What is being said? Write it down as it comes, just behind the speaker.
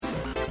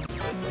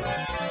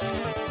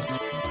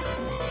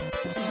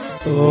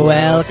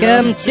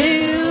Welcome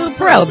to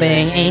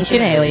Probing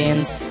Ancient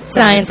Aliens.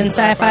 Science and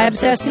sci-fi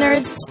obsessed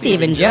nerds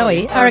Steve and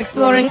Joey are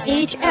exploring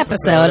each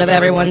episode of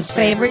everyone's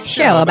favorite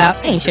show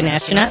about ancient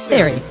astronaut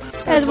theory,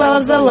 as well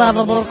as the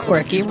lovable,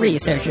 quirky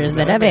researchers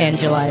that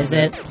evangelize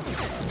it.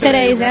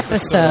 Today's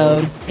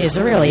episode is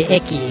really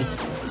icky.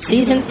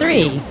 Season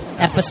 3,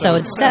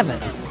 Episode 7,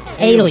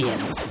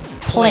 Aliens,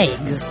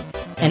 Plagues,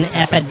 and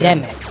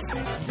Epidemics.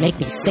 Make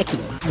me sicky.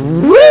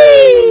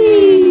 Whee!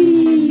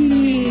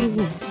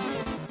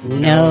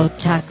 No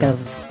talk of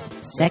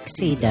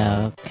sexy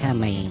dough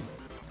coming.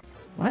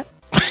 What?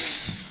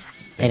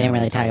 They didn't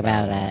really talk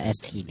about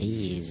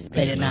STDs.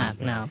 They did not,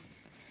 no.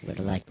 Would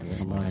have liked a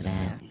little more of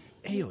that.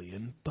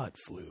 Alien butt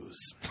flus.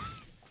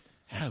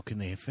 How can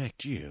they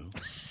affect you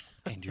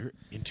and your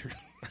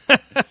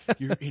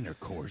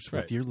intercourse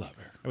with your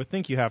lover? I would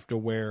think you have to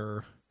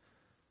wear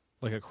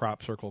like a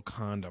crop circle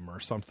condom or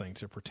something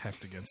to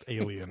protect against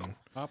alien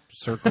Crop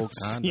circle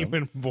condom.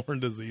 semen-borne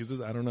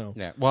diseases. I don't know.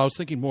 Yeah. Well, I was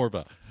thinking more of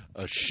a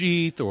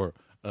sheath or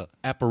a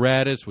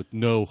apparatus with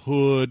no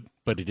hood,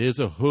 but it is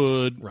a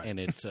hood, Right. and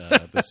it's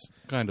this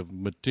kind of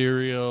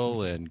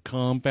material and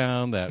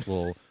compound that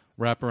will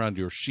wrap around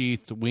your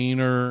sheathed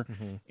wiener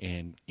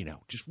and,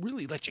 just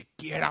really let you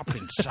get up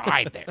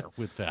inside there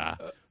with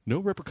no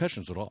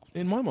repercussions at all.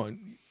 In my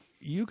mind,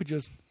 you could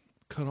just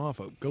cut off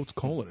a goat's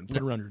colon and put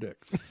it around your dick.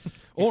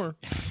 Or,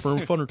 for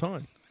a funner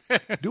time,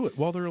 do it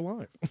while they're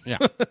alive. Yeah.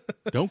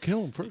 Don't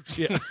kill them first.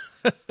 Yeah.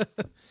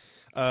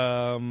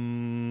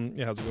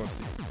 How's it going,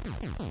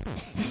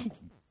 Steve?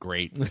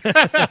 Great.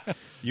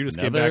 You just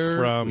came back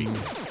from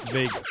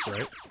Vegas,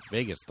 right?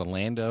 Vegas, the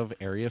land of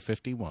Area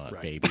 51,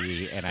 Right.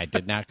 baby, and I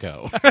did not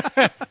go.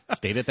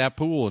 Stayed at that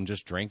pool and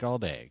just drank all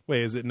day.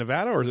 Wait, is it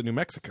Nevada or is it New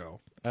Mexico?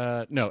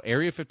 No,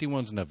 Area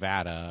 51's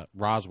Nevada,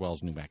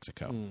 Roswell's New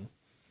Mexico.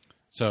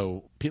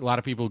 So a lot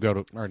of people go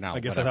to, or no,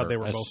 I guess whatever. I thought they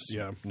were both,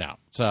 yeah. No.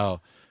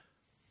 So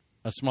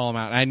a small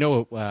amount. I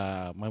know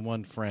my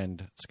one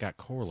friend, Scott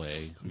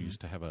Corley, who used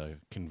to have a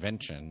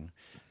convention,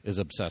 is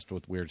obsessed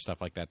with weird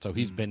stuff like that. So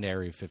he's been to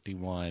Area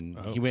 51.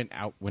 Oh. He went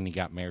out when he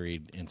got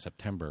married in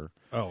September.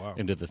 Oh, wow.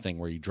 Into the thing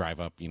where you drive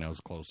up, as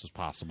close as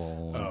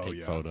possible and take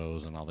yeah.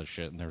 photos and all this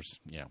shit. And there's,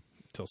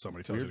 Until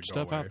somebody tells weird you to go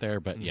stuff away. out there.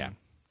 But yeah,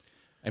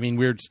 I mean,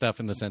 weird stuff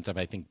in the sense of,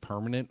 I think,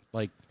 permanent,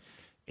 like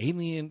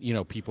alien,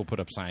 people put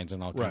up signs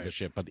and all kinds Right. of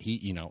shit. But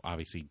he,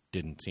 obviously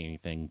didn't see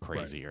anything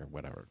crazy or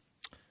whatever.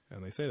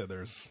 And they say that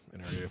there's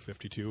an Area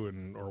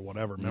 52 or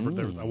whatever. Remember,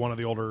 there was one of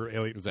the older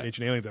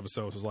Ancient Aliens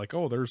episodes was like,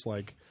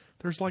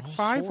 there's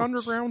 5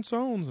 underground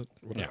zones.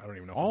 Yeah. I don't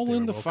even know. All if it's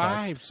in the David Wilcock.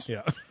 fives.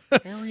 Yeah.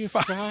 Area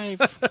 5.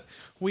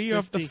 We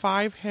of the 50.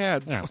 5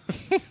 heads.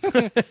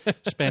 Yeah.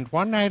 Spend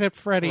one night at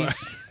Freddy's.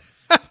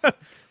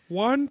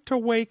 1 to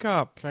wake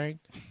up. Okay.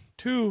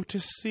 2 to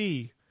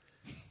see.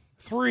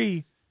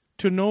 3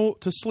 to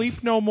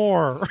sleep no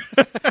more.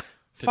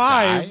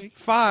 die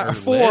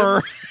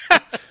 4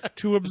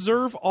 to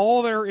observe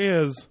all there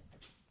is,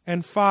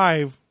 and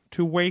 5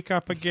 to wake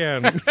up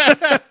again.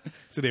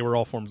 So they were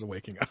all forms of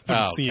waking up and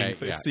Oh, seeing.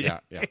 okay. seeing.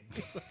 Yeah.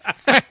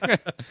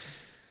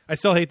 I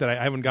still hate that I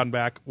haven't gotten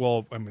back.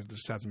 Well, I mean, there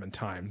just hasn't been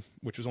time,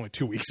 which was only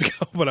 2 weeks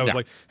ago. But I was Yeah.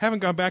 like, haven't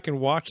gone back and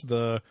watched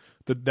that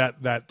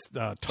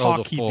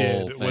talk the he full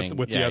did thing.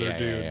 with the Yeah, other yeah,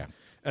 dude, yeah.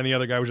 and the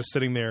other guy was just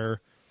sitting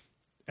there.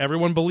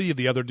 Everyone believed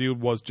the other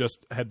dude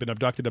had been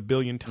abducted a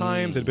billion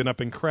times, had been up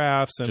in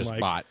crafts, and Just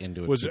bought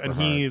into it super and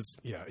hard.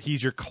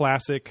 he's your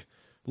classic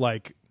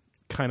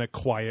kind of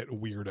quiet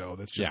weirdo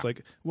that's just Yeah.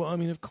 like, well, I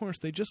mean, of course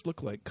they just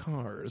look like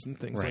cars and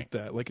things Right. like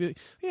that. Like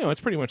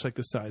it's pretty much like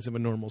the size of a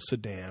normal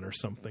sedan or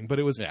something. But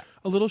it was Yeah.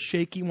 a little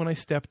shaky when I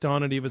stepped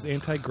on it. He was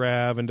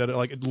anti-grav and did it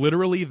like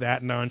literally that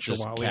Just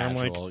nonchalantly. I'm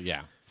like, casual.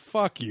 Yeah.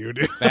 fuck you,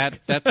 dude. That's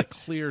a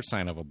clear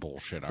sign of a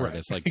bullshit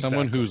artist. Like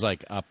someone exactly. who's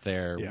like up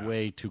there, Yeah.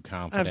 way too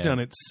confident. I've done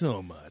it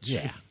so much.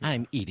 Yeah,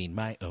 I'm eating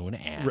my own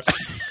ass.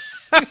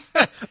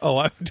 Oh,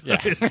 I've done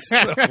it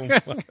so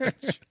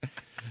much.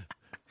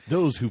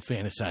 Those who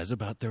fantasize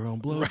about their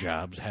own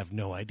blowjobs have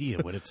no idea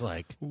what it's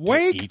like. to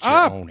Wake eat your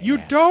up! own You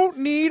ass. don't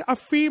need a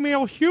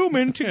female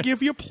human to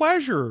give you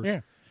pleasure.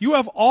 Yeah. You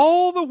have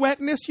all the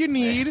wetness you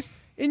need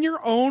in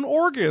your own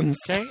organs.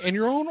 Okay, and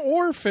your own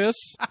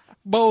orifice,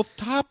 both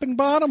top and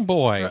bottom,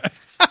 boy.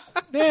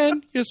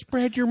 Then you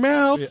spread your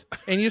mouth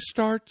and you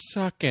start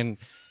sucking,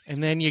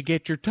 and then you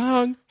get your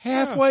tongue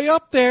halfway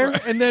up there,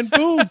 and then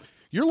boom,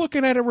 you're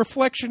looking at a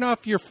reflection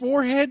off your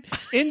forehead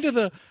into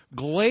the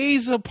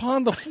glaze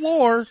upon the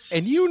floor,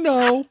 and you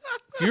know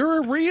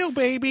you're a real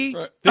baby.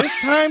 This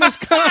time has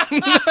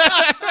come.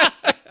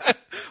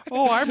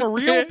 Oh, I'm a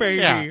real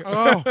baby. Yeah.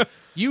 Oh,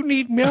 you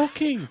need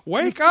milking.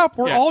 Wake up.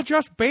 We're all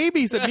just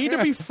babies that need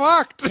to be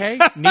fucked. Okay,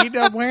 need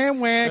a wham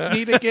whack.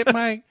 Need to get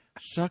my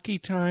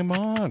sucky time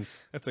on.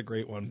 That's a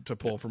great one to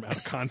pull from out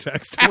of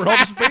context. We're all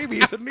just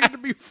babies that need to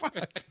be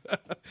fucked.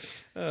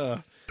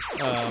 All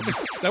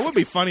That would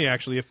be funny,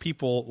 actually, if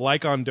people,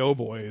 like on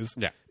Doughboys,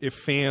 Yeah. if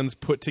fans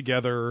put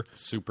together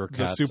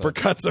Supercuts the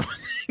supercuts of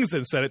things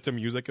and set it to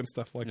music and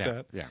stuff like Yeah,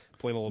 that. yeah.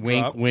 Play a little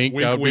Wink, drop. wink,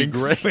 that would be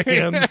great.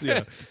 Fans,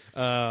 yeah.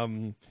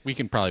 We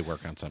can probably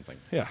work on something.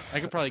 Yeah. I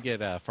could probably get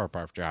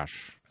Farparf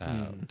Josh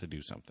to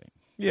do something.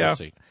 Yeah. We'll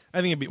see.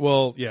 I think it'd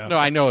be, yeah. No,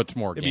 I know it's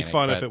more It'd organic. be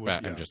fun if but- it was,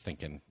 but yeah. I'm just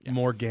thinking. Yeah.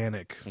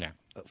 Morganic. Yeah.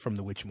 From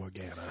the witch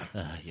Morgana,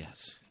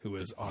 Yes. who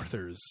is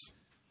Arthur's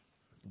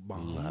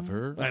mom.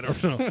 Lover? I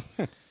don't know.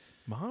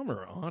 Mom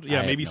or aunt?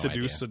 Yeah, I maybe have no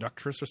idea.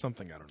 seductress or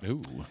something. I don't know.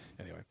 Ooh.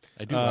 Anyway.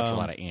 I do watch a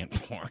lot of ant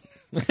porn.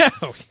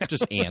 Oh, yeah.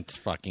 Just ants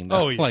fucking.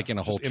 Oh, yeah. Like in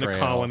a whole Just in trail. a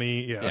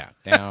colony, yeah.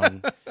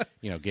 Down,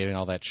 getting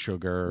all that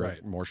sugar,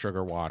 Right. more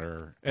sugar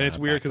water. And it's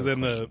weird back because to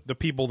then queen. the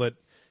people that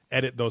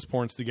edit those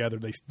porns together,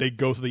 they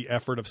go through the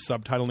effort of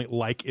subtitling it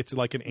like it's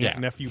like an aunt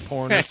nephew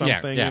porn or Yeah,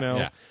 something, yeah, you know?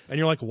 yeah. And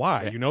you're like,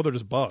 why? You know they're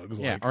just bugs.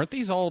 Yeah, Like, aren't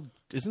these all?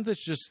 Isn't this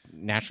just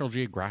National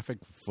Geographic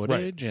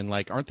footage? And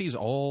like, aren't these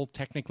all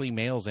technically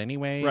males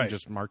anyway? Right.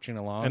 Just marching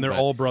along, and they're but-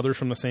 all brothers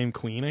from the same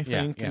queen, I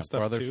yeah, think, yeah, and stuff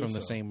brothers too, from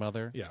the so- same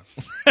mother. Yeah.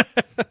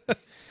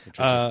 Which is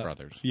just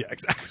brothers. Yeah,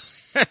 exactly.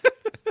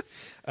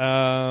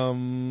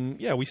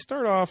 Yeah, we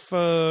start off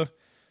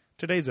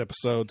today's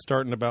episode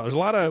starting about. There's a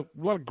lot of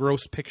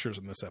gross pictures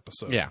in this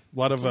episode. Yeah, a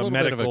lot It's of a little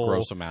medical, bit of a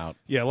gross amount.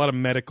 Yeah, a lot of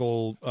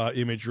medical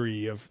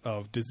imagery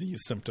of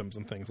disease symptoms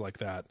and things like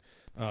that.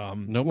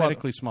 No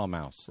medically small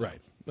mouse.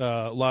 Right.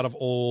 A lot of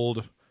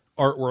old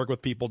artwork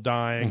with people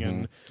dying,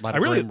 and A lot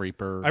of Grim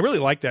Reaper. I really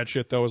like that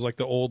shit though. Is like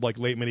the old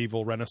late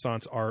medieval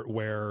Renaissance art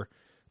where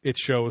it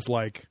shows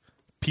like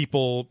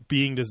people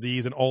being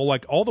diseased and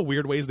all the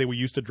weird ways they were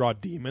used to draw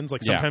demons.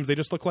 Like sometimes they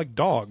just look like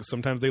dogs.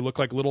 Sometimes they look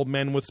like little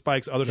men with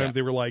spikes. Other times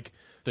they were like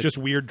just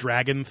weird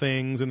dragon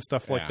things and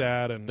stuff like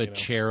that. And the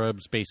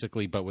cherubs,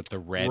 basically, but with the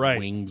red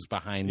wings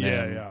behind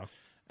them.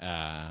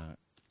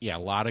 Yeah, a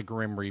lot of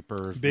Grim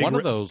Reapers. One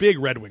of those. Big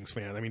Red Wings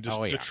fan. I mean, just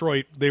Oh, yeah.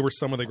 Detroit. They were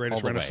some of the greatest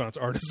All the way. Renaissance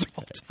artists of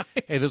all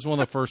time. Hey, this is one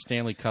of the first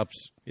Stanley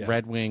Cups. Yeah.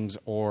 Red Wings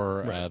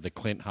or the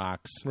Clint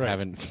Hawks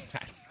haven't.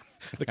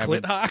 The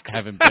Clint Hawks?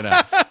 haven't been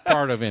a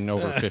part of in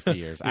over 50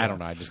 years. I don't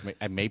know. I just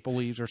Maple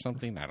Leaves or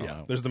something. I don't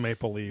know. There's the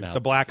Maple Leafs. No.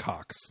 The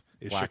Blackhawks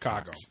is Black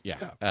Chicago. Hawks.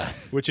 Yeah.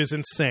 Which is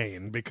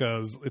insane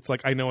because it's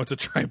like, I know it's a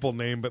tribal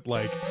name, but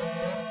like,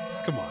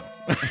 come on.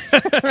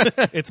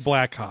 It's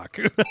Blackhawk.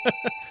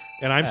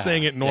 And I'm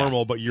saying it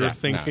normal, but you're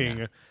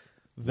thinking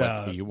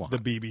What do you want? the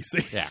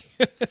BBC. Yeah.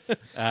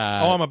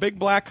 Oh, I'm a big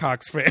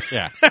Blackhawks fan.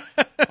 Yeah.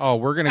 Oh,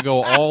 we're gonna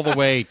go all the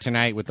way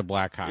tonight with the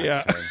Blackhawks.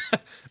 Yeah. So,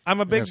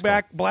 I'm a big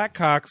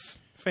Blackhawks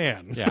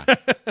fan. yeah.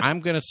 I'm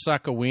gonna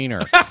suck a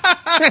wiener.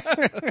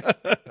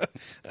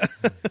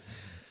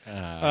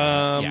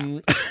 Yeah.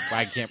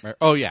 I can't remember.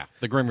 Oh yeah,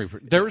 the Grim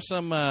Reaper. There were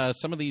some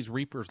of these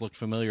Reapers looked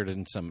familiar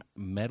in some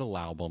metal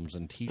albums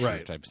and T-shirts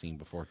Right. I've seen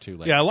before too.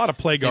 Like, Yeah, a lot of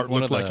plague I think art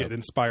one looked of like the- it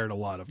inspired a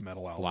lot of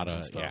metal albums a lot and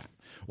of stuff. yeah.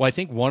 Well, I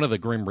think one of the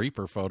Grim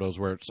Reaper photos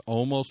where it's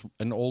almost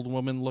an old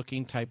woman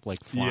looking type,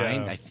 like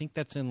flying. Yeah. I think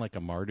that's in like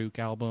a Marduk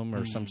album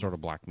or some sort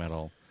of black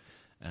metal.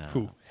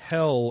 Who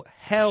hell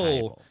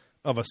Bible.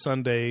 of a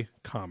Sunday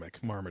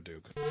comic,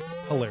 Marmaduke.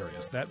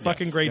 Hilarious. That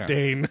fucking Yes, Great yeah.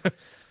 Dane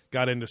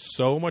got into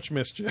so much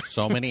mischief.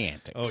 So many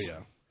antics. Oh yeah.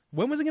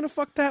 When was he gonna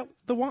fuck the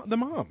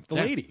mom, the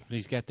Yeah. lady?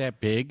 He's got that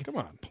big Come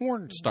on.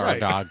 porn star Right.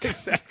 dog,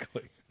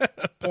 Exactly.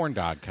 porn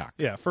dog cock.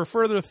 Yeah. For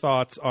further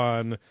thoughts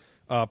on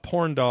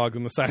porn dogs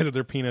and the size of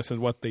their penis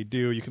and what they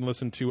do, you can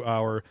listen to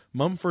our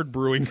Mumford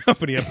Brewing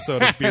Company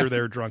episode of Beer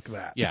There, Drunk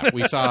That. Yeah,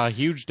 we saw a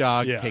huge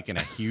dog Yeah. taking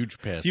a huge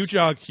piss. Huge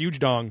dog, huge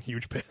dong,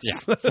 huge piss.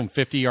 Yeah, from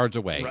 50 yards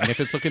away. And if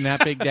it's looking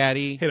that big,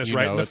 Daddy, Hit us you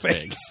right know in the it's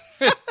face.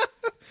 big.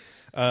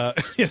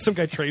 Yeah, some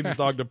guy trains his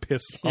dog to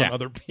piss on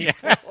other people.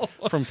 Yeah.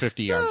 From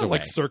 50 yards away.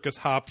 Like circus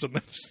hops and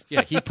then just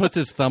Yeah, he puts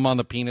his thumb on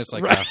the penis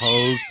like a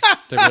hose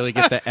to really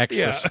get the extra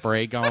Yeah.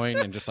 spray going,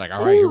 and just like,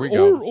 all right, here we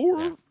go.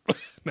 Yeah.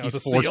 Now He's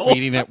it's a force seal.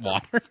 feeding it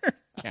water.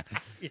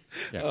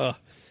 Yeah,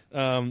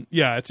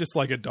 it's just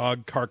like a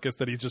dog carcass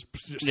that he's just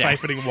Yeah.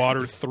 siphoning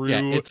water through.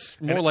 Yeah, it's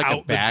more and like a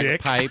out the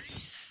dick. bagpipe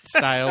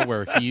style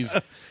where he's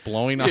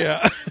blowing off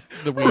Yeah.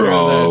 the wiener.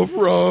 Ruff,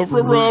 ruff, ruff,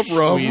 ruff,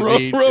 ruff,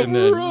 Squeezy ruff, and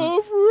then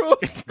ruff,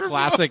 ruff.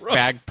 Classic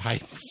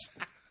bagpipes.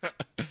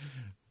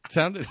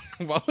 Sounded.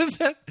 What was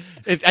that?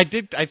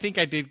 I think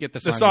I did get the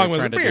song. The song you was.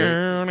 were trying to do.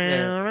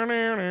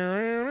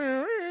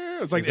 Yeah.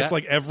 It's like Is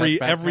that- every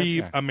that's bagpipe?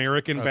 Yeah.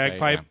 American Okay,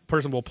 bagpipe yeah.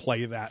 person will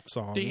play that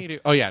song. Dee-dee.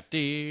 Oh yeah.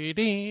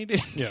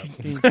 Dee-dee-dee. Yeah.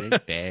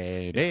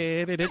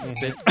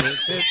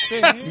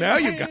 Dee-dee-dee-dee-dee-dee-dee-dee. Now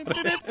you got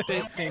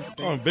it.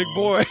 Oh, big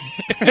boy.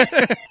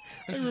 I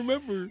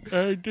remember.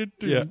 I did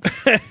too. Yeah.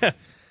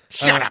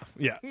 Shut up.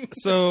 Yeah.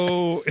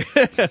 So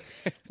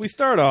we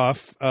start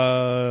off.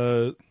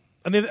 I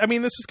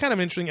mean, this was kind of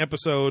an interesting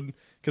episode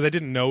because I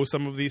didn't know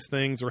some of these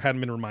things or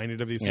hadn't been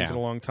reminded of these things Yeah. in a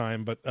long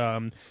time. But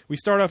we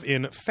start off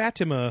in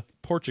Fatima,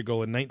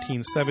 Portugal in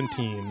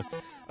 1917.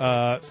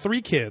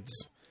 3 kids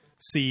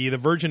see the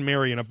Virgin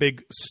Mary in a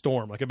big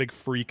storm, like a big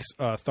freak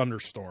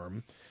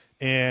thunderstorm.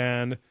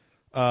 And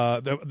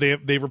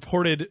they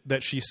reported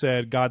that she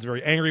said, God's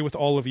very angry with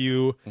all of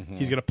you. Mm-hmm.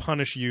 He's going to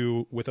punish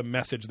you with a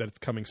message that it's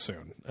coming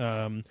soon.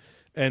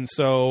 And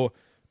so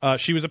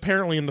she was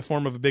apparently in the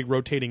form of a big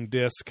rotating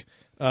disc,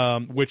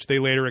 which they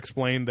later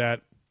explained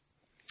that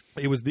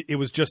it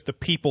was just the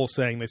people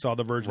saying they saw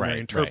the Virgin Mary,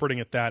 interpreting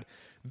it that.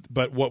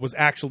 But what was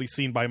actually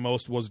seen by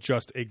most was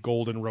just a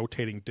golden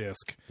rotating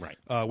disc,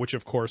 which,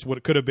 of course,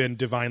 could have been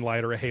divine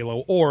light or a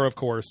halo, or, of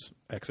course,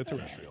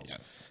 extraterrestrials,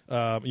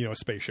 a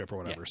spaceship or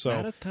whatever. So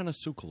not a ton of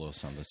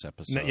Tsoukalos on this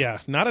episode.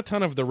 Not a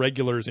ton of the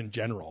regulars in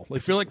general. I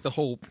feel like the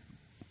whole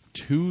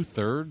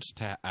 2/3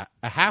 to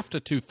a half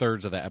to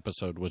 2/3 of the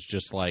episode was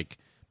just like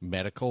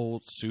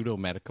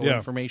pseudo-medical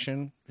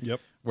information. Yep.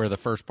 Where the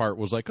first part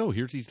was like, oh,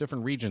 here's these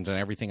different regions, and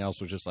everything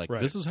else was just like,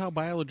 this is how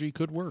biology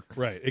could work.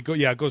 Right. It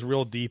goes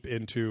real deep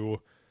into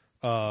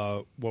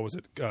what was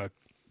it?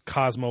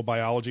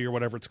 Cosmobiology or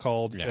whatever it's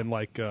called, and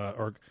like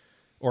or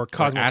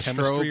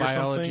cosmochemistry or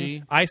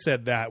something. I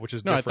said that, which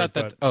is different. I thought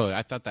that.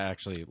 I thought that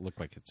actually looked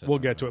like it said. We'll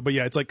get to it, but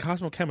it's like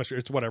cosmochemistry.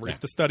 It's whatever. Yeah.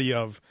 It's the study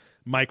of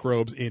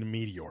microbes in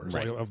meteors,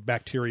 like of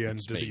bacteria and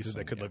diseases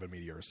that could live in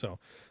meteors. So,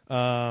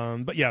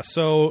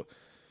 so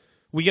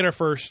we get our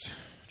first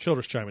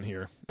Childress chime in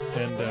here,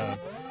 and it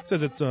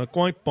says it's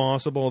quite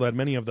possible that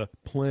many of the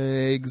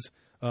plagues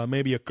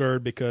maybe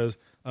occurred because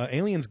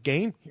aliens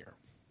game here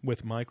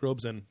with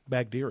microbes and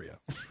bacteria.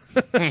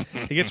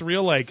 He gets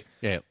real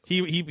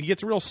he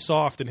gets real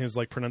soft in his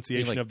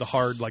pronunciation of the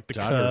hard the k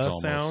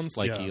sounds.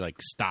 He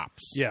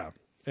stops. Yeah,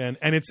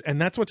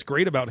 and that's what's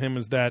great about him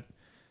is that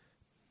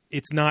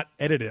it's not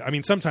edited. I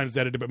mean, sometimes it's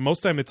edited, but most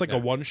of the time it's a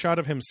one shot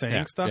of him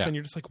saying stuff, and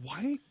you're just like,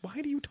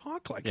 why do you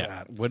talk like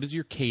that? What is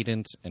your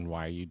cadence, and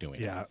why are you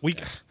doing it?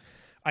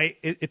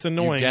 It's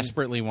annoying. You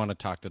desperately want to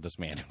talk to this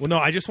man. Well, no,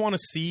 I just want to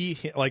see,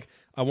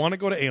 I want to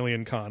go to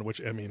Alien Con,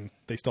 which, I mean,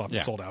 they still haven't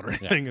sold out or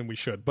anything, and we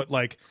should. But,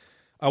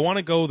 I want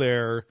to go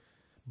there,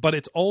 but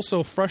it's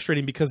also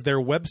frustrating because their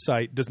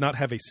website does not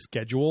have a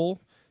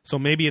schedule. So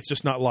maybe it's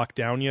just not locked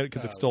down yet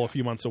because it's still a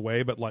few months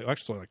away, but, actually,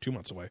 it's only 2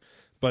 months away.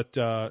 But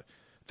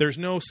there's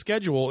no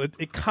schedule.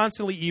 It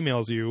constantly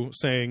emails you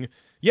saying,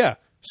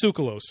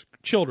 Tsoukalos,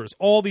 Childress,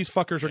 all these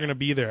fuckers are going to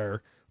be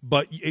there.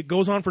 But it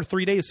goes on for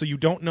 3 days, so you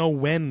don't know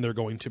when they're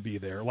going to be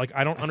there.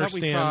 I don't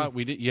understand.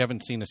 You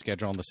haven't seen a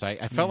schedule on the site.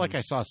 I felt like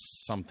I saw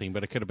something,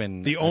 but it could have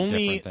been the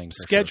only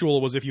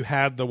schedule was if you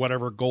had the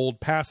whatever gold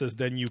passes,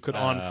 then you could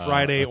on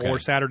Friday or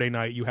Saturday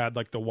night you had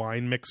the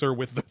wine mixer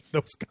with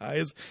those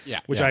guys.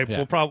 Yeah, which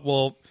will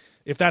probably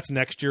if that's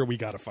next year, we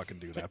got to fucking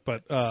do that.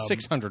 But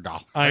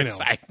 $600. I know,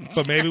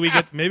 but maybe we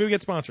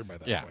get sponsored by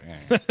that. Yeah.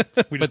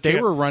 But they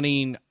were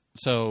running.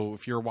 So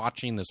if you're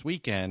watching this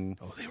weekend,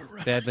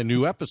 they had the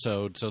new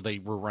episode, so they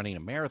were running a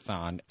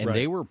marathon, and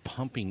they were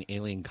pumping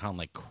Alien Con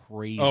like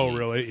crazy. Oh,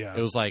 really? Yeah.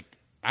 It was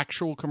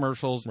actual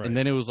commercials, and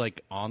then it was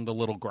on the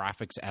little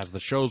graphics as the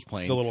show's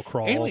playing. The little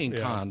crawl. Alien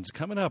Con's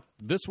coming up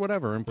this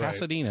whatever in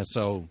Pasadena,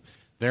 so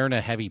they're in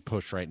a heavy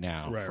push right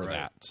now for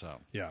that. So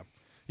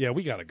yeah,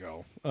 we got to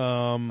go.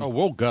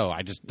 We'll go.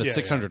 The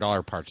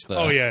 $600 part's the.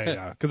 Oh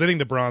yeah, because I think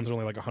the bronze are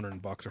only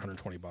 $100 or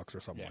 $120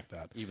 or something like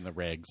that. Even the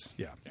regs.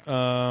 Yeah.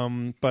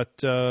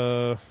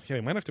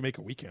 We might have to make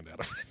a weekend out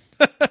of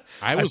it.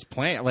 I was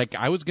planning,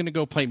 I was going to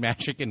go play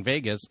Magic in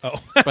Vegas,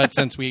 but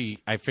since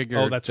I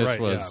figured this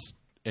was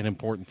an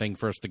important thing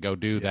for us to go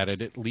do, that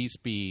it'd at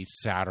least be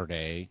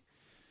Saturday.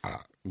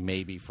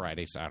 Maybe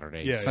Friday,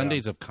 Saturday. Yeah,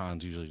 Sundays of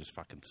cons usually just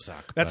fucking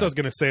suck. That's what I was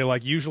going to say.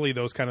 Usually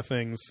those kind of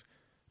things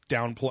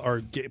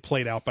get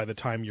played out by the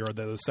time you're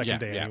the second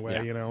day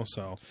anyway,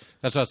 so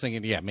that's what I was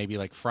thinking. Yeah, maybe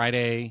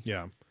Friday.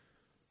 Yeah,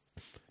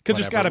 because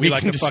there's got to be a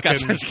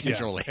fucking our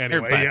schedule later.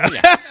 Anyway,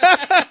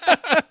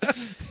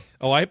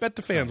 I bet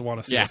the fans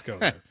want to see us go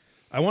there.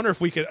 I wonder if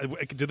we could.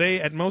 Do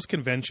they at most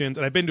conventions?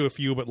 And I've been to a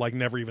few, but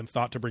never even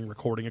thought to bring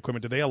recording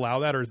equipment. Do they allow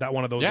that, or is that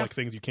one of those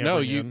things you can't? No,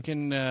 bring you in?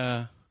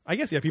 can. I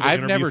guess people.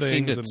 I've never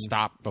seen it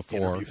stop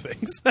before.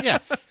 Things.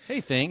 Hey,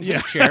 thing.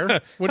 Yeah.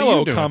 Chair. What Hello, are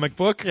you doing? Comic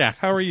book. Yeah.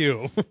 How are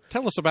you?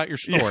 Tell us about your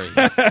story.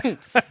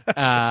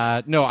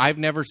 No, I've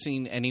never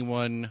seen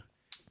anyone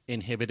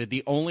inhibited.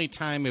 The only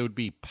time it would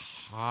be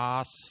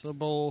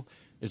possible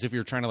is if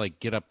you're trying to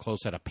get up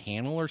close at a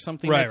panel or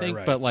something. I think.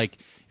 Right. But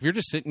if you're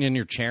just sitting in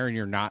your chair and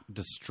you're not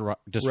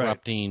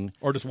disrupting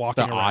or just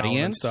walking the around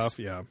audience and stuff.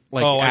 Yeah.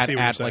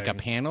 At a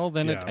panel,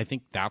 then I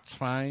think that's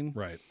fine.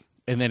 Right.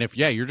 And then if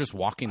you're just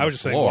walking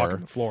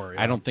the floor,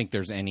 I don't think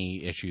there's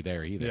any issue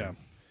there either.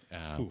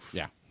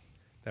 Yeah.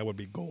 That would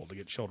be gold to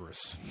get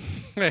Childress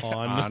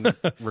on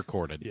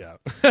recorded. Yeah.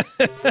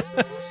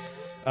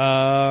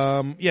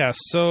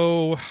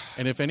 So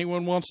and if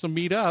anyone wants to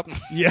meet up,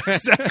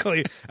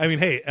 exactly. I mean,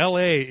 hey,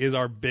 LA is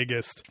our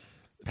biggest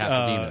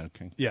Pasadena.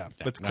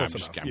 That's close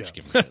enough. I'm just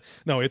giving it.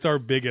 No, it's our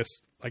biggest,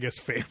 I guess,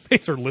 fan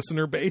base or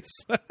listener base.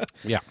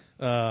 Yeah.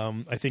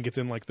 I think it's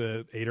in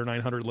the 800 or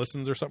 900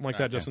 listens or something like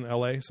that, just in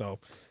LA. So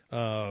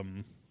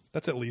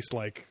that's at least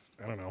I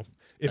don't know.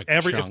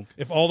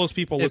 If all those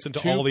people listen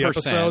to all the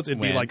episodes,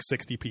 it'd be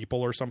 60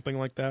 people or something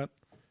like that.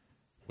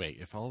 Wait,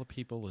 if all the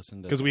people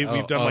listen to... Because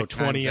we've done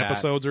 20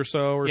 episodes or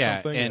so or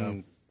something.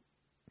 And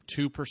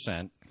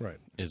 2%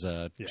 is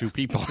 2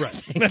 people.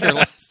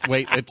 Right.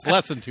 Wait, it's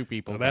less than 2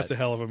 people. Well, that's a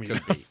hell of a meeting.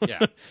 Could be. Yeah.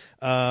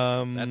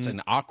 That's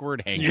an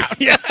awkward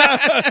hangout. Yeah.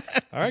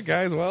 All right,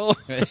 guys. Well,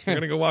 we're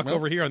going to go walk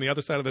over here on the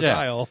other side of this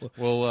aisle.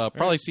 We'll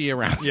probably see you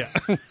around. Yeah.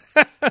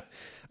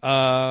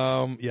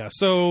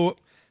 So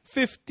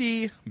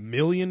 50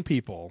 million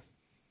people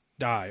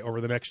die over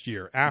the next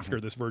year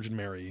after this Virgin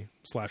Mary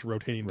 /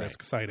 rotating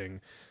disc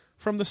sighting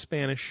from the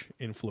Spanish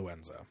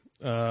influenza.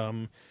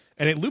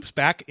 And it loops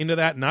back into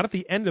that, not at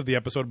the end of the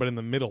episode, but in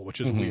the middle, which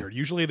is weird.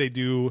 Usually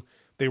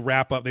they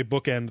wrap up, they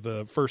bookend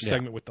the first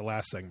segment with the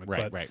last segment.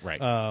 Right.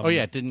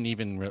 It didn't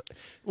even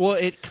well,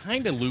 it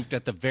kind of looped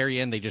at the very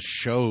end. They just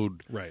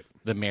showed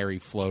the Mary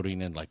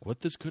floating and like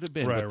what this could have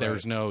been. But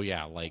there's no,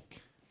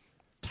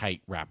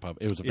 tight wrap up.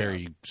 It was a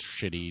very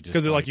shitty.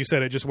 Because like you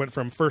said, it just went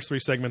from first 3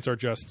 segments are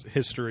just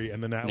history,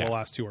 and then the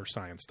last 2 are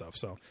science stuff.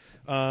 So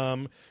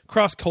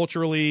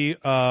cross-culturally,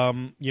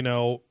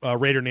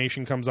 Raider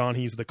Nation comes on.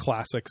 He's the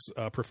classics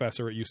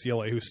professor at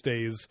UCLA who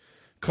stays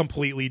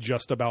completely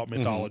just about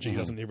mythology,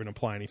 doesn't even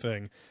apply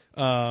anything.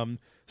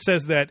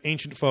 Says that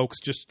ancient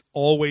folks just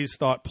always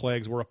thought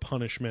plagues were a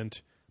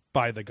punishment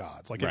by the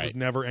gods. Like it was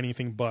never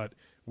anything but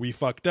we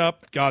fucked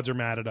up, gods are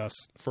mad at us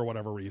for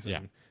whatever reason. Yeah.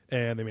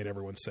 And they made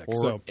everyone sick.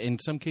 Or in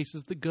some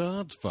cases, the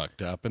gods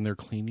fucked up and they're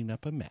cleaning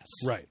up a mess.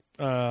 Right.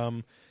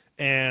 And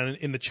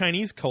in the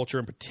Chinese culture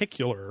in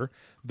particular,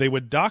 they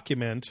would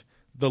document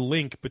the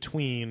link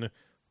between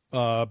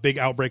big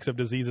outbreaks of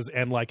diseases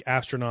and like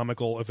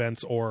astronomical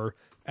events, or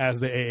as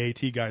the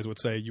AAT guys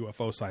would say,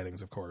 UFO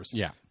sightings, of course.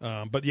 Yeah.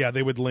 But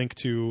they would link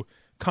to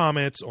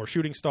comets or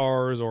shooting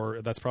stars,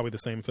 or that's probably the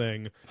same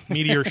thing,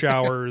 meteor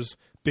showers,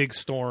 big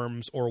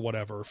storms or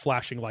whatever,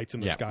 flashing lights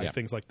in the sky,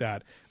 things like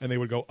that. And they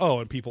would go,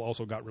 and people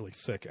also got really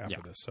sick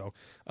after this. So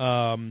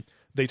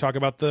they talk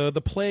about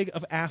the plague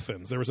of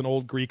Athens. There was an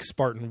old Greek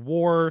Spartan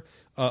war.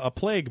 A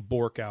plague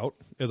broke out,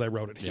 as I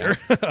wrote it here,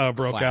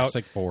 broke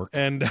Classic out. Bork.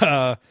 And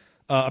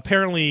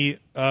apparently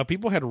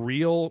people had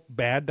real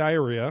bad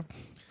diarrhea.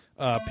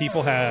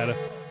 People had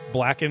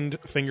blackened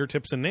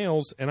fingertips and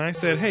nails. And I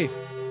said, hey,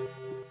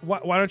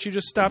 why don't you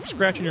just stop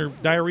scratching your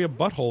diarrhea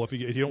butthole if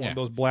you don't want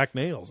those black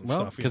nails and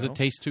stuff? Because it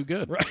tastes too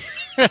good. Right.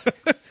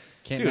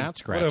 Can't not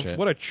scratch it.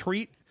 What a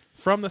treat.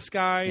 From the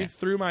sky,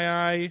 through my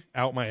eye,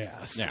 out my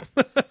ass. Yeah.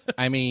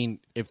 I mean,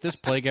 if this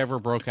plague ever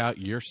broke out,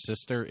 your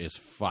sister is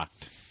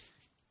fucked.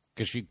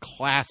 Because she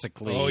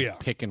classically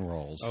pick and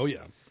rolls. Oh,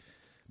 yeah.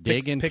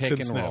 Dig and pick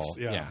and roll. Sniffs,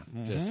 yeah.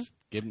 Just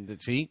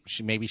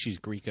maybe she's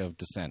Greek of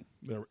descent.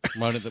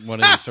 One of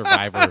the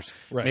survivors.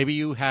 Right. Maybe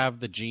you have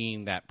the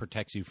gene that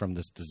protects you from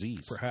this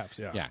disease. Perhaps,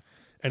 yeah. Yeah.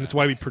 And it's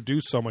why we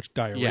produce so much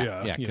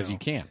diarrhea. Yeah, because you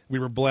can. We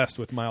were blessed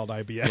with mild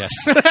IBS.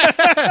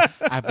 Yes.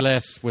 I'm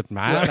blessed with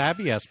mild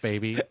IBS,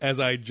 baby. As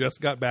I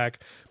just got back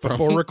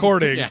before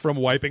recording from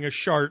wiping a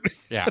shart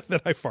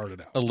that I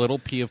farted out. A little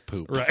pee of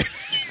poop. Right.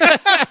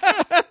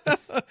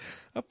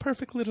 A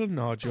perfect little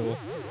nodule.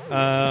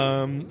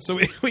 So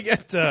we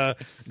get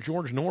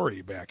George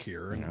Norrie back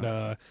here,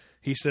 and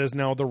he says,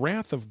 now the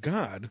wrath of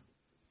God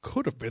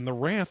could have been the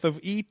wrath of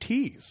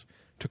ETs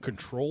to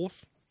control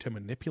us, to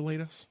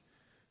manipulate us.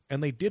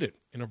 And they did it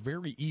in a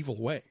very evil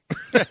way.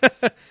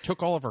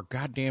 Took all of our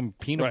goddamn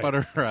peanut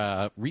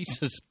butter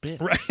Reese's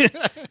Bits.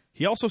 Right.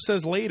 He also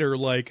says later,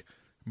 like,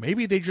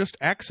 maybe they just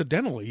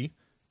accidentally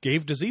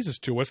gave diseases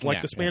to us,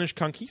 like the Spanish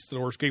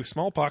conquistadors gave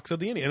smallpox to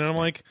the Indian. And I'm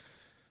like,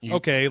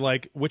 okay,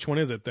 like, which one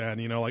is it then?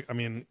 You know, like, I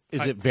mean...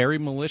 Is it very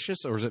malicious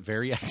or is it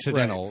very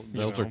accidental? Right,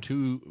 Those are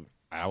two...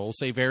 I will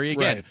say very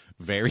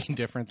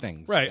different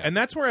things. Right, and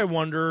that's where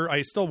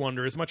I still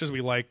wonder, as much as we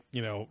like,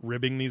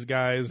 rimming these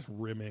guys.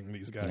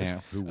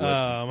 Yeah, who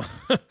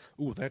would?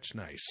 Ooh, that's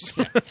nice.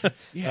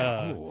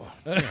 Yeah.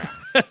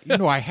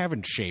 I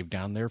haven't shaved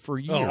down there for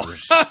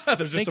years.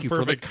 There's Thank you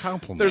for the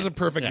compliment. There's a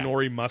perfect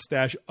Nori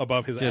mustache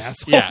above his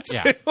asshole.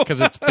 Yeah,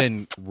 because it's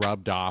been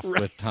rubbed off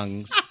with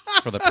tongues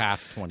for the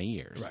past 20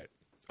 years. Right.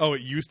 Oh,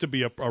 it used to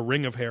be a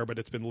ring of hair, but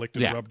it's been licked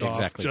and rubbed off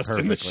just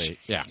perfectly. in the shit.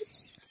 Yeah.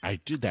 I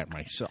did that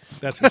myself.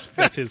 That's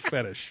his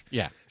fetish.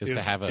 Yeah, is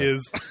to have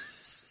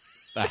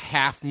a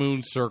half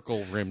moon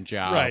circle rim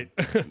job,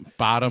 right?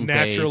 Bottom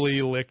naturally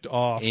base licked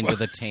off into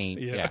the taint.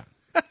 Yeah,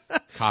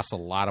 costs a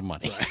lot of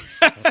money.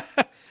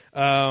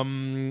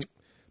 Right.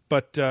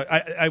 But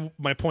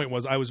my point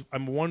was,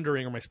 I'm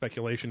wondering, or my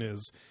speculation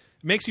is,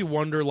 it makes you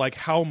wonder, like,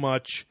 how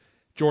much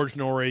George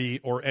Norrie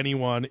or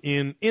anyone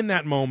in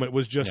that moment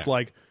was just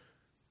like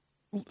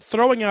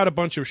throwing out a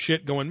bunch of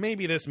shit, going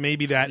maybe this,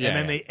 maybe that, and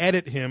then they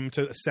edit him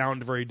to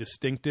sound very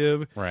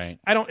distinctive. Right.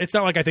 It's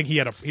not like I think he'd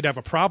have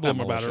a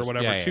problem about it or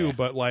whatever too,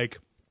 but like,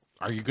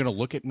 are you going to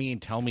look at me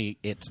and tell me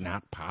it's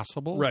not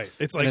possible? Right.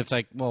 It's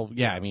like, well,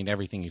 yeah. I mean,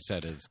 everything you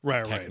said is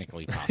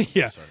technically possible.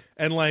 Yeah. So.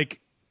 And like,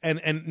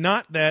 and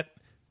not that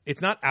it's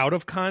not out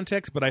of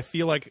context, but I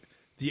feel like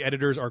the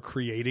editors are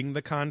creating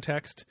the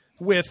context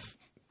with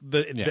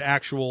the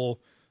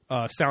actual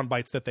sound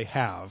bites that they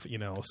have,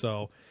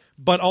 so.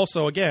 But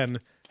also, again,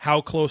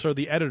 how close are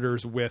the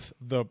editors with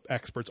the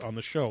experts on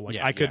the show? Like,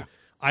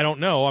 I don't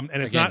know. And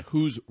it's Again, not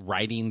who's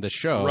writing the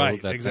show.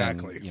 right. That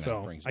Exactly. Then,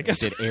 So brings I guess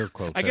did air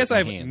quotes. I guess at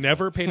I've my hand.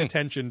 never paid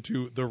attention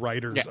to the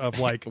writers of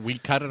like we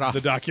cut it off.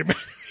 the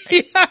documentary.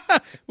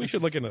 We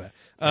should look into that.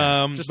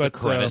 Just the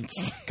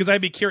credits. Because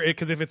I'd be curious.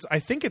 Because if I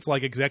think it's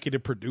like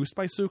executive produced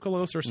by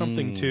Tsoukalos or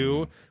something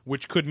too,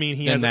 which could mean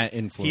he Then has that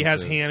he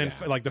has influences, hand in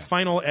yeah. like the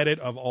final edit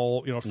of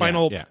all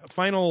final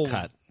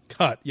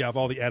cut of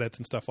all the edits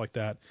and stuff like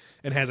that,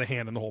 and has a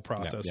hand in the whole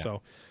process. Yeah,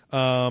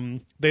 yeah. So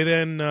they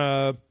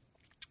then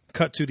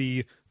cut to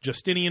the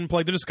Justinian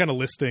plague. They're just kind of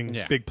listing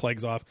big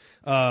plagues off.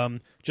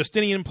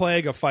 Justinian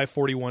plague of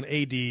 541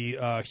 AD.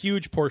 A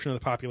huge portion of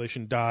the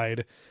population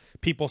died.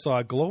 People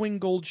saw glowing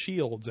gold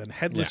shields and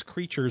headless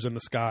creatures in the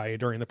sky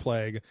during the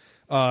plague.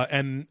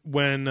 And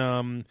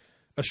when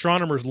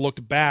astronomers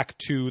looked back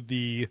to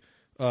the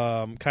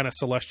kind of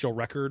celestial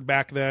record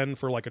back then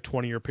for like a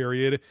 20-year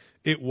period,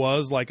 it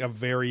was like a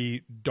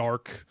very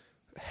dark,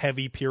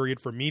 heavy period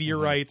for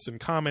meteorites and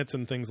comets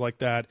and things like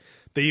that.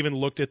 They even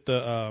looked at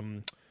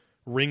the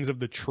rings of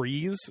the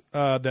trees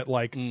that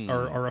like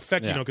are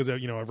affected, because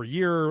every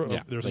year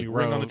there's a new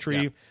ring on the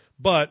tree.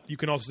 But you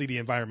can also see the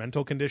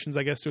environmental conditions,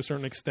 I guess, to a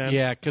certain extent.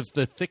 Yeah, because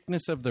the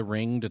thickness of the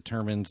ring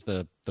determines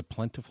the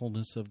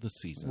plentifulness of the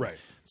season. Right.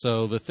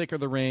 So the thicker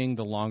the ring,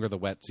 the longer the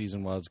wet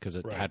season was because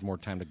it had more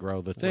time to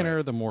grow. The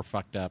thinner, the more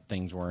fucked up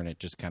things were, and it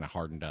just kind of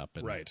hardened up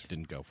and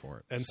didn't go for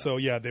it. And so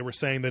they were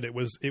saying that it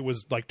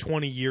was like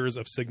 20 years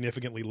of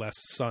significantly less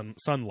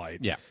sunlight.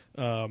 Yeah.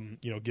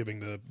 Giving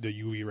the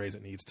UV rays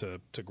it needs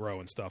to grow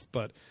and stuff.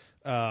 But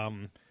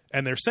and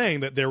they're saying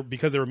that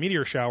because there were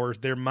meteor showers,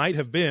 there might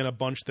have been a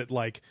bunch that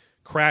like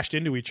crashed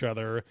into each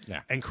other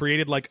and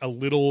created like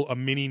a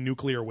mini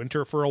nuclear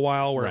winter for a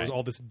while where it was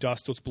all this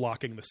dust was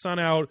blocking the sun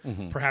out,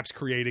 perhaps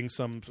creating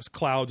some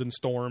clouds and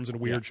storms and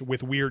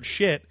weird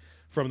shit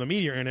from the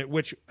meteor in it,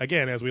 which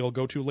again, as we'll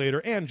go to later,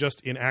 and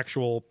just in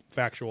actual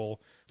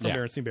factual from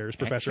Berenstein Bears,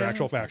 Professor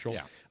Actual Factual,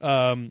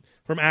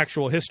 from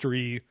actual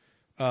history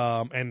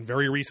and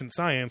very recent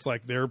science,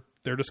 like they're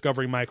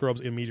discovering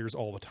microbes in meteors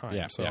all the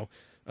time.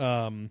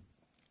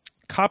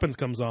 Coppins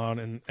comes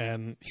on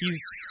and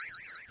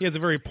he has a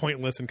very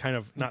pointless and kind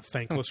of not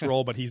thankless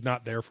role, but he's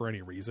not there for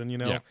any reason,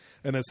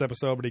 in this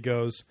episode. But he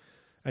goes,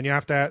 and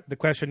the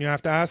question you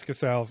have to ask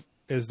yourself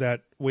is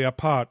that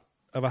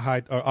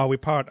are we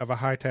part of a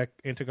high-tech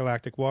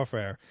intergalactic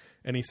warfare?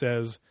 And he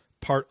says,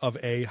 part of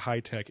a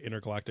high-tech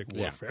intergalactic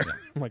warfare.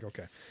 I'm like,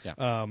 okay.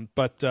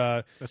 But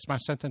that's my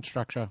sentence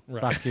structure.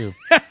 Right. Fuck you.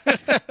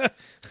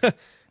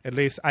 At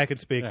least I can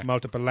speak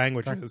multiple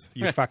languages,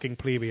 you fucking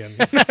plebeian.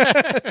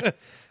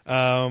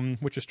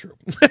 Which is true.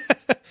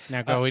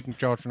 Now go eat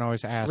George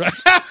Noy's ass.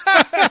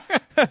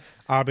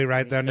 I'll be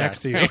right there next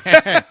to you.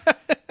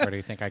 Where do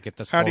you think I get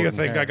this? How do you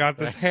think I got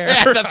this hair?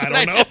 That's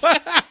I don't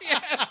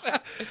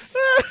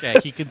know.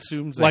 He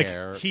consumes the like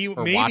hair. He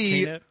or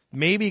watching it.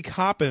 maybe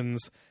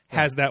Coppins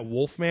has that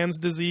Wolfman's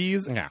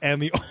disease,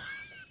 and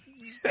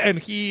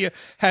he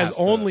has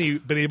only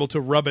been able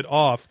to rub it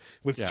off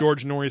with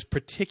George Norrie's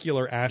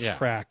particular ass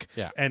crack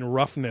and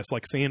roughness,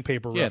 like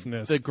sandpaper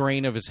roughness. The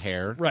grain of his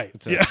hair. Right.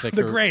 It's a thicker,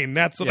 the grain.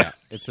 That's what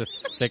it's a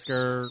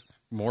thicker,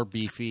 more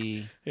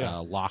beefy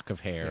lock of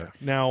hair.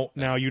 Now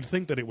you'd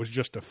think that it was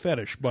just a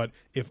fetish, but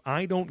if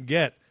I don't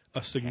get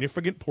a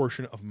significant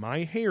portion of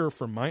my hair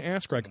from my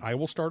ass crack, I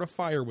will start a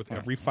fire with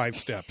every 5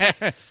 steps.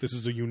 This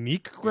is a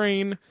unique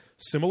grain,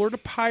 similar to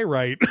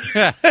pyrite.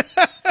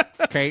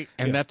 Okay,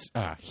 and that's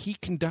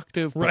heat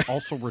conductive, but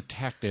also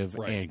retractive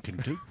and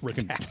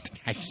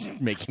I'm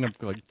just making up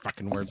like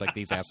fucking words like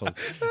these assholes.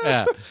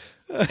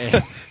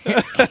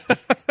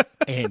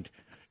 And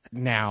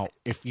now,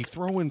 if you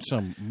throw in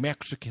some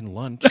Mexican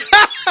lunch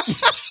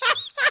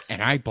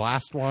and I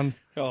blast one,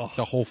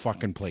 the whole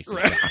fucking place is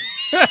down.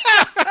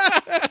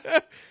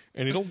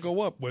 And it'll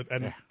go up with,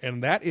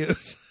 and that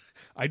is,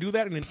 I do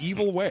that in an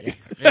evil way.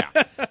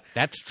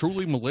 That's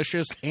truly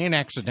malicious and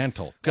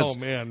accidental. Oh,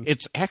 man.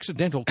 It's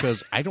accidental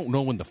because I don't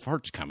know when the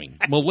fart's coming.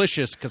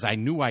 Malicious because I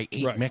knew I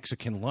ate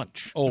Mexican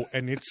lunch. Oh,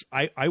 and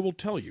I will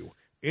tell you,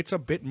 it's a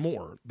bit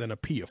more than a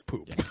pea of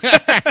poop.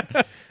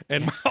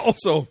 And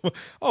also,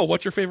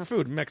 what's your favorite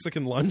food?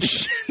 Mexican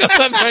lunch. That's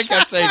what I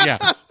kept saying,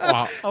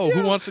 Wow. Oh,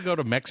 who wants to go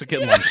to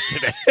Mexican lunch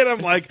today? And I'm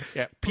like,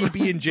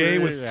 PB&J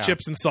with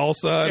chips and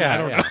salsa. And I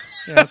don't know.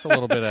 Yeah, it's a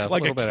little bit of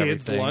like little a bit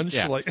kid's lunch.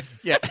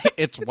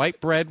 It's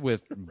white bread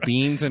with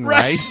beans and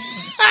rice.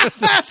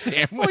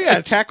 Sandwich. Oh,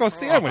 yeah, taco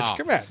sandwich.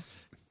 Come on.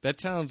 That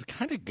sounds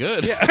kind of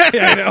good. Yeah,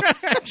 I know.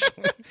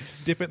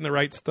 Dip it in the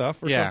right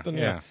stuff or something.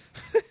 Yeah.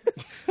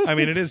 I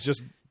mean, it is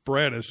just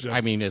bread. It's just. I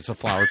mean, it's a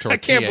flour tortilla. I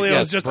can't believe I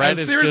was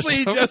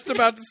seriously just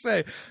about to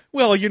say.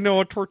 Well,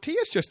 a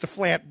tortilla is just a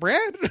flat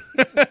bread.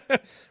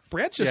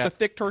 Bread's just a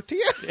thick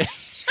tortilla.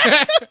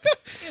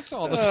 It's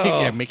all the same.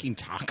 Yeah, making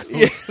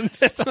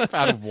tacos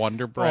out of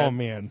Wonder Bread. Oh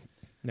man.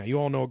 Now you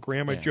all know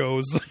Grandma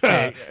Joe's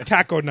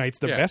taco night's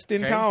the best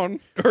in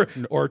town, or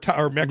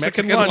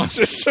Mexican lunch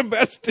is the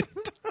best in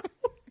town.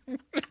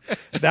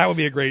 That would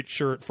be a great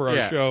shirt for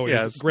our show.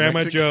 Is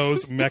Grandma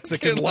Joe's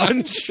Mexican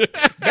lunch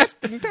best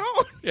in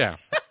town? Yeah,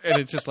 and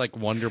it's just like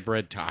Wonder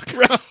Bread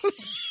tacos.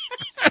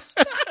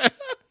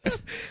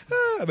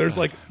 There's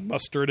like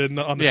mustard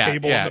on the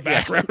table in the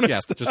background. Yeah,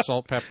 just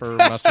salt, pepper,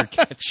 mustard,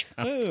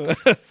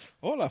 ketchup.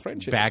 Hola,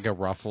 French. Bag of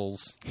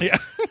Ruffles. Yeah.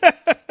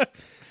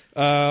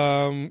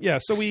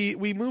 So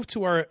we move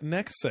to our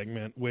next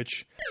segment,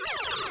 which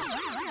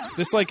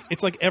it's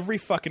like every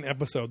fucking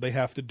episode they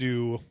have to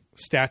do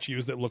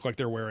statues that look like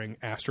they're wearing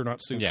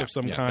astronaut suits of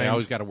some kind. They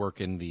always got to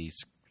work in the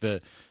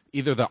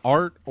either the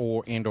art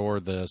or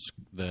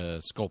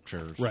the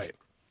sculptures, right?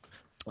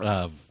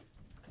 Of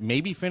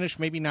maybe finished,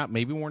 maybe not,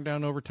 maybe worn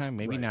down over time,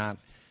 maybe not,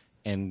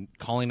 and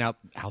calling out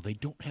how they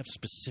don't have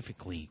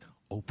specifically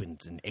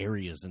opens and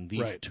areas and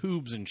these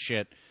tubes and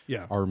shit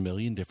are a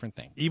million different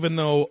things. Even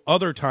though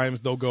other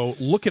times they'll go,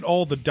 look at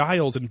all the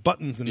dials and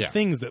buttons and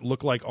things that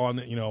look like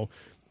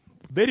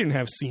they didn't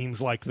have seams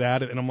like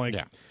that. And I'm like,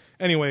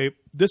 anyway,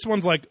 this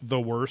one's like the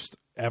worst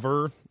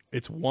ever.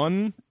 It's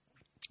one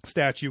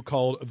statue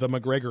called the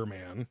McGregor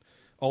Man,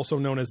 also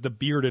known as the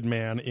Bearded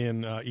Man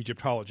in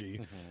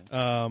Egyptology.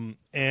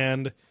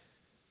 And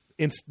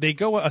they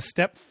go a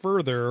step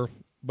further,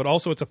 but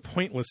also it's a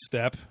pointless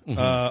step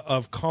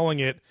of calling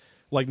it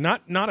like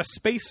not a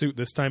spacesuit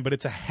this time, but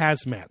it's a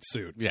hazmat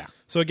suit. Yeah.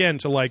 So again,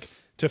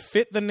 to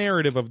fit the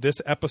narrative of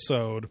this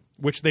episode,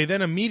 which they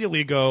then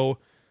immediately go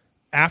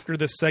after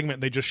this segment,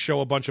 they just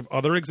show a bunch of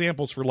other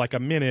examples for like a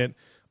minute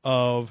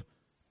of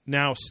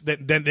now.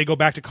 Then they go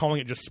back to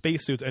calling it just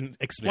spacesuits and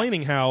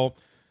explaining how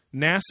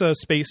NASA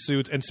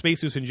spacesuits and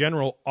spacesuits in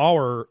general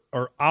are.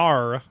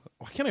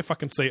 Why can't I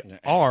fucking say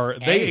are?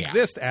 They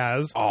exist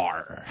as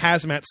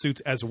hazmat suits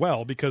as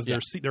well because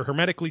they're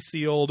hermetically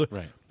sealed.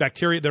 Right.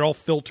 Bacteria, they're all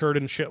filtered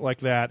and shit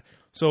like that.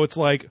 So it's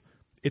like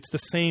it's the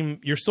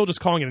same. You're still just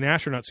calling it an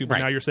astronaut suit, but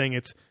now you're saying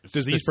it's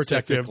disease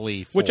protective,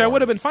 which I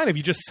would have been fine if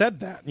you just said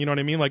that. You know what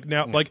I mean? Like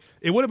now, like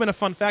it would have been a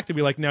fun fact to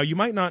be like, now you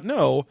might not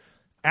know.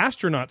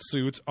 Astronaut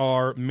suits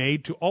are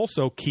made to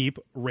also keep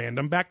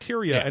random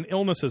bacteria and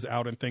illnesses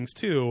out and things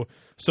too.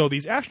 So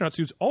these astronaut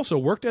suits also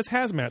worked as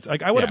hazmats.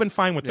 Like I would have been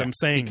fine with them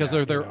saying because that,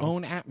 they're their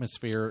own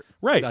atmosphere,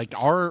 right? Like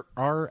our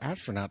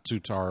astronaut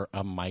suits are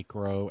a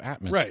micro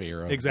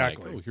atmosphere, right?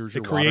 Exactly. Like, here's it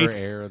your creates water,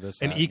 air,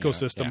 this, an that,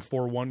 ecosystem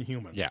for one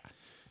human. Yeah.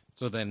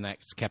 So then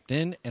that's kept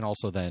in and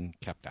also then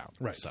kept out.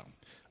 Right. So,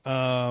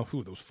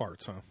 those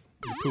farts, huh?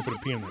 You're pooping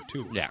and peeing there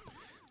too. Yeah.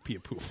 Pee a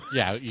poop.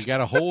 Yeah, you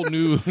got a whole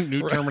new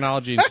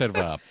terminology instead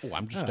of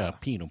I'm just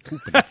peeing and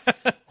pooping.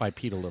 I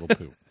peed a little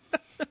poop.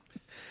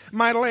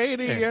 My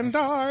lady and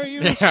I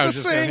used to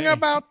sing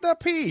about the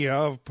pee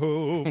of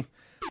poop,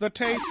 the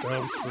taste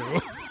of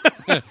soup,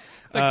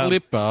 the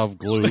clip of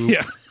glue.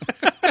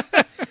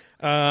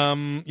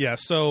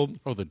 So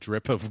the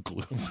drip of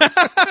glue,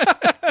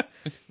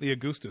 the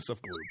Augustus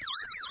of glue.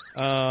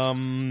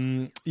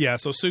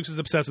 So Souks is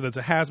obsessed with it. It's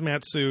a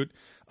hazmat suit.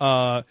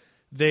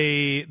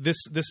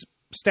 This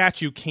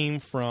statue came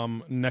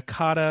from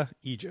Naqada,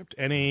 Egypt,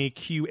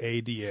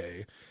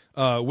 Naqada,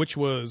 which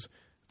was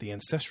the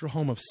ancestral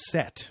home of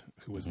Set,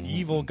 who was the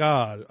evil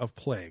god of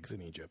plagues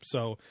in Egypt.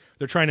 So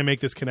they're trying to make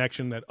this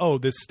connection that,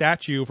 this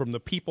statue from the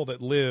people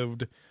that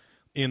lived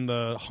in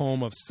the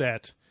home of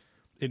Set,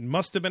 it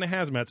must have been a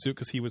hazmat suit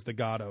because he was the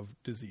god of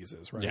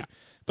diseases, right? Yeah.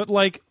 But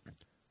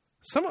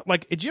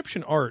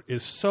Egyptian art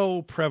is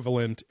so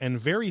prevalent and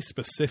very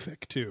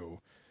specific too.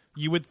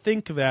 You would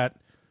think that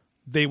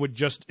they would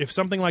just, if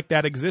something like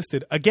that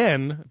existed,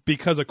 again,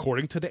 because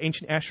according to the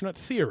ancient astronaut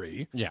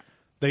theory,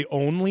 they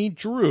only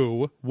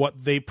drew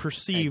what they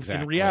perceived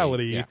in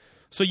reality. Yeah.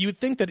 So you would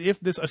think that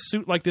if a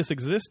suit like this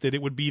existed,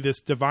 it would be this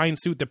divine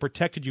suit that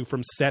protected you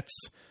from Set's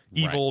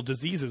evil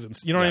diseases. And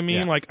you know what I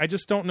mean? Yeah. Like, I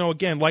just don't know,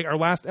 again, like our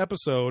last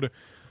episode,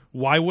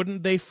 why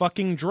wouldn't they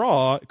fucking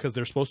draw, because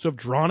they're supposed to have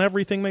drawn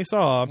everything they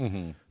saw,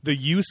 the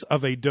use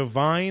of a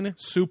divine,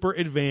 super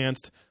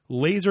advanced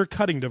laser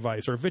cutting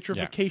device or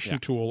vitrification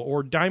tool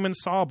or diamond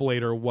saw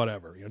blade or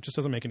whatever. It just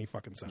doesn't make any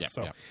fucking sense.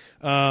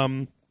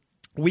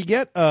 We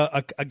get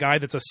a guy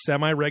that's a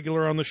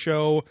semi-regular on the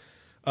show.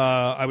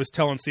 I was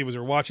telling Steve as we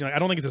were watching, I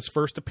don't think it's his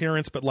first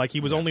appearance, but he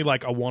was only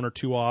like a one or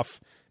two off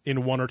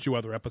in one or two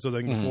other episodes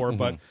I think before.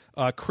 But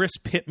Chris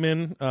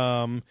Pittman,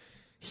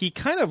 he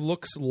kind of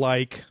looks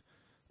like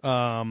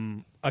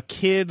a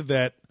kid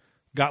that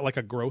got like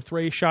a growth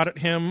ray shot at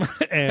him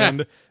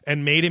and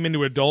made him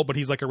into an adult, but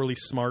he's like a really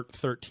smart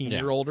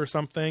 13-year-old or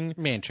something.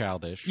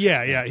 Man-childish.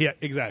 Yeah,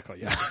 exactly.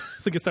 Yeah.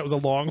 I guess that was a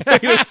long way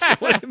to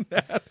explain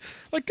that.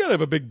 Like kind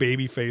of a big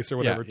baby face or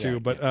whatever too.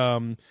 But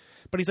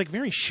he's like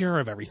very sure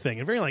of everything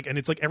and very and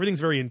it's like everything's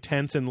very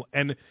intense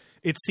and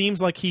it seems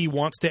like he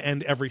wants to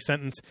end every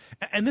sentence.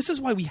 And this is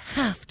why we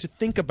have to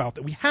think about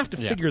that. We have to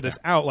figure this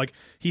out. Like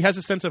he has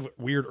a sense of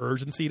weird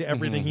urgency to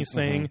everything he's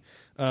saying.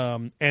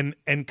 And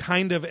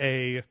kind of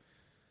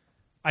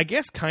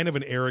kind of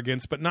an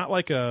arrogance, but not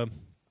like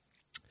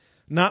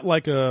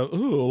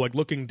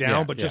looking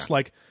down, but just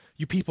like,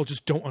 you people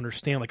just don't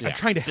understand. Like, I'm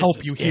trying to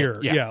help you here.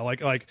 Yeah.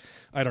 Like,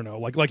 I don't know.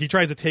 Like he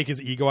tries to take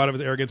his ego out of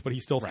his arrogance, but he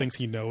still thinks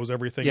he knows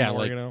everything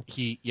more, you know?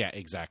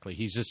 Exactly.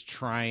 He's just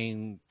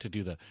trying to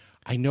do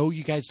I know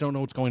you guys don't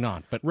know what's going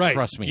on, but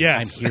trust me,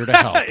 yes. I'm here to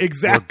help.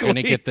 Exactly. We're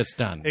going to get this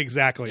done.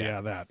 Exactly.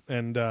 Yeah, that.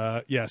 And,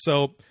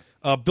 so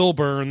Bill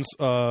Burns.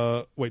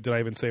 Wait, did I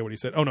even say what he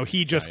said? Oh no,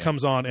 he just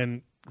comes on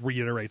and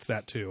reiterates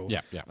that too.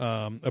 Yeah.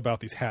 About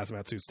these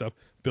hazmat suit stuff.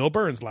 Bill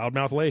Burns,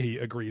 Loudmouth Leahy,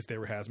 agrees they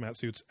were hazmat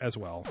suits as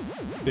well.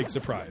 Big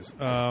surprise.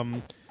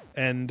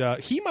 And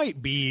he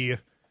might be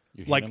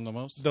like him the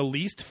most? The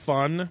least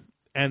fun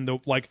and the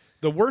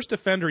worst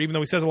offender, even though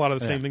he says a lot of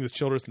the same things as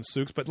Childress and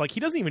Sooks, but like he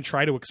doesn't even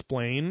try to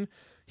explain.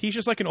 He's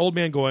just like an old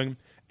man going,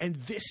 and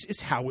this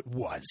is how it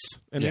was.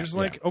 And you're just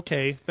like,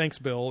 okay, thanks,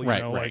 Bill. You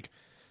know, like,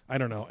 I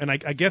don't know. And I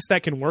guess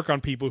that can work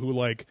on people who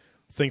like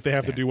think they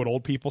have to do what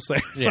old people say.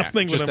 Or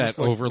something. Just that just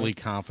like, overly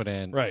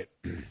confident. Right.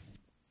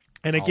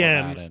 And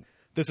again,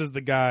 this is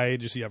the guy.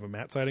 Just you have a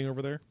Matt sighting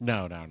over there?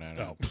 No.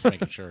 Just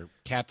making sure.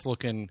 Cat's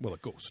looking. Well, a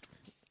ghost.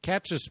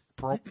 Cat's just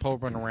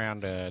probing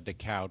around the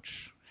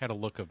couch. Had a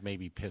look of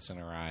maybe piss in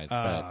her eyes,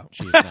 but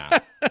she's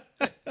not.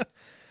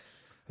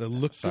 The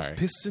look of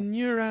piss in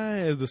your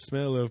eyes, the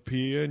smell of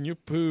pee in your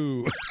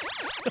poo.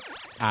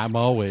 I'm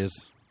always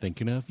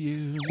thinking of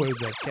you. Where's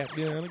that cat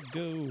gonna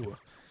go?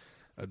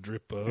 A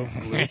drip of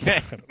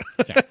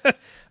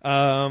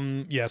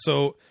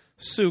so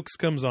Sooks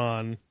comes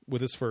on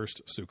with his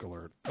first Sook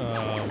alert.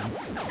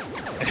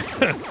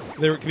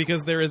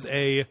 Because there's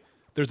a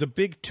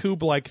big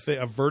tube-like thing,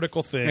 a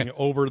vertical thing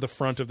over the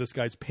front of this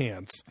guy's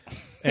pants.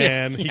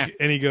 And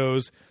he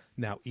goes,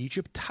 now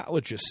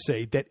Egyptologists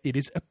say that it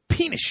is a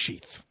penis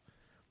sheath.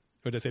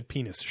 Or did I say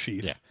penis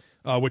sheath?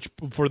 Yeah. Which,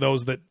 for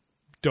those that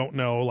don't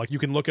know, like you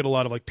can look at a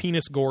lot of like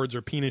penis gourds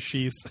or penis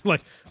sheaths.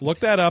 Like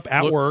look that up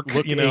at work.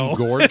 Look,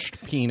 engorged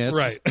penis.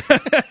 Right.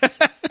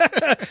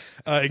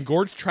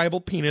 Engorged tribal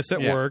penis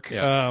at work.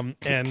 Yeah.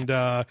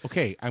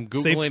 Okay, I'm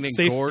Googling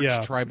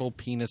engorged tribal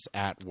penis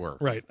at work.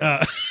 Right.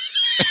 That's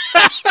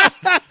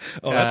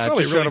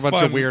probably showed really a bunch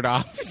fun. of weird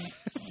offices.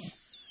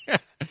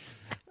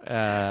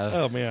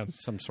 Oh man,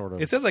 some sort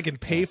of. It says I can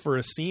pay for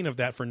a scene of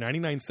that for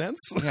 99 cents.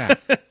 Yeah.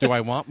 Do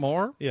I want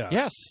more? Yeah.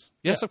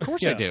 Yes, of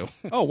course I do.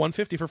 Oh,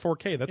 $150 for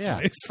 4K. That's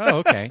nice. Oh,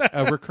 okay.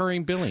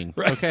 Recurring billing.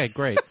 Right. Okay,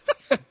 great.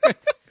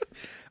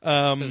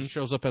 It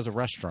shows up as a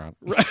restaurant.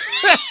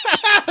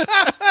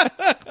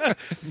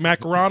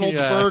 McRonald's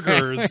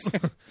Burgers.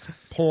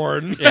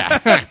 Porn.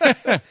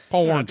 Yeah.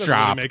 Porn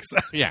shop. Really makes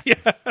sense. Yeah.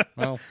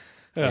 Well,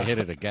 I hit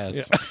it, I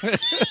guess.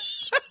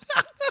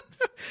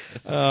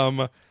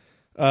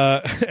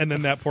 And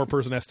then that poor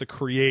person has to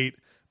create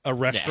a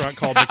restaurant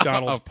called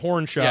McDonald's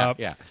Porn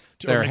Shop. Yeah.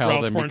 They're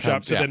held in porn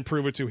shop to then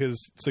prove it to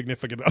his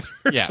significant other.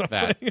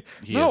 That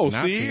he no, is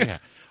not see,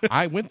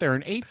 I went there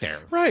and ate there.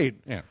 Right.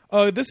 Yeah.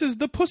 This is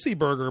the Pussy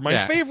Burger,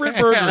 my favorite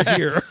burger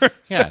here.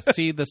 Yeah.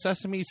 See the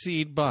sesame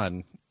seed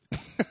bun.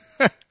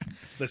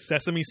 The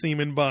sesame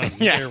semen bun.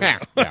 Yeah.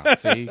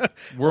 See,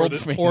 world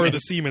famous. Or the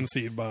semen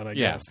seed bun, I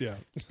guess. Yeah.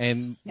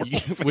 And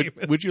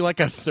would you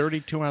like a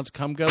 32-ounce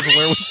cum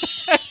guzzler?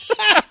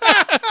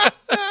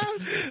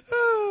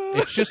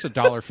 It's just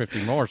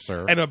 $1.50 more,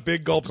 sir. And a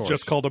big gulp is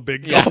just called a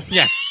big gulp.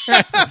 Yeah.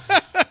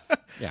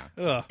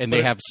 And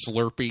they have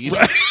Slurpees.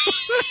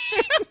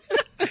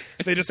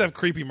 They just have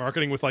creepy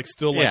marketing with like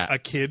still like a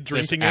kid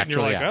drinking it, and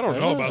you're like, I don't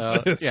know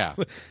about this. Yeah.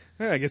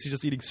 I guess he's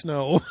just eating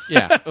snow.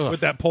 Yeah.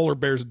 With that polar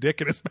bear's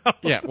dick in his mouth.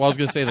 Yeah. Well, I was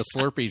gonna say the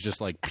Slurpee is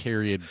just like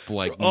period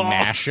like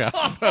mashup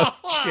of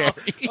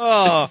cherry.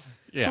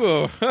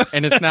 Yeah.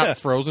 And it's not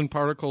frozen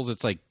particles,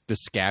 it's like the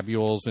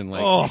scabules and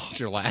like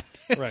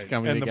gelatinous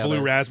coming and together. The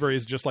blue raspberry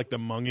is just like the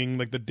munging,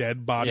 like the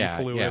dead body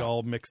fluid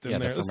all mixed in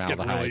there. The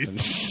formaldehyde.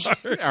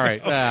 Really... All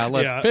right,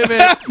 let's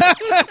pivot.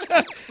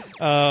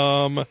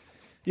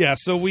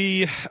 So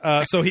we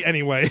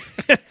anyway,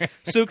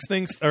 Sooks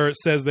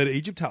says that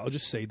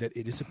Egyptologists say that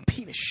it is a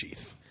penis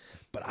sheath,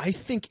 but I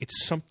think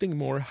it's something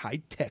more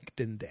high tech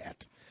than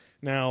that.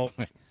 Now,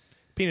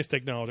 penis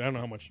technology, I don't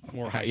know how much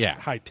more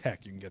high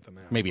tech you can get than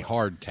that. Maybe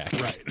hard tech.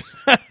 Right.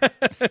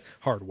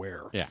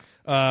 Hardware. Yeah.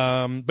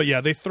 But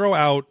yeah, they throw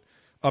out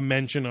a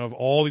mention of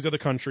all these other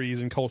countries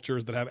and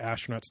cultures that have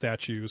astronaut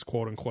statues,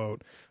 quote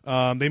unquote.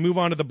 They move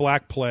on to the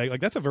Black Plague.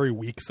 Like, that's a very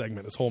weak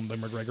segment, this whole the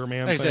McGregor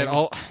man thing. I said,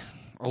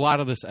 a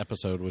lot of this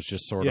episode was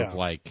just sort of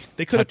like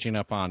touching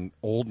up on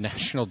old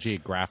National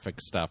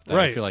Geographic stuff that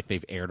I feel like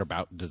they've aired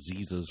about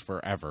diseases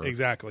forever.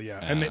 Exactly, yeah.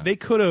 And they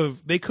could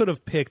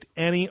have picked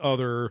any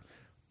other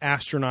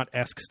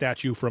astronaut-esque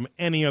statue from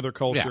any other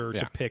culture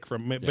to pick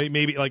from.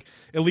 Maybe like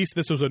at least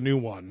this was a new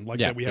one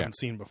that we haven't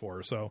seen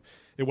before. So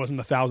it wasn't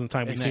the 1,000th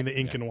time we've seen the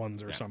Incan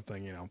ones or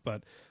something, you know.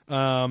 But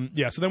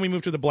so then we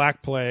move to the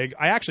Black Plague.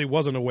 I actually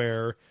wasn't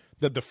aware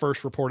that the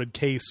first reported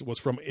case was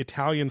from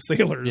Italian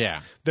sailors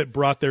that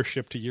brought their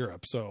ship to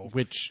Europe. So,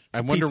 which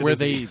I wonder where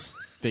they're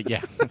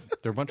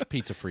a bunch of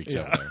pizza freaks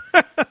out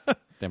there.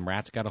 Them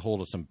rats got a hold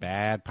of some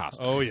bad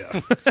pasta. Oh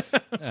yeah.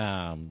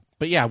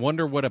 But yeah, I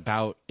wonder what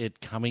about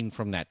it coming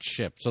from that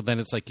ship. So then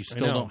it's like you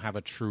still don't have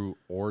a true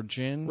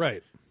origin,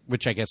 right?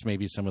 Which I guess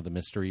maybe some of the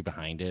mystery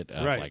behind it,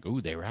 like,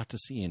 ooh, they were out to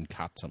sea and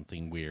caught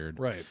something weird,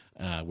 right?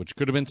 Which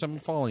could have been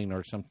something falling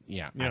or something.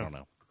 Yeah, I don't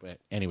know. But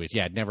anyways,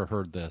 I'd never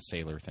heard the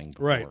sailor thing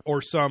before. Right,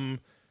 or some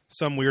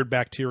weird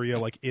bacteria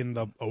like in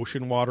the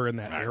ocean water in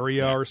that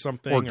area or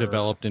something, or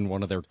developed in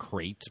one of their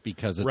crates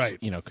because it's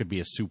could be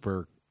a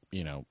super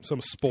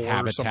some spore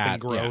habitat, or something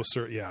gross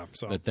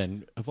so that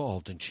then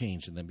evolved and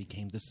changed and then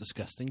became this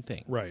disgusting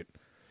thing. Right.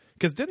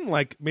 Because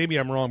maybe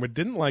I'm wrong, but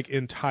didn't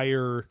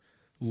entire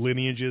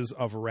lineages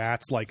of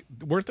rats,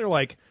 weren't there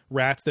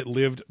rats that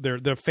lived,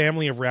 the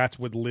family of rats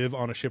would live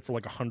on a ship for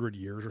 100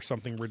 years or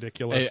something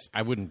ridiculous?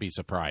 I wouldn't be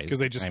surprised. Because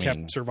they just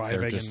kept surviving.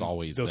 They're just and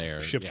always those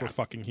there. ships were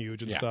fucking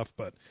huge and stuff,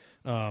 but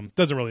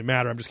doesn't really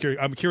matter. I'm just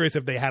curious. I'm curious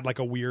if they had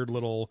a weird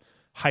little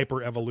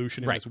hyper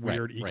evolution in this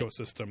weird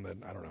ecosystem that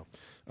I don't know.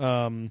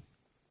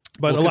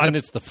 But a lot of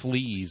it's the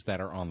fleas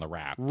that are on the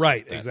rats.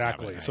 Right,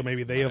 exactly. So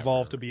maybe they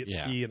evolved to be at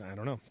sea, and I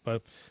don't know.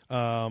 But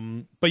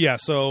yeah,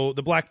 so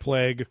the Black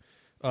Plague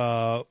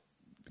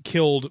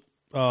killed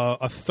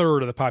a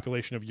third of the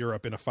population of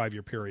Europe in a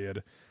 5-year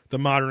period. The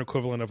modern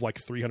equivalent of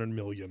 300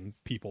 million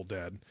people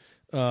dead,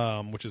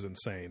 which is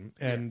insane.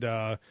 And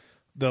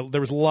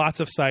there was lots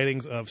of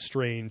sightings of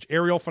strange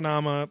aerial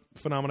phenomena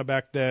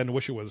back then.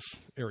 Wish it was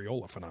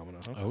areola phenomena.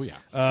 Huh? Oh yeah.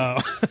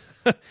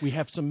 We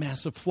have some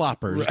massive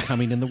floppers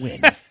coming in the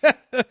wind.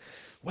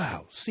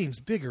 Wow, seems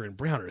bigger and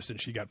browner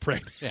since she got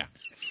pregnant. Yeah.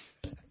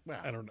 Well,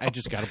 I don't know. I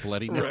just got a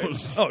bloody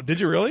nose. Oh, did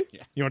you really?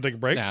 Yeah. You want to take a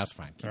break? Nah, that's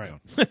fine. All right.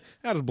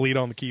 I just bleed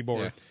on the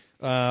keyboard.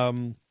 Yeah.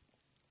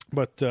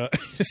 But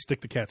just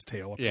stick the cat's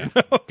tail up Yeah.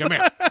 there. Come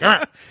here.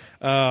 Come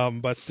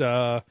here.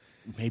 But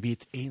maybe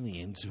it's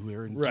aliens who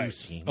are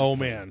inducing. Oh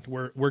man,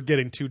 we're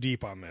getting too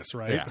deep on this,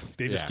 right? Yeah.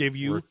 They just gave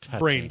you We're touching.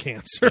 brain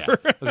cancer. Yeah.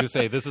 I was gonna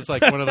say this is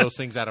one of those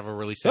things out of a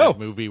really sad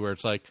movie where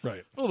it's oh,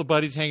 the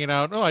buddy's hanging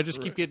out. Oh, I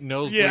just keep getting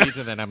nosebleeds,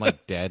 and then I'm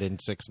dead in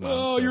 6 months.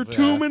 Oh, you're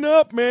tombing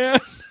up,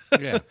 man.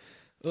 Yeah.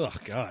 Oh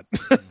God.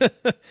 Soak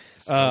it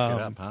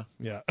up, huh?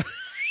 Yeah.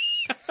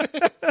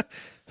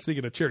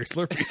 Speaking of cherry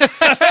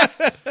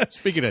Slurpees.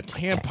 Speaking of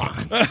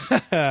tampons.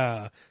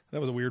 That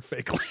was a weird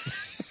fake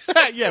laugh.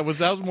 Yeah,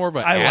 that was more of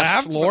an I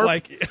ass laughed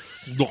slurp.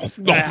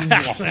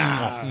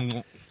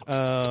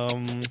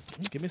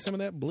 Give me some of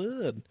that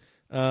blood.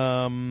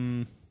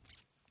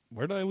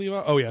 Where did I leave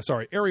off? Oh yeah,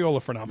 sorry,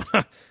 areola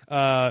phenomena.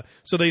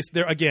 So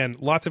there again,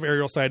 lots of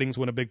aerial sightings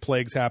when a big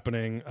plague's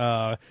happening.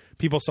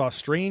 People saw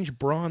strange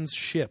bronze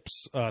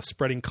ships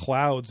spreading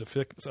clouds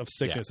of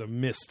sickness, of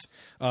mist,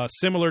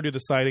 similar to the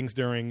sightings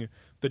during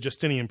the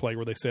Justinian plague,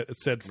 where they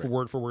said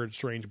word for word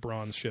strange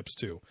bronze ships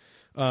too.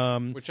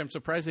 Which I'm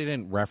surprised they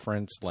didn't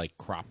reference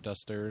crop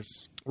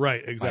dusters.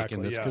 Right,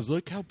 exactly. Because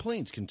look how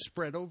planes can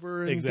spread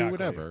over and do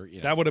whatever.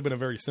 That would have been a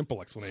very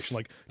simple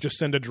explanation. Just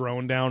send a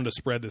drone down to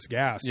spread this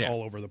gas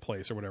all over the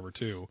place or whatever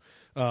too.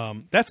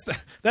 That's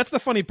the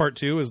funny part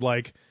too, is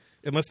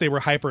unless they were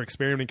hyper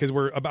experimenting,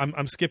 because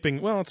I'm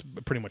skipping. Well, it's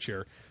pretty much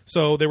here.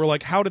 So they were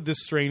how did this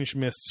strange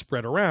mist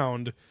spread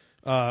around?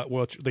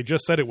 Well, they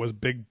just said it was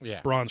big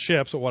bronze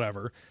ships, but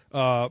whatever.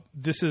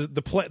 This is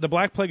the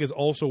Black Plague is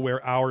also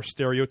where our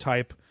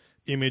stereotype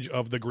image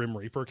of the Grim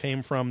Reaper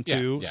came from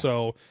too. Yeah.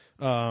 So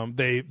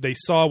they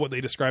saw what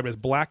they described as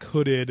black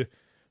hooded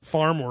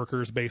farm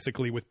workers,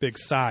 basically with big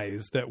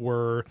scythes that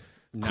were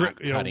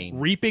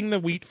reaping the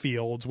wheat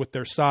fields with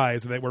their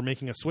scythes. They were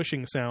making a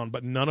swishing sound,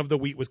 but none of the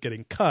wheat was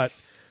getting cut.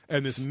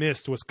 And this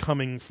mist was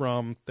coming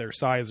from their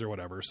scythes or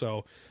whatever.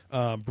 So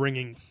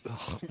bringing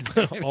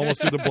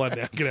almost through the blood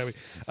now. Get at me.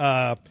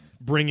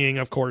 Bringing,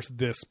 of course,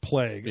 this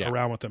plague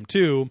around with them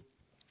too.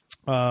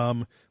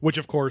 Which,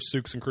 of course,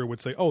 Sooks and crew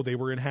would say, oh, they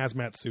were in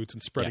hazmat suits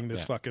and spreading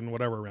this fucking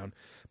whatever around.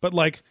 But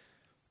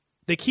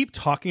they keep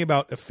talking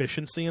about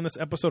efficiency in this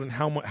episode and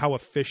how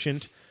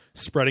efficient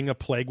spreading a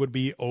plague would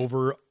be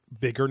over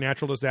bigger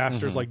natural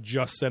disasters, like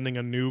just sending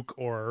a nuke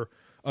or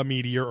a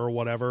meteor or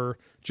whatever,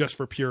 just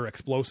for pure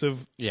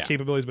explosive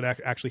capabilities, but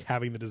actually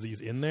having the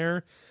disease in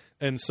there.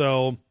 And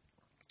so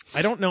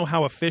I don't know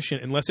how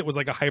efficient, unless it was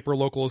a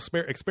hyper-local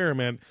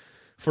experiment,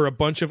 for a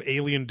bunch of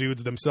alien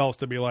dudes themselves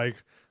to be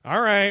all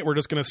right, we're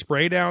just going to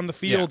spray down the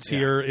fields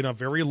here in a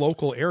very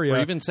local area. Or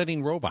even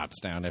sending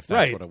robots down, if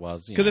that's what it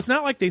was. Because it's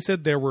not like they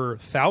said there were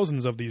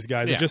thousands of these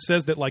guys. It just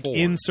says that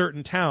in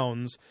certain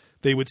towns,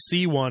 they would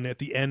see one at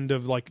the end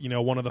of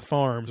one of the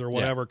farms or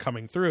whatever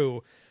coming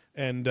through.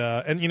 And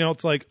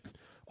it's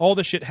all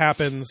this shit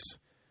happens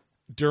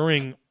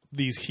during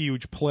these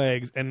huge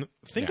plagues. And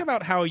think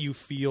about how you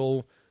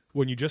feel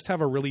when you just have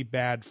a really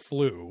bad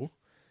flu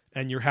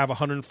and you have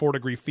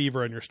 104-degree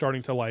fever and you're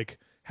starting to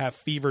have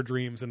fever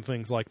dreams and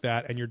things like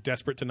that, and you're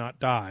desperate to not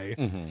die,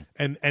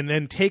 and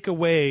then take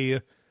away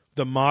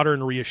the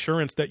modern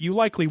reassurance that you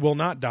likely will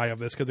not die of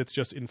this because it's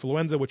just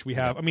influenza, which we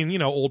have. I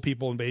mean, old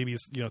people and babies,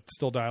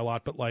 still die a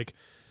lot, but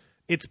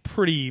it's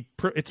pretty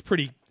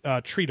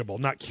treatable,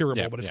 not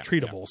curable, but it's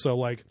treatable.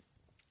 So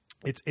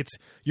it's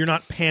you're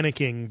not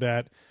panicking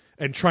that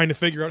and trying to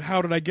figure out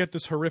how did I get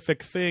this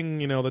horrific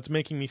thing, that's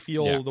making me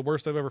feel the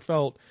worst I've ever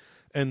felt.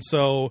 And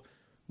so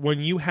when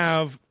you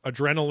have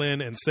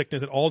adrenaline and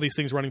sickness and all these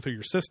things running through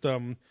your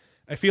system,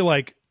 I feel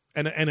like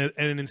an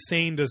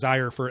insane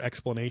desire for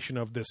explanation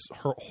of this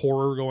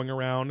horror going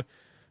around,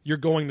 you're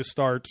going to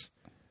start.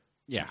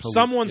 Yeah,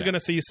 someone's going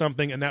to see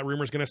something, and that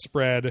rumor's going to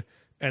spread,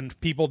 and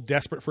people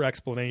desperate for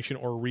explanation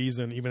or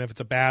reason, even if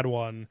it's a bad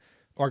one,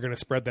 are going to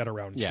spread that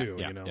around too.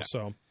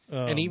 So,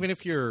 and even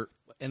if you're,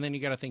 and then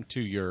you got to think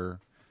too,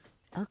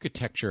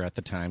 architecture at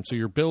the time. So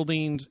your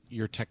buildings,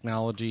 your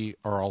technology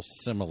are all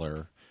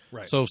similar.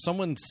 Right. So if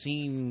someone's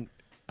seen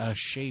a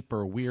shape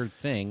or a weird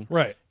thing,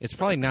 right, it's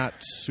probably not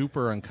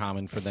super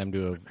uncommon for them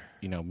to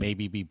have,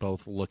 maybe be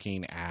both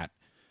looking at,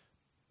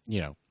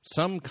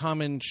 some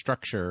common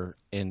structure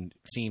and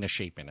seeing a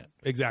shape in it.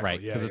 Exactly.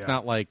 Right. Because it's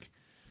not like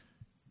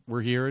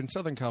we're here in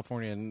Southern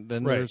California and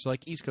then there's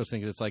like East Coast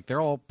things. It's like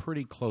they're all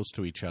pretty close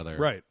to each other.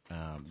 Right.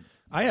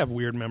 I have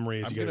weird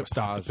memories. I'm you got to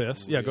stop the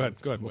piss. Yeah, go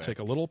ahead. Go ahead. We'll take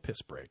a little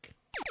piss break.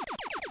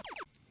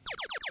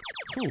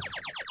 Whew.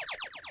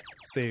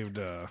 Saved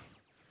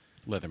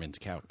Leatherman's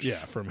couch.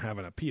 Yeah, from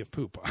having a pee of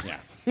poop.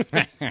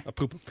 Yeah. A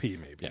poop of pee,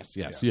 maybe.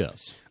 Yes.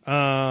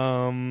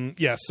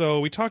 Yeah, so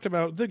we talked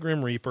about the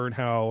Grim Reaper and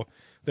how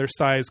their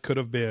size could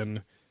have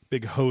been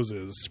big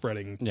hoses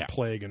spreading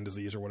plague and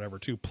disease or whatever,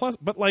 too. Plus,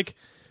 but, like,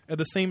 at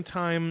the same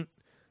time,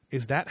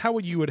 is that how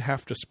you would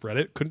have to spread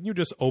it? Couldn't you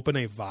just open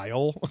a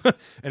vial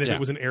and if it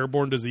was an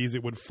airborne disease,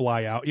 it would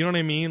fly out? You know what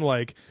I mean?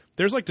 Like,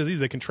 there's like disease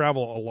that can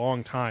travel a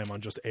long time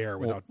on just air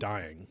without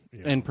dying.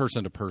 And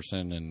person to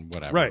person and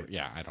whatever. Right.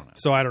 Yeah, I don't know.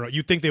 So I don't know.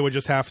 You'd think they would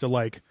just have to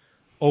like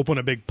open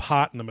a big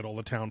pot in the middle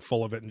of the town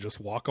full of it and just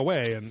walk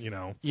away and,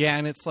 Yeah,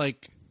 and it's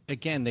like,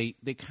 again, they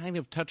kind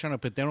of touch on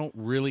it, but they don't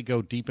really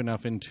go deep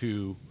enough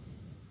into...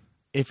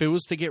 If it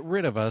was to get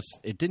rid of us,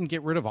 it didn't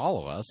get rid of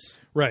all of us.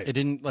 Right. It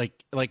didn't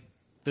like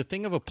the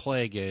thing of a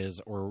plague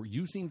is, or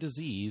using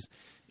disease,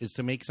 is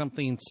to make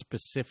something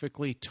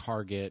specifically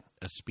target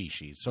a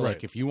species. So,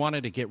 like, if you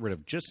wanted to get rid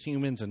of just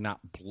humans and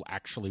not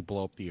actually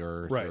blow up the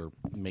earth or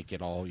make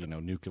it all,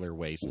 nuclear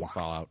waste and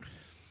fallout,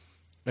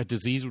 a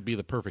disease would be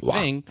the perfect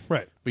thing.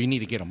 Right. But you need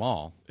to get them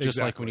all. Just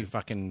Exactly. like when you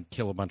fucking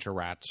kill a bunch of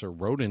rats or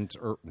rodents,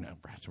 or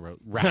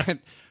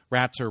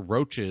rats or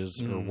roaches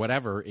or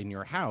whatever in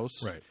your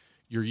house. Right.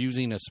 You're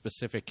using a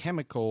specific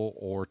chemical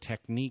or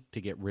technique to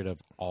get rid of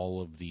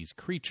all of these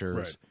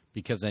creatures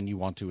because then you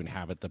want to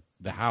inhabit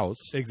the house.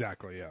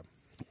 Exactly, yeah.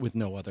 With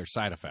no other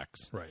side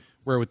effects. Right.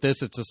 Where with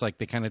this, it's just like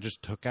they kind of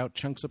just took out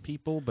chunks of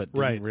people, but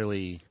didn't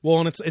really... Well,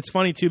 and it's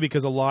funny, too,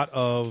 because a lot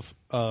of...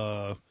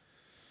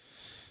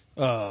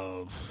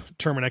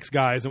 Terminix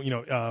guys,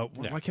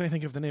 why can't I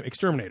think of the name?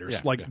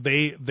 Exterminators.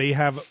 They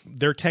have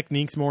their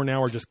techniques more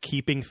now are just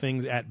keeping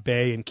things at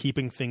bay and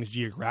keeping things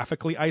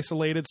geographically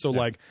isolated. So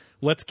like,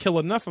 let's kill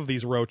enough of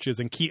these roaches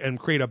and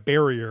create a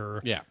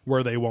barrier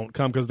where they won't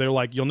come, because they're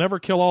like, you'll never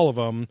kill all of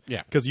them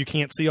because you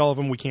can't see all of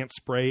them. We can't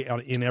spray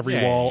in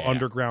every wall,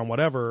 underground,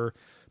 whatever.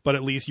 But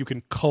at least you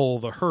can cull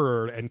the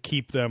herd and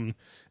keep them.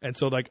 And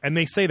so and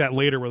they say that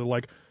later where they're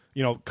like,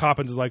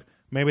 Coppins is like,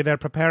 maybe they're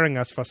preparing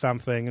us for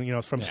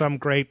something, from some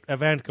great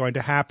event going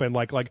to happen.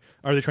 Like,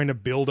 are they trying to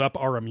build up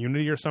our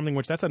immunity or something?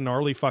 Which that's a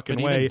gnarly fucking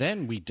but way. Even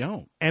then, we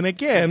don't. And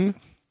again,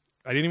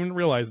 I didn't even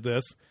realize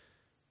this.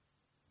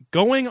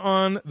 Going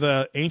on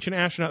the ancient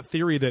astronaut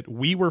theory that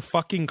we were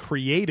fucking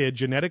created,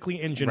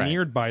 genetically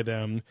engineered by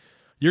them,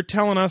 you're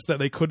telling us that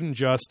they couldn't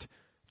just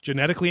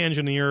genetically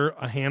engineer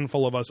a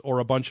handful of us or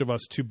a bunch of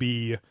us to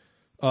be...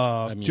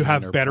 to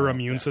have better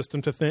immune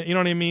system to think, you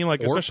know what I mean?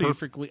 Like, or especially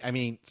perfectly. I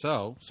mean,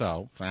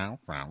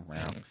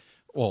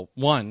 well,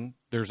 one,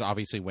 there's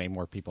obviously way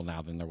more people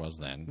now than there was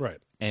then, right?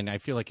 And I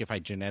feel like if I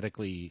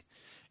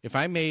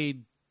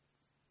made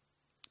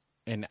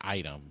an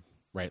item,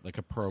 right, like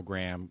a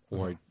program,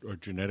 or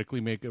genetically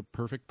make a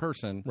perfect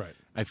person, right?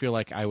 I feel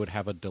like I would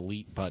have a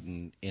delete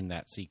button in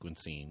that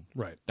sequencing,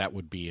 right? That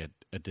would be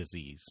a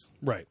disease,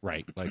 right?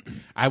 Right. Like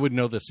I would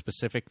know the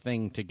specific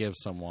thing to give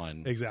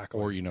someone,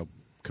 exactly, or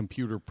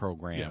computer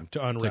program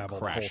to unravel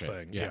to crash the whole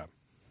thing. Yeah.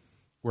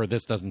 Where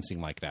this doesn't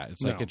seem like that.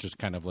 It's like it just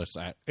kind of looks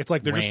at. It's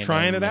like they're just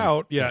trying it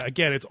out. Yeah.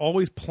 Again, it's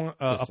always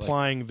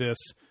applying this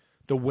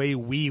the way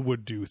we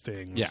would do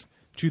things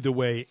to the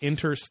way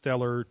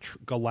interstellar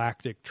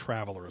galactic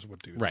travelers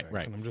would do things.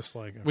 Right. And I'm just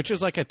like, which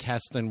is like a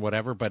test and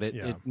whatever, but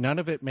none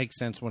of it makes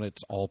sense when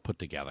it's all put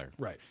together.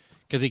 Right.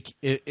 Because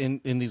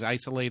in these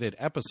isolated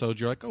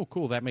episodes, you're like, oh,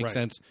 cool, that makes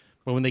sense.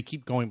 But when they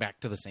keep going back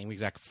to the same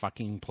exact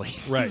fucking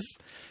place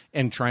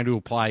and trying to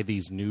apply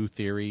these new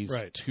theories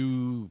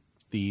to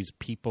these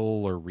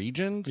people or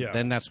regions,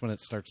 then that's when it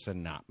starts to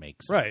not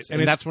make sense. Right.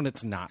 And that's when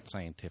it's not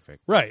scientific.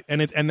 Right.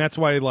 And that's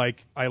why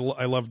I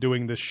love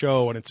doing this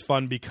show, and it's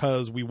fun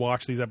because we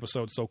watch these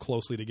episodes so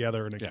closely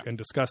together and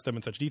discuss them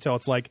in such detail.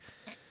 It's like,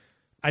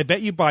 I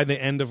bet you by the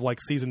end of like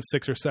season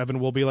 6 or 7,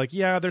 we'll be like,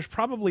 yeah, there's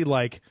probably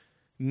like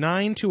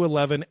 9 to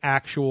 11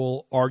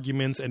 actual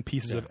arguments and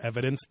pieces of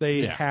evidence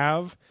they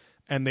have.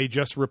 And they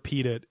just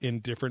repeat it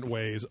in different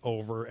ways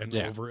over and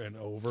over and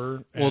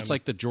over. Well, it's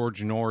like the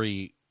George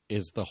Norrie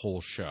is the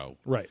whole show.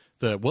 Right.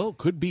 It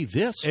could be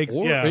this, or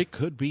it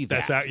could be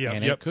that.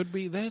 It could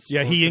be this.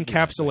 Yeah, he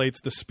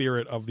encapsulates the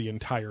spirit of the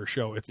entire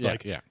show. It's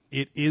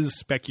it is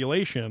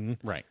speculation.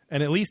 Right.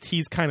 And at least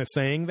he's kind of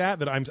saying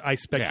that I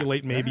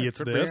speculate maybe it's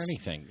this.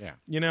 Anything,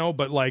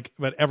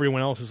 but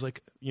everyone else is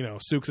like,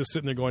 Sooks is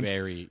sitting there going,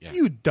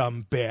 you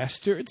dumb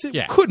bastards.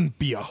 It couldn't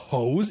be a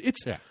hose.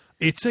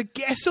 It's a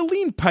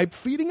gasoline pipe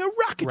feeding a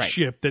rocket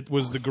ship that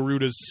was the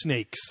Garuda's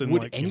snakes. And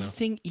would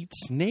anything eat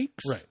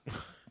snakes? Right.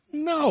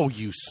 No,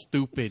 you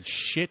stupid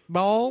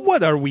shitball.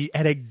 What are we,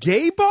 at a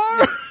gay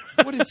bar?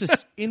 What is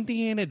this,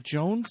 Indiana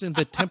Jones in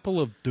the Temple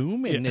of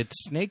Doom and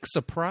it's Snake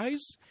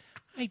Surprise?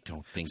 I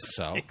don't think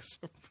so.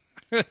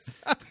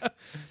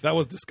 That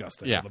was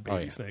disgusting. Yeah. The baby Oh,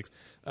 yeah. snakes.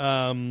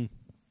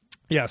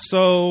 Yeah,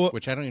 so...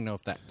 Which I don't even know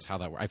if that's how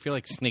that works. I feel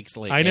like snakes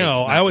lay I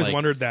know. eggs, I not always like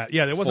wondered that.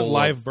 Yeah, it wasn't full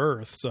live of-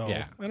 birth, so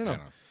Yeah, I don't know. I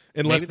don't know.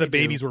 Unless Maybe the they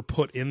babies do. were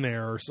put in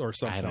there or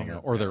something. I don't know.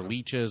 Or they're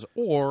leeches,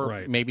 or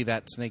Right. maybe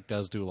that snake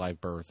does do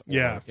live birth. Or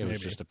Yeah, it was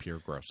maybe. just a pure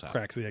gross out.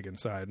 Cracks the egg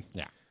inside.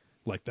 Yeah.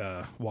 Like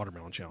the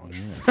watermelon challenge.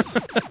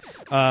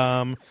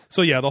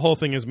 So yeah, the whole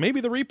thing is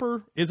maybe the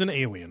Reaper is an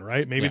alien,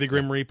 right? Maybe Yeah, the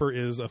Grim Reaper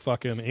is a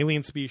fucking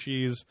alien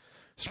species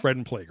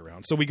spreading plague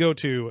around. So we go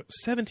to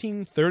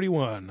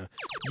 1731.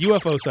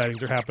 UFO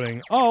sightings are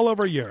happening all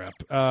over Europe,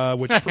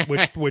 which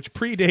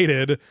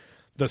predated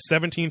the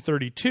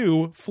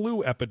 1732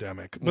 flu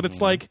epidemic. But it's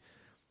like,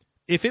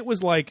 if it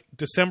was like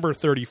December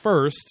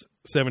 31st,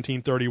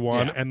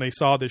 1731, Yeah. and they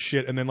saw this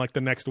shit, and then like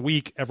the next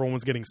week everyone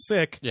was getting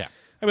sick, Yeah.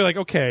 I'd be like,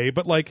 okay,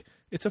 but like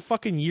it's a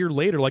fucking year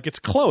later. Like it's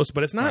close,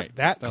 but it's not Right.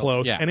 that Still,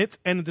 close. yeah.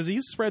 And the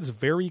disease spreads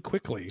very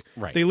quickly.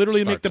 Right. They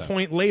literally make the Starts out.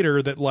 point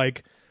later that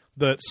like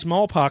the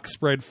smallpox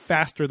spread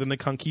faster than the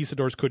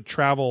conquistadors could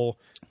travel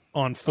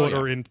on foot Oh,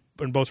 yeah. or in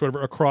boats or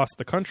whatever across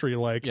the country.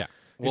 Like Yeah. it's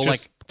Well,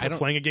 just like, I don't-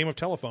 playing a game of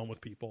telephone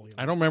with people. You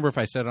know? I don't remember if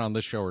I said it on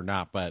this show or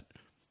not, but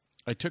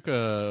I took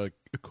a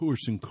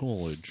course in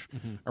college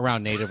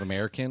around Native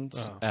Americans,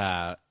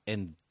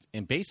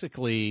 and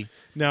basically,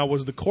 Now,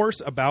 was the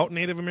course about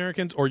Native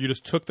Americans, or you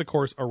just took the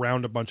course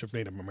around a bunch of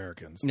Native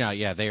Americans? no,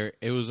 yeah,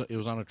 it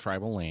was on a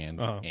tribal land,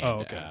 Uh-huh. and Oh,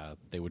 okay.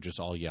 they would just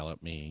all yell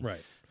at me,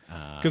 Right.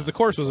 Because the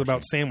course was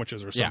about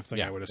sandwiches or Yeah, something,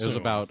 yeah. I would It assume. was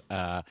about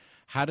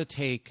how to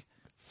take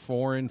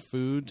foreign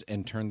foods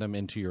and turn them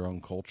into your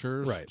own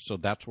cultures. Right. So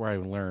that's where I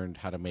learned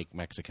how to make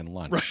Mexican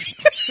lunch.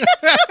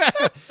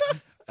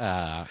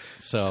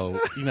 So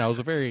it was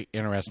a very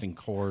interesting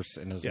course,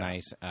 and it was Yeah.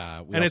 nice. We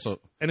and also,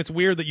 it's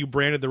weird that you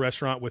branded the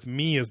restaurant with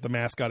me as the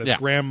mascot as Yeah.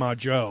 Grandma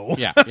Joe.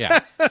 yeah.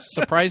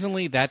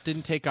 Surprisingly, that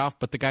didn't take off.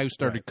 But the guy who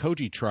started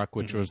Koji Truck,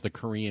 which was the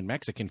Korean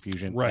Mexican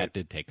fusion, Right. that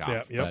did take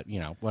off. Yeah, yep.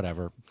 But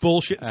whatever.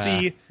 Bullshit.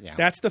 See, yeah.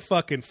 that's the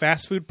fucking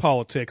fast food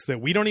politics that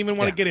we don't even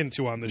want to Yeah. get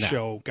into on the No.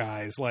 show,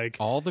 guys. Like,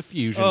 All the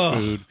fusion Ugh.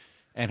 food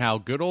and how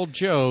good old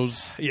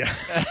Joe's. yeah.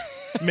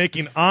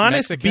 Making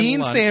honest Mexican bean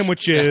lunch.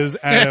 sandwiches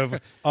out of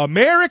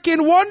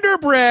American Wonder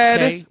Bread.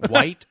 Okay,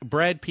 white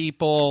bread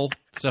people.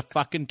 It's a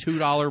fucking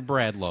 $2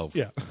 bread loaf.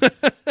 Yeah.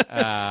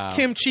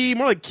 Kimchi,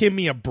 more like give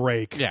me a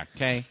break. Yeah,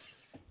 okay.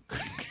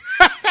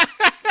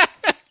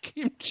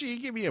 Kimchi,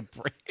 give me a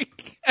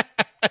break.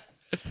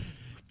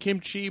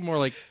 Kimchi, more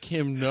like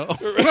Kim no. Like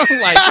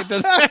it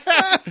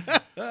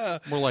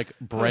doesn't. More like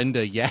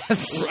Brenda,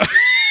 yes.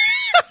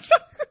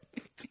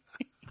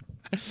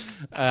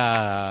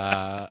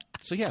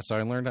 So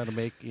I learned how to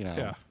make,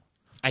 Yeah.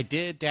 I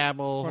did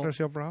dabble What is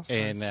your process?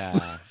 in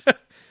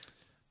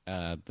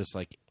this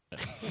like I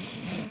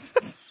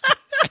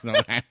don't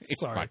know.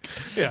 Sorry. Fuck.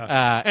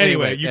 Yeah.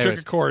 Anyway, you took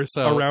anyways, a course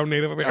so around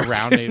Native Americans.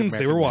 around Native Americans.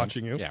 They were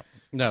watching you. Yeah.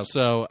 No,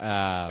 so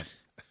it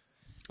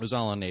was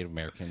all on Native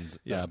Americans,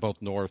 Yeah.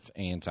 both North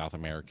and South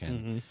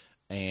American.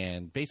 Mm-hmm.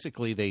 And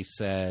basically they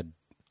said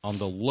on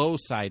the low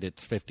side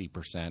it's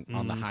 50%,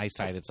 on the high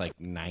side it's like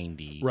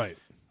 90. Mm-hmm. Right.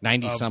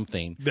 90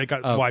 something. They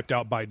got wiped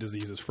out by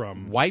diseases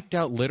from. Wiped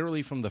out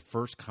literally from the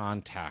first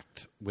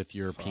contact with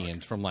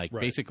Europeans, from like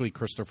Right. basically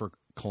Christopher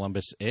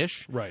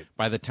Columbus-ish. Right.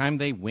 By the time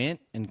they went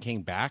and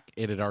came back,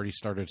 it had already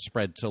started to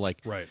spread. So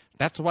like, Right.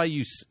 that's why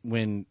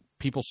when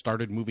people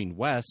started moving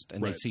west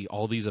and they Right. see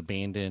all these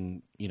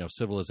abandoned,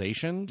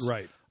 civilizations.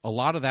 Right. A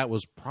lot of that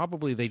was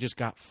probably they just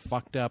got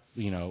fucked up,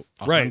 Right.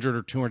 100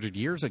 or 200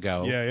 years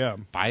ago. Yeah.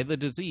 By the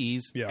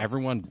disease, Yeah.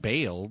 everyone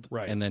bailed,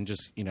 Right. and then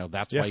just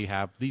that's Yeah. why you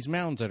have these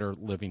mounds that are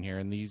living here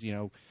and these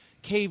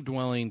cave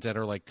dwellings that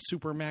are like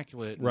super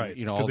immaculate, and,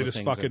 Right. all Because they the just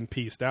things that- fucking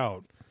pieced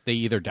out. they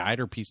either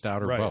died or pieced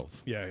out or Right.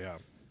 both. Yeah. Yeah.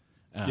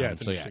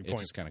 It's an so interesting it's point.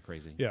 just kind of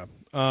crazy. Yeah.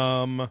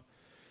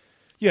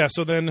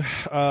 So then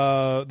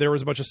there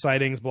was a bunch of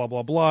sightings, blah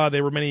blah blah.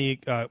 There were many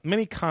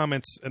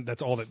comments, and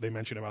that's all that they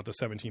mentioned about the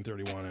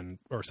 1731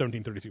 or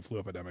 1732 flu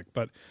epidemic.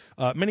 But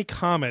many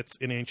comets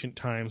in ancient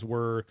times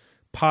were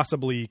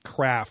possibly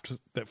craft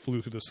that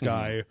flew through the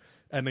sky,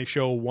 and they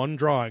show one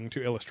drawing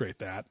to illustrate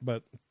that.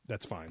 But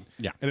that's fine.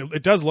 Yeah. And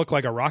it does look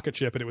like a rocket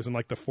ship, and it was in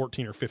like the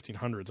 14 or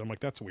 1500s. I'm like,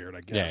 that's weird,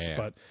 I guess.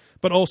 Yeah.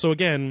 But also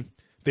again,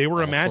 they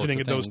were All imagining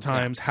sorts at of those things,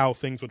 times how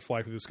things would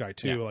fly through the sky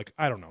too. Yeah. Like,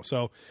 I don't know.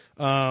 So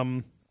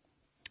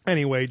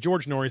anyway,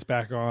 George Norrie's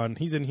back on.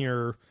 He's in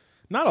here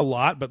not a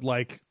lot, but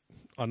like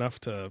enough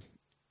to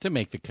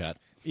make the cut.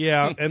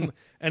 yeah.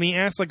 and he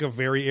asks like a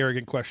very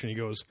arrogant question. He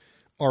goes,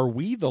 "Are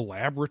we the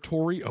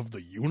laboratory of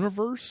the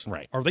universe?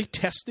 Right. Are they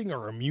testing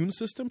our immune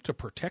system to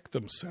protect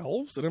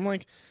themselves?" And I'm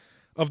like,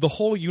 of the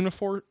whole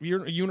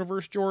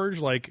universe, George,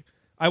 like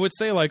I would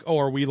say like, oh,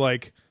 are we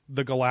like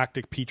the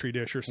galactic petri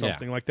dish or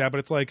something like that? But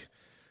it's like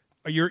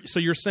you're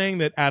saying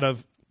that out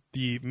of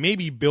the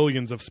maybe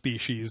billions of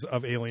species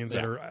of aliens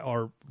that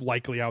are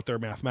likely out there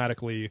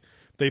mathematically,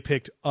 they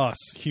picked us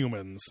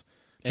humans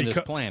And this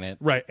planet.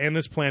 Right, and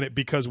this planet,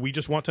 because we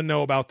just want to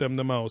know about them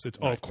the most. It's,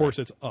 of course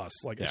it's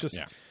us. Like, it's just,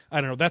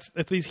 I don't know,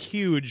 it's these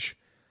huge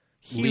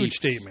Leaps.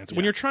 statements.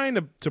 When you're trying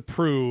to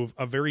prove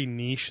a very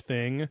niche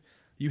thing,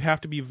 you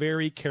have to be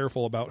very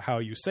careful about how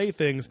you say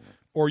things,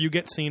 or you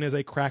get seen as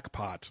a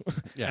crackpot,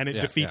 and it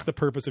defeats the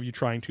purpose of you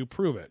trying to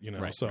prove it, you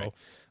know?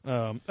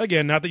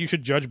 Again, not that you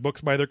should judge books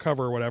by their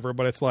cover or whatever,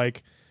 but it's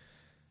like,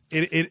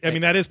 I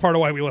mean, that is part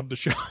of why we love the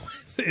show,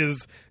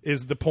 is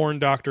the porn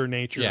doctor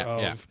nature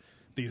of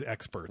these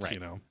experts, you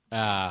know?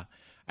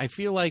 I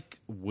feel like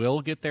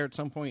we'll get there at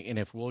some point, and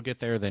if we'll get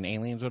there, then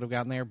aliens would have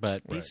gotten there.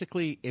 But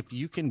basically, if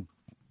you can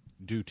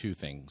do two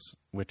things,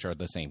 which are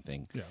the same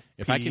thing. Yeah.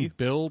 If I can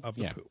build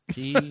poop.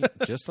 Pee,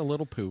 just a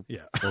little poop,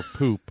 or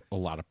poop a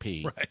lot of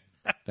pee,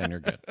 then you're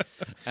good.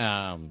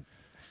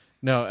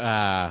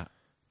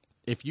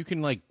 If you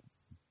can like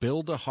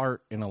build a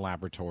heart in a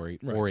laboratory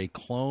or a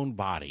clone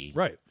body,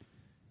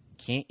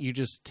 can't you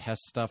just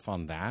test stuff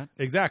on that?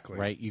 Exactly.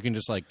 Right? You can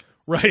just like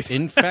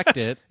infect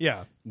it,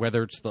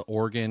 whether it's the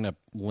organ, a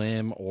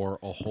limb, or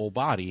a whole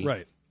body.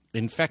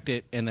 Infect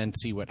it and then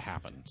see what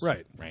happens.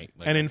 Right. Like,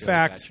 and in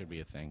fact, that should be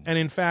a thing. And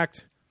in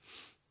fact,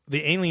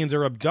 the aliens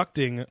are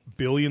abducting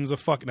billions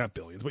of not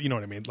billions, but you know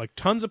what I mean. Like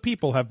tons of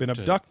people have been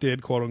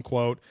abducted, quote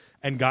unquote,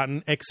 and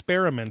gotten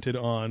experimented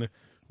on.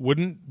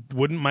 Wouldn't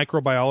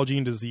microbiology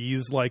and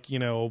disease, like, you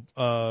know,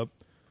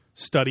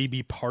 study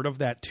be part of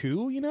that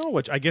too? You know,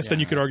 which I guess then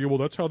you could argue, well,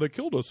 that's how they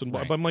killed us. And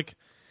but I'm like,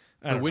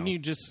 wouldn't you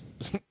just,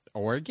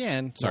 or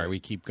again, sorry, we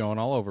keep going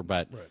all over,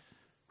 but.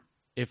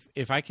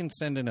 If I can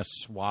send in a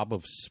swab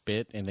of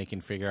spit and they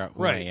can figure out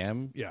who I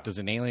am, does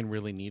an alien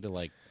really need to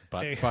like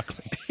butt fuck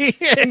me?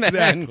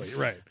 Exactly,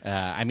 right.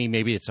 I mean,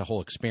 maybe it's a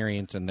whole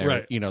experience, and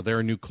they're they're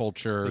a new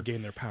culture. They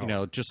gain their power. You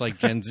know, just like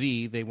Gen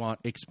Z, they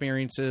want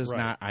experiences,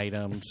 not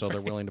items, so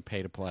they're willing to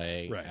pay to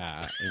play.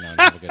 And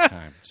have a good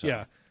time.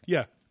 So.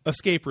 Yeah.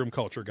 Escape room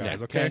culture,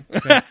 guys. Okay.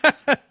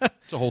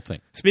 It's a whole thing.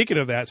 Speaking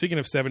of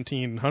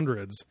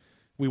 1700s.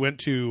 We went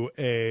to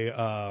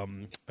a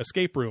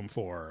escape room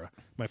for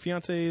my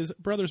fiance's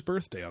brother's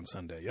birthday on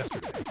Sunday,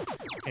 yesterday.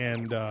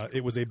 And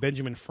it was a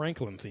Benjamin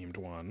Franklin themed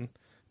one.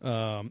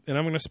 And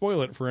I'm going to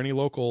spoil it for any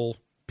local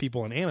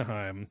people in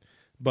Anaheim,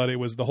 but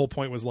the whole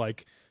point was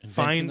like,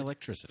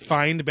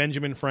 find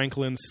Benjamin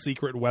Franklin's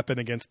secret weapon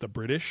against the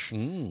British.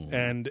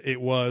 And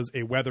it was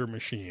a weather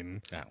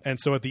machine. And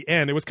so at the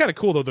end, it was kind of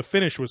cool, though. The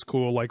finish was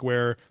cool, like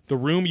where the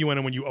room you went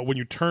in, when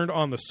you turned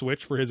on the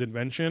switch for his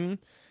invention,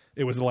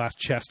 it was the last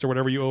chest or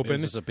whatever you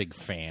opened. It was a big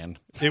fan.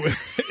 It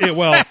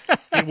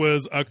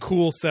was a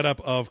cool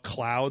setup of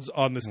clouds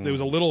on this. There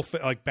was a little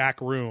like back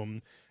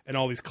room, and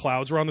all these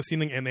clouds were on the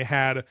ceiling, and they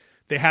had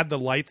the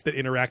lights that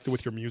interacted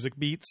with your music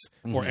beats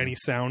or any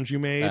sounds you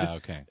made.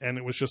 And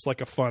it was just like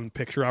a fun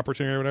picture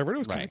opportunity or whatever. It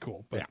was kind of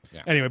cool. But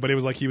anyway, but it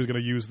was like he was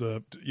going to use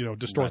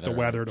distort the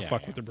weather to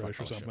fuck with the British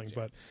or something.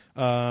 Shows,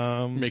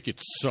 but make it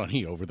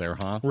sunny over there,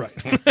 huh? Right.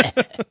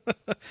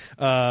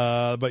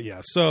 But yeah,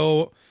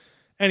 so.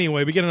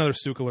 Anyway, we get another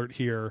Sook alert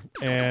here,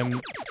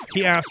 and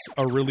he asks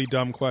a really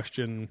dumb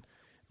question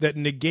that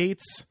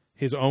negates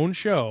his own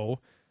show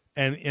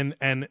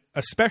and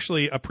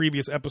especially a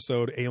previous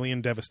episode,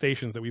 Alien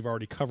Devastations, that we've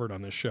already covered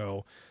on this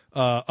show,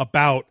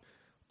 about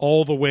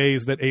all the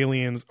ways that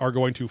aliens are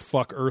going to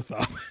fuck Earth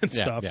up and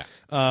stuff,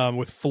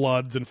 with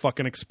floods and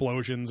fucking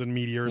explosions and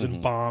meteors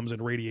and bombs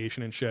and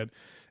radiation and shit.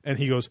 And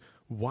he goes,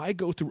 why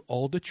go through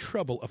all the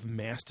trouble of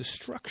mass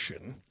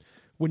destruction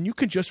when you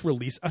can just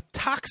release a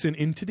toxin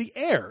into the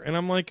air? And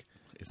I'm like,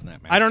 isn't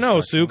that I don't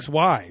know, Sooks,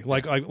 why?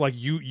 Like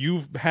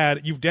you've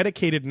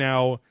dedicated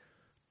now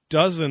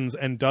dozens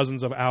and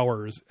dozens of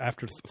hours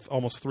after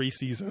almost 3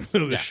 seasons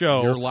of the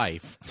show, your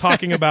life,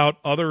 talking about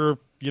other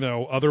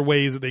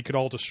ways that they could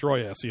all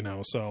destroy us,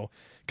 so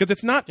because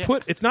it's not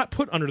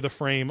put under the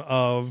frame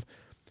of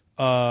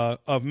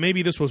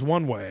maybe this was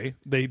one way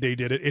they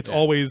did it. It's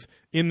always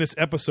in this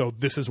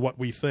episode, this is what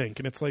we think.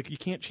 And it's like, you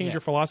can't change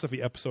your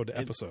philosophy episode to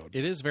episode.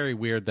 It is very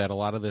weird that a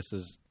lot of this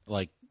is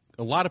like,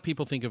 a lot of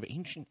people think of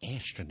ancient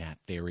astronaut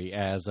theory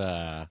as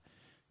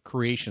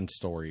creation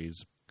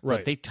stories. Right.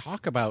 But they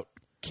talk about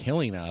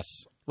killing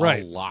us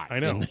a lot I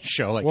know. in the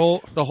show. Like,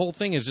 the whole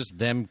thing is just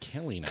them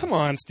killing us. Come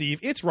on, Steve.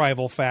 It's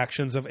rival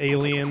factions of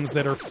aliens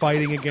that are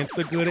fighting against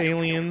the good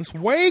aliens.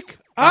 Wake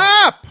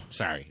up!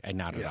 Sorry, I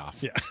nodded off.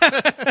 Yeah.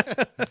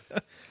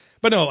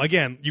 But no,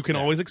 again, you can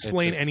always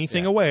explain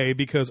anything away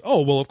because,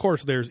 of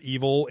course, there's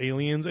evil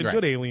aliens and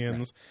good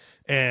aliens.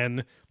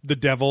 And the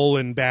devil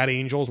and bad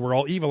angels were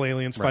all evil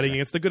aliens fighting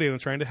against the good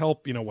aliens, trying to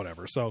help,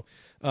 whatever. So,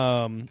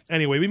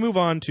 anyway, we move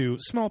on to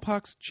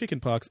smallpox,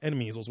 chickenpox, and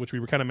measles, which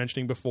we were kind of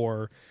mentioning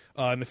before.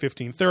 In the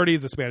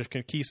 1530s, the Spanish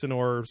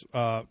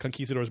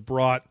conquistadors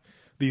brought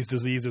these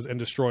diseases and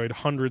destroyed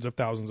hundreds of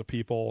thousands of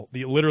people.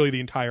 Literally the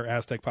entire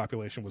Aztec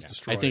population was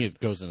destroyed. I think it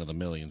goes into the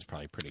millions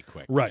probably pretty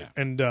quick. Right.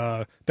 And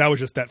that was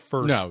just that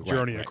first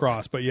journey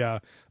across. But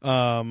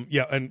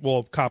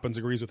and Coppins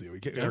agrees with you.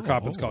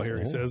 Coppins call here.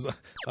 He says,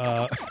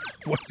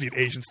 what's the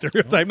Asian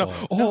stereotype?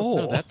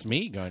 No, that's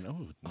me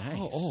going,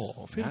 nice.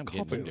 Phil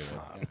Coppins.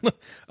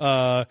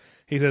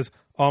 He says,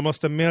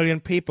 almost 1 million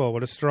people were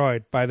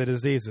destroyed by the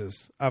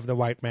diseases of the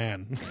white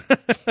man.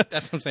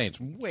 That's what I'm saying. It's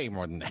way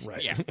more than that.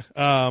 Right. Yeah.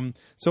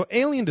 So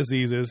alien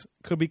diseases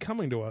could be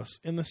coming to us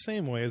in the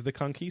same way as the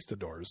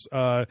conquistadors.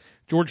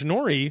 George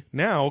Norrie,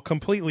 now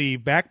completely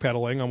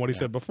backpedaling on what he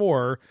said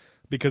before,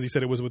 because he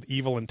said it was with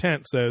evil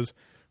intent, says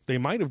they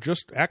might have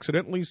just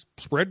accidentally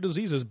spread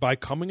diseases by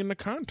coming into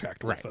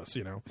contact with us,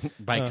 you know.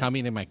 By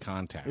coming in my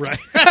contacts. Right.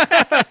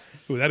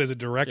 Ooh, that is a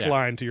direct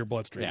line to your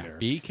bloodstream there.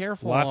 Be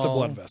careful. Lots of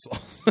blood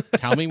vessels.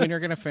 Tell me when you're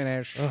going to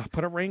finish.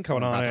 Put a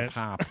raincoat on it.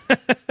 Pop.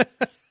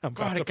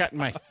 God, it got in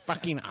my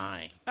fucking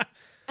eye.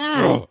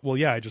 Well,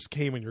 yeah, I just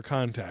came in your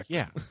contact.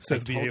 Yeah.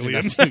 Says the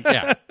alien.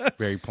 Yeah.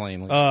 Very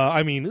plainly.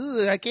 I mean,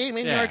 I came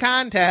in your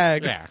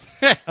contact. Yeah.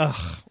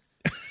 Ugh.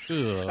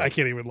 Ugh. I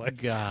can't even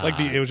like God.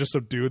 it was just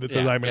some dude that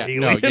says I'm an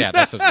alien. No, yeah,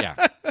 that's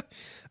yeah.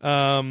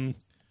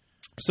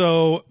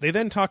 So they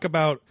then talk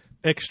about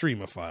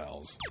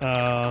extremophiles.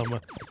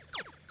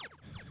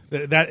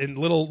 That in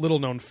little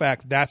known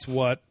fact, that's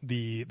what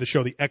the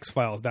show The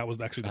X-Files, that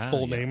was actually the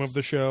full name of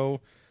the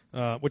show.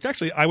 Which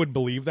actually I would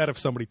believe that if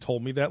somebody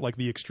told me that, like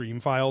the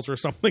Extreme Files or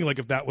something, like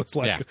if that was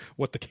like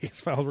what the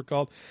case files were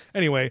called.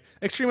 Anyway,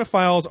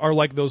 extremophiles are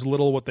like those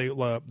little what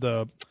are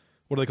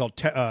they called?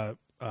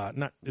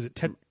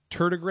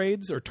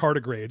 Tardigrades or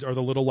tardigrades are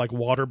the little like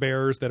water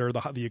bears that are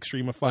the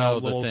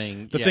extremophile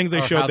things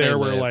they showed there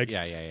where like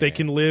they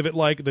can live at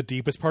like the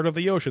deepest part of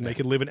the ocean. They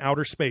can live in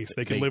outer space.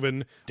 They can live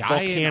in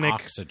volcanic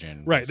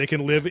oxygen. Right. They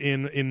can live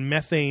in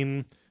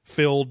methane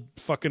filled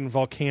fucking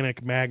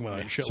volcanic magma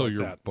and shit like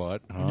that.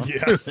 Butt, huh?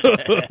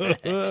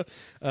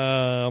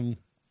 Yeah.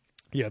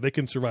 Yeah, they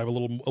can survive a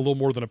little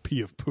more than a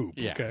pea of poop.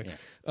 Yeah, okay.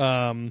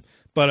 Yeah.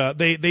 But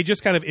they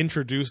just kind of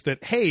introduced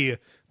that, hey,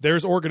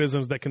 there's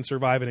organisms that can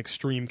survive in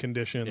extreme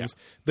conditions. Yeah.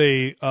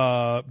 They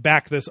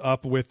back this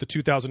up with the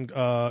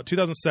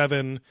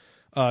 2007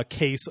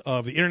 case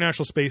of the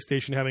International Space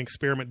Station having an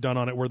experiment done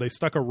on it where they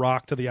stuck a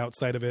rock to the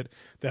outside of it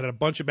that had a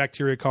bunch of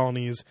bacteria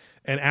colonies,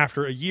 and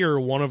after a year,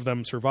 one of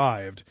them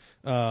survived.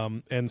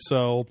 And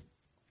so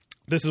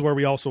this is where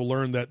we also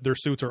learned that their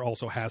suits are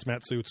also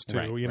hazmat suits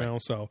too, you know,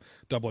 so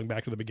doubling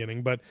back to the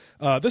beginning. But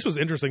this was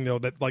interesting, though,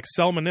 that like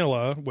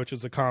salmonella, which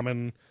is a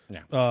common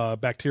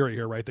bacteria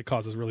here, right, that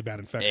causes really bad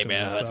infections. Hey,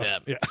 man, what's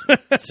up? Yeah.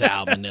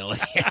 Salmonella.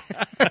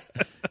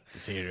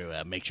 Just here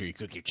to make sure you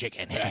cook your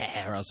chicken,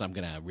 or else I'm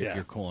going to rip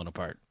your colon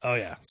apart. Oh,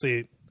 yeah.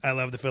 See, I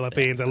love the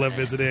Philippines. I love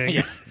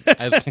visiting.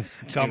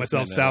 Call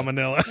myself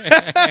salmonella.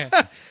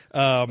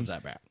 What's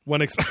that about?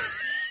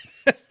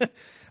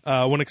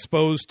 When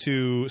exposed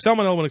to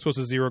salmonella, when exposed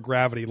to zero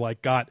gravity,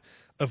 like got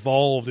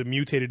evolved and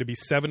mutated to be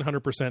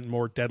 700%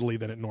 more deadly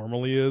than it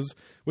normally is,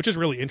 which is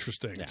really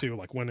interesting too.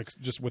 Like when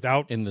just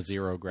without in the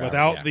zero gravity,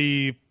 without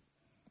the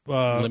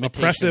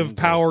oppressive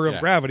power of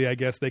gravity, I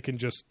guess they can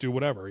just do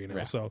whatever, you know.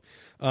 Yeah. So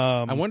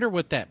I wonder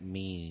what that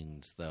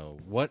means, though.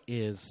 What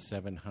is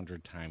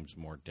 700 times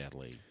more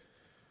deadly?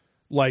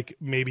 Like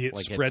maybe it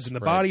spreads in the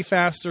body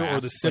faster,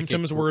 or the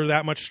symptoms were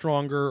that much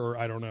stronger, or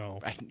I don't know.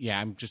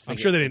 I'm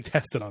sure they didn't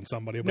test it on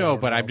somebody.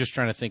 But I'm just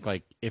trying to think,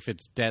 like, if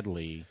it's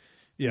deadly,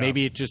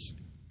 maybe it just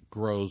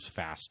grows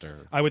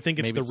faster. I would think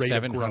it's maybe the rate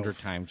 700 of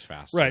growth. Times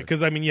faster. Right,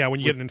 because, I mean, when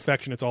you get an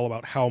infection, it's all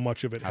about how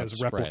much of it has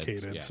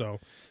replicated. Yeah. So,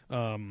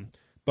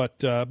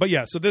 but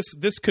yeah, so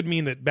this could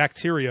mean that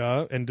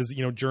bacteria and,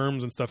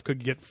 germs and stuff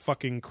could get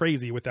fucking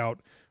crazy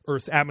without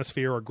Earth's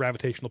atmosphere or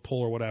gravitational pull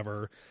or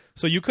whatever.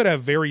 So you could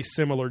have very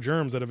similar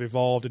germs that have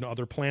evolved in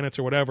other planets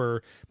or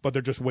whatever, but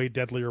they're just way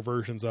deadlier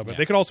versions of it. Yeah.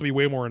 They could also be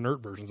way more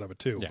inert versions of it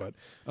too. Yeah.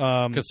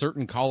 But because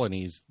certain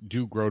colonies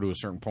do grow to a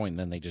certain point and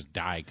then they just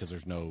die because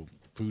there's no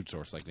food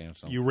source like that.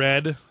 So. You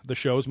read the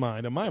show's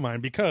mind and my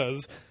mind,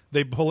 because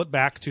they pull it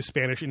back to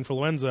Spanish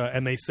influenza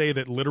and they say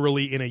that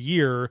literally in a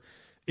year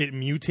it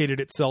mutated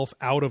itself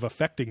out of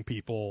affecting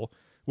people,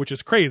 which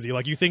is crazy.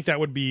 Like, you think that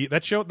would be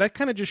that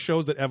kind of just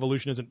shows that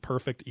evolution isn't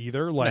perfect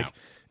either. Like,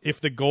 if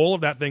the goal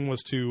of that thing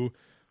was to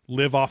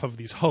live off of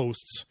these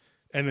hosts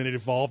and then it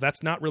evolved,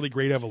 that's not really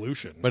great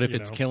evolution. But if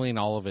it's killing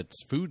all of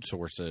its food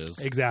sources,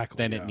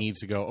 then it needs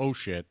to go, oh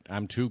shit,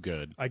 I'm too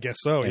good. I guess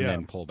so, and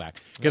then pull back.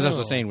 Because as I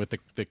was saying, with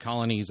the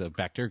colonies of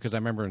bacteria, because I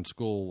remember in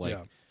school,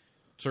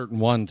 certain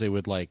ones, they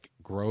would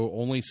grow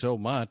only so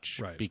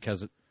much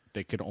because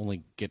they could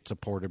only get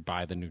supported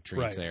by the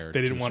nutrients there.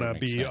 They didn't want to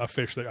be a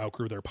fish that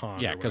outgrew their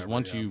pond. Yeah, because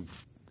once you,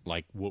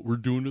 like what we're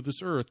doing to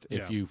this earth,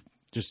 if you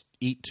just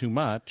eat too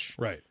much,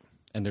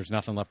 and there's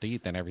nothing left to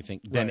eat, then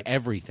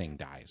everything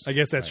dies. I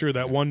guess that's true.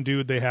 That one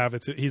dude they have,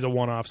 he's a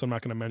one-off, so I'm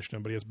not going to mention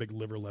him, but he has big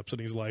liver lips,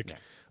 and he's like,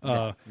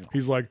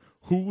 he's like,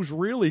 who's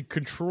really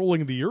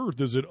controlling the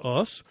earth? Is it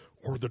us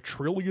or the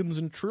trillions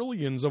and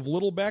trillions of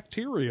little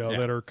bacteria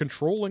that are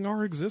controlling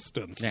our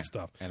existence and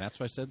stuff? And that's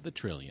why I said the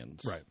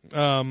trillions. Right.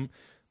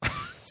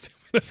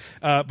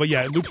 But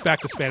yeah, it loops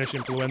back to Spanish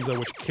influenza,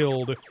 which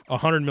killed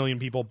 100 million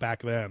people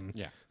back then.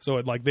 Yeah. So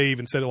they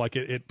even said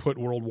it put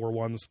World War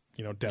I's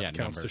death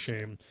counts to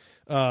shame.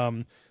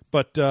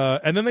 But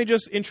and then they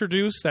just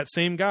introduced that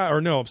same guy, or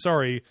no, I'm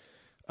sorry,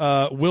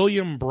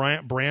 William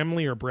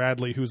Bramley or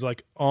Bradley, who's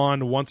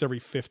on once every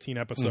 15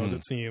 episodes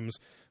it seems.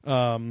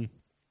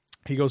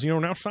 he goes,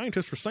 now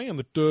scientists are saying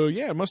that,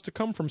 it must have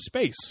come from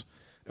space.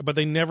 But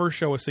they never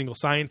show a single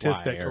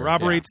scientist that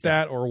corroborates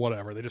that or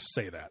whatever. They just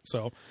say that.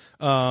 So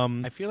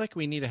I feel like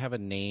we need to have a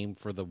name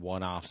for the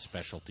one-off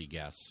specialty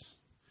guests.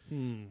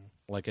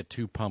 Like a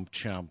two-pump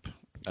chump.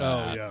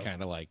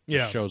 Kind of like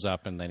just shows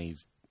up and then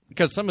he's...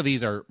 Because some of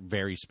these are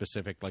very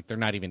specific. Like they're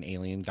not even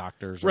alien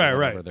doctors or whatever.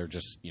 Right. They're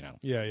just,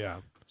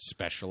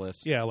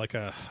 specialists. Yeah, like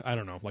a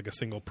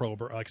single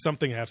probe or like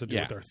something that has to do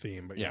with their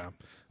theme. But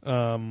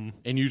and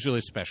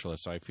usually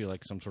specialists. So I feel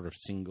like some sort of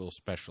single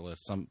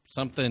specialist,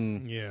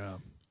 something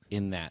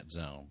in that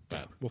zone.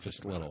 But we'll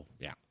just little,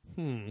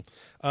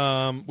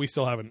 we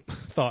still haven't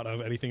thought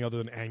of anything other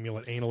than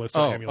amulet analyst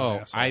or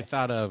amulet asshole. I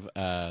thought of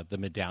the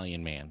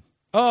Medallion Man.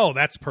 Oh,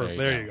 that's perfect.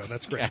 There you go.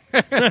 That's great.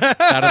 Thought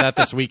of that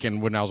this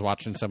weekend when I was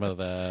watching some of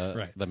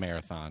the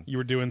marathon. You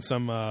were doing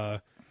some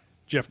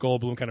Jeff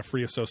Goldblum kind of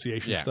free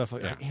association stuff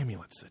like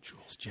amulets,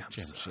 jewels, gems,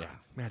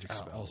 magic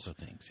spells, also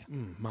things.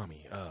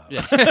 Mommy,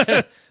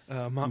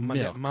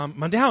 Milk.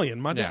 medallion.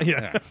 Mommy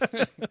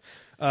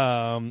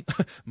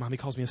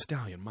calls me a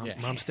stallion.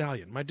 Mom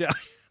stallion. My dad.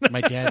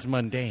 My dad's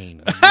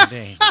mundane.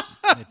 Medallion.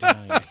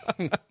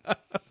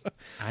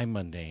 I'm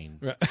mundane.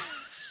 Right.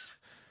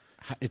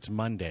 It's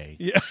Monday.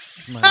 Yeah,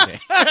 it's Monday.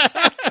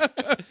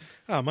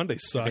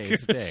 Mondays suck.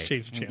 Today's the day.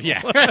 Change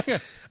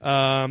the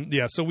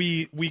channel. So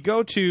we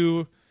go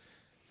to.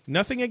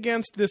 Nothing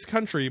against this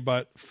country,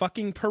 but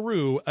fucking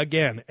Peru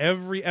again.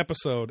 Every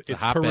episode, it's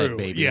Peru.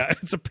 Baby. Yeah,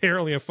 it's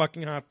apparently a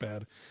fucking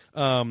hotbed.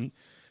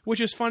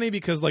 Which is funny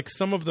because like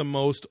some of the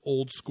most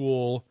old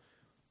school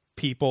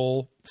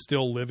people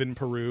still live in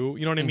Peru.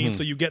 You know what I mean?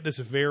 So you get this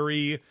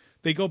they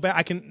go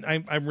back.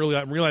 I'm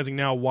realizing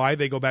now why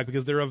they go back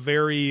because they're a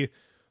very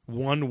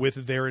one with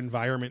their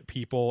environment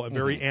people, and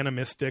very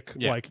animistic,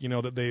 like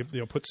that they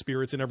put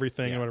spirits in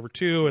everything and whatever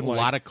too, and a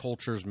lot of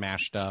cultures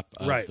mashed up,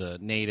 of the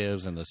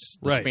natives and the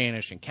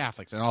Spanish and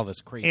Catholics and all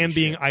this crazy, and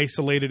being shit.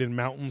 Isolated in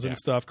mountains and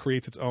stuff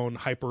creates its own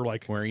hyper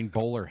wearing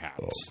bowler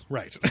hats,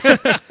 right,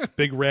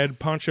 big red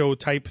poncho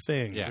type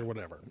things or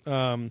whatever.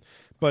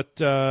 But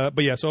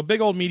yeah, so a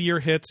big old meteor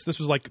hits. This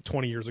was like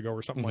 20 years ago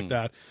or something like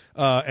that.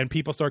 And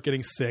people start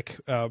getting sick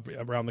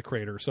around the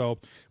crater. So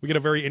we get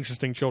a very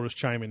interesting Childress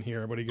chime in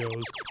here. But he goes,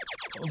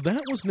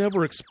 that was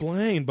never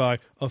explained by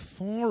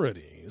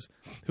authorities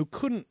who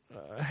couldn't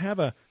have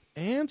an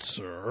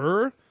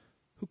answer,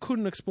 who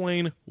couldn't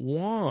explain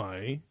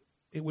why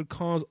it would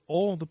cause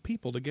all the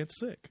people to get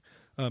sick.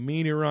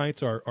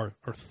 Meteorites are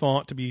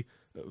thought to be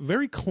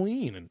very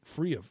clean and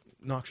free of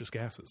noxious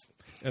gases.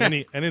 And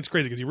then and it's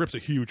crazy because he rips a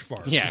huge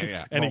fart.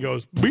 And he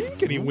goes,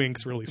 bink, and he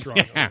winks really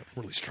strong.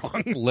 Really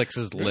strong. Licks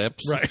his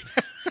lips. Right.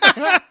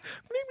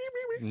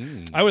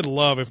 I would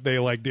love if they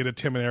did a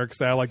Tim and Eric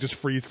style, just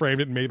freeze framed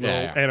it and made little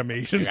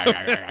animations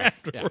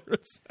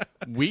afterwards.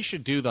 We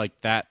should do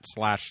that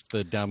 /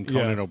 the dumb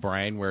Conan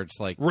O'Brien where it's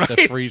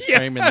the freeze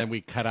frame and then we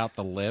cut out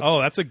the lips.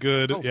 Oh, that's a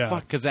good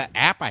fuck, because that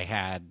app I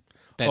had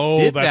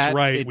that's that,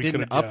 right. It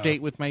didn't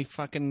update with my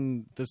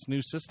fucking this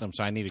new system,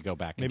 so I need to go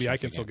back. Maybe I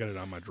can still get it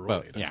on my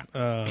Droid.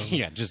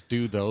 But, just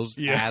do those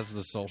as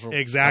the social.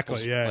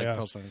 Exactly.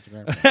 Post on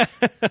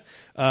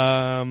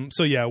Instagram.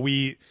 So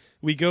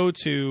we go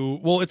to.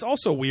 Well, it's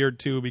also weird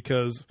too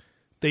because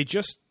they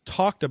just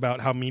talked about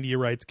how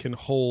meteorites can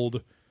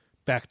hold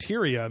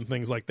bacteria and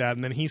things like that,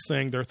 and then he's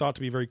saying they're thought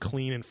to be very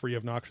clean and free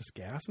of noxious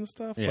gas and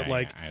stuff. But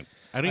I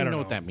don't even know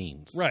what that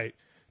means. Right.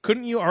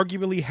 Couldn't you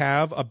arguably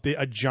have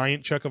a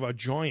giant chunk of a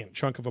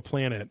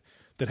planet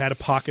that had a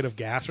pocket of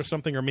gas or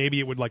something, or maybe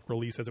it would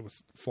release as it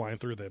was flying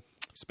through the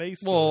space?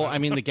 Well, I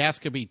mean, the gas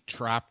could be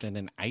trapped in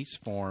an ice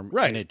form,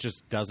 and it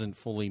just doesn't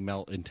fully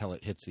melt until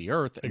it hits the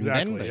Earth, and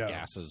then the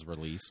gas is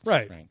released.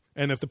 Right.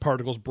 And if the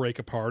particles break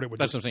apart, it would.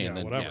 That's what I'm saying.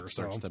 Then whatever. It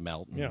starts to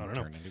melt and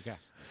turn into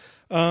gas.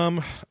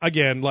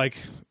 Again,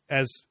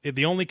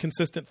 the only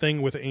consistent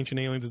thing with Ancient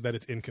Aliens is that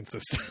it's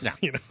inconsistent. Yeah.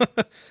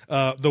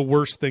 The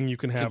worst thing you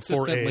can have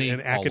for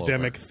an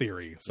academic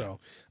theory. So,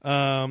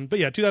 but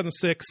yeah,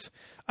 2006,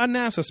 a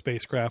NASA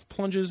spacecraft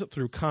plunges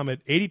through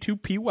comet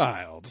 82P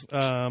Wild,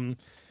 and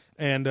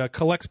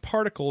collects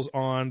particles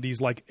on these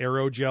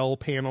aerogel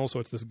panels. So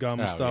it's this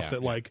gum stuff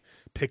that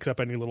picks up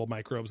any little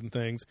microbes and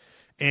things.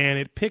 And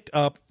it picked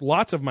up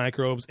lots of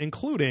microbes,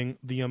 including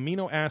the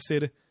amino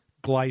acid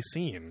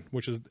glycine,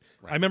 which is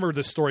I remember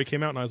this story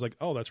came out and I was like,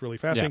 oh, that's really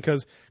fascinating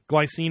because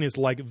glycine is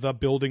the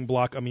building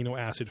block amino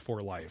acid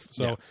for life.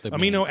 So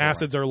amino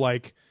acids are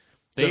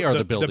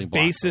the building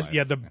basis,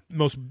 blocks,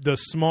 the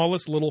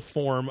smallest little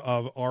form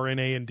of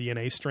RNA and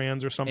DNA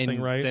strands or something,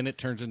 and right? Then it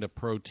turns into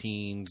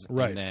proteins,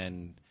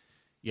 and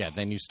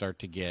then you start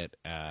to get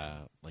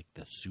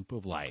the soup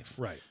of life.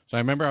 Right. So I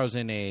remember I was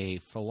in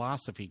a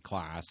philosophy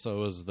class.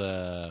 So it was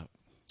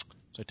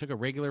So I took a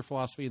regular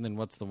philosophy, and then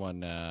what's the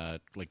one,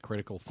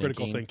 critical thinking?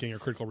 Critical thinking or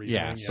critical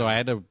reasoning. Yeah, so I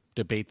had to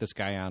debate this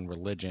guy on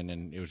religion,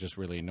 and it was just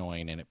really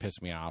annoying, and it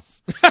pissed me off.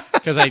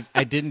 Because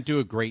I didn't do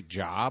a great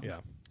job.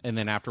 Yeah. And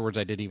then afterwards,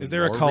 I did even Is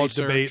there more a college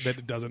research. debate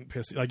that doesn't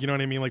piss? Like, you know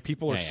what I mean? Like,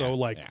 people are so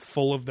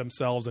full of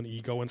themselves and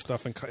ego and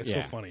stuff, and it's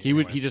so funny.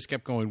 He just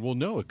kept going. Well,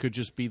 no, it could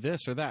just be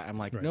this or that. I'm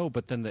like, Right. no,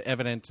 but then the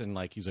evidence and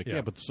like he's like, yeah,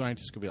 but the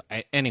scientists could be.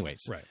 Anyways,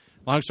 Right.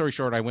 Long story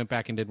short, I went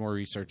back and did more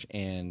research,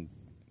 and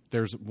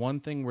there's one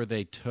thing where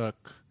they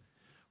took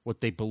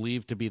what they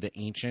believe to be the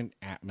ancient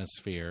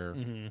atmosphere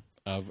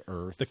of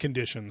Earth, the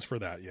conditions for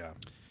that, yeah,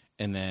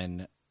 and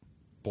then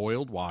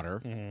boiled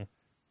water.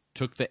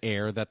 Took the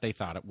air that they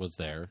thought it was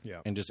there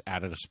and just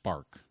added a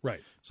spark. right.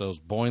 So it was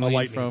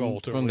boiling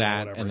bolt or from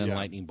that whatever, and then yeah.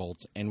 lightning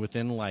bolts. And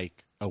within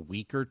like a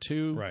week or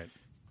two, Right.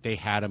 they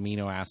had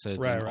amino acids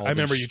Right, and right. all I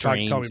remember these you telling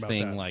me strains about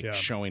thing that, like yeah.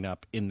 showing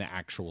up in the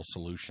actual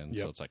solution.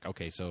 Yep. So it's like,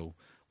 okay, so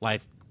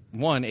life,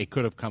 one, it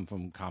could have come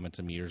from comets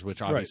and meteors, which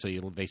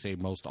obviously they say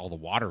most all the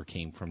water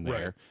came from there.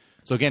 Right.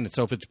 So again,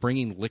 so if it's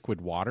bringing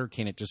liquid water,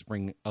 can it just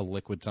bring a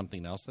liquid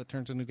something else that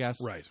turns into gas?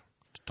 Right.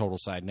 Total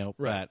side note,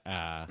 Right.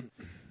 but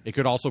it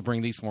could also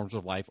bring these forms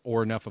of life,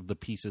 or enough of the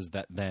pieces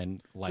that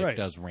then life Right.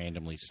 does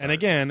randomly start. And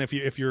again, if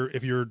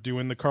you're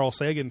doing the Carl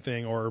Sagan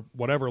thing or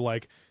whatever,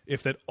 like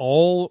if that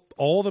all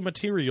the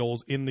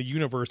materials in the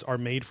universe are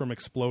made from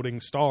exploding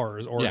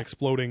stars or Yeah.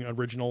 exploding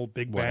original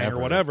Big Bang Whatever,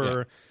 or whatever,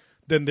 yeah.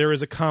 then there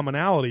is a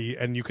commonality,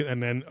 and you can,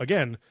 and then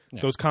again,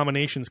 those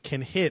combinations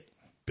can hit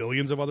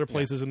billions of other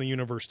places in the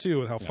universe too,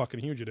 with how fucking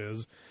huge it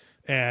is,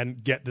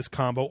 and get this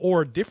combo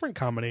or different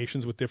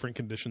combinations with different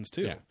conditions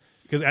too. Yeah.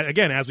 Because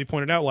again, as we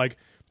pointed out, like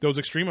those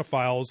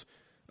extremophiles,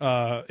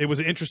 it was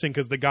interesting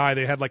because the guy,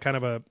 they had like kind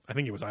of a, I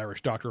think he was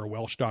Irish doctor or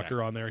Welsh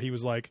doctor on there. He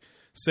was like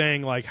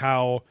saying like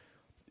how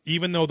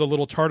even though the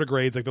little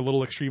tardigrades, like the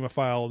little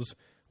extremophiles,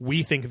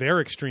 we think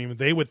they're extreme,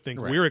 they would think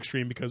we're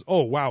extreme because,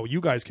 oh wow,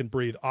 you guys can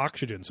breathe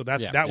oxygen, so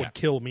that would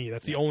kill me.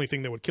 That's the only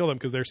thing that would kill them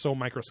because they're so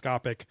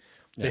microscopic.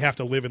 They have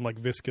to live in like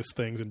viscous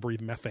things and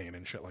breathe methane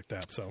and shit like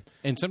that. So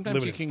and sometimes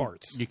living you in can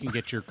farts. you can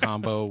get your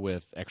combo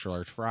with extra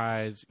large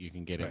fries. You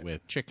can get it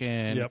with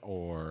chicken Yep.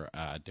 or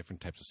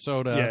different types of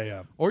soda. Yeah,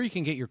 yeah. Or you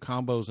can get your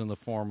combos in the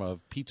form of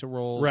pizza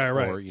rolls Right.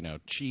 or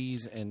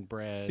cheese and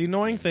bread. The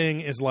annoying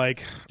thing is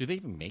like, Do they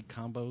even make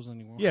combos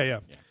anymore? yeah.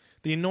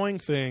 The annoying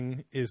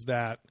thing is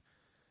that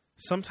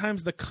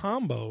sometimes the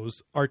combos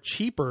are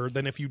cheaper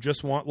than if you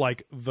just want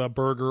like the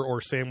burger or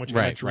sandwich and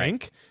a Right,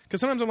 drink. Because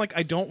sometimes I'm like,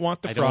 I don't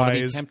want the I don't want to be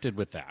fries. tempted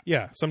with that.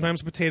 Yeah,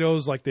 sometimes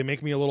potatoes, like they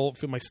make me feel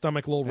my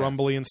stomach a little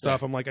rumbly and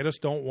stuff. I'm like, I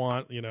just don't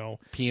want,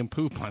 Pee and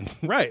poop on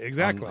right,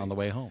 exactly on the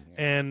way home.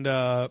 And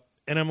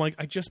I'm like,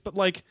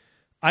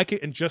 I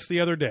could. And just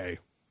the other day,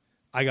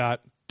 I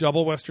got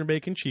double Western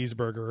bacon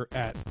cheeseburger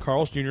at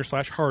Carl's Jr. /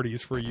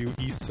 Hardee's for you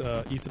east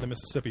of the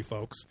Mississippi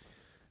folks.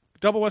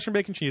 Double Western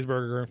bacon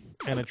cheeseburger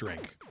and a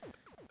drink.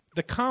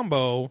 The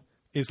combo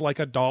is like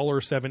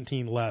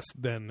 $1.17 less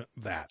than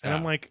that, and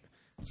I'm like,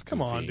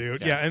 come on,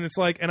 dude. Yeah, and it's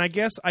like, and I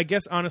guess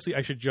honestly,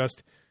 I should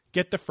just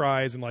get the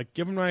fries and like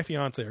give them to my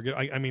fiance, or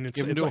I mean, it's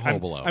Give them it's to like, a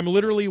Hobolo. I'm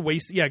literally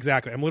wasting. Yeah,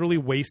 exactly. I'm literally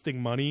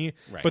wasting money.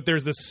 Right. But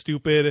there's this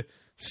stupid,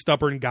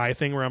 stubborn guy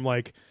thing where I'm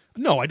like,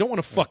 no, I don't want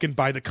to fucking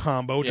buy the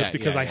combo just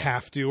because I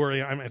have to, or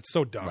it's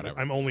so dumb. Whatever.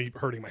 I'm only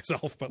hurting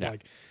myself. But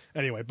like,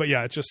 anyway, but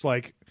yeah, it's just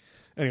like,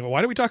 anyway, why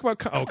did we talk about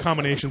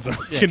combinations of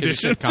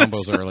conditions?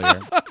 Combos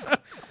earlier.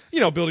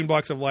 Building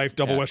blocks of life,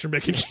 double Western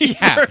bacon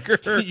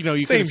cheeseburger.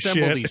 You same can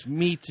assemble shit. these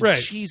meats and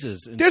Right.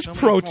 cheeses. In There's so many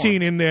protein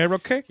forms. in there,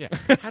 okay? Yeah.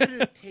 How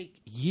did it take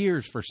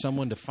years for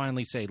someone to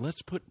finally say,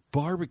 let's put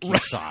barbecue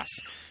sauce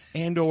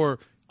and or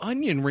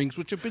onion rings,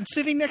 which have been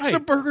sitting next to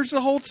burgers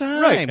the whole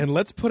time? Right, and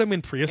let's put them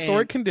in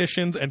prehistoric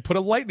conditions and put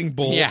a lightning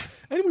bolt. Yeah.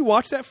 And we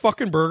watch that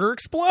fucking burger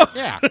explode.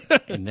 Yeah.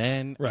 And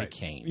then Right. it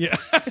came. Yeah.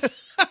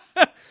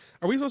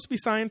 Are we supposed to be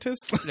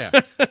scientists? Yeah.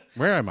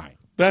 Where am I?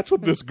 That's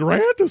what this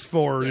grant is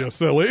for, you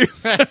silly.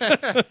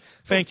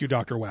 Thank you,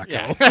 Dr. Wacko.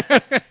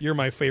 Yeah. You're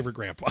my favorite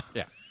grandpa.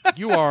 Yeah.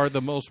 You are the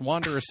most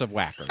wondrous of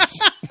whackers.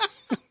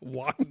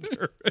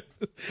 Wander.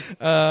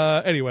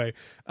 Anyway,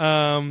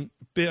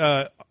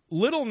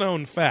 little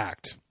known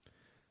fact.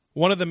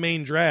 One of the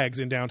main drags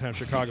in downtown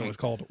Chicago is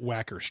called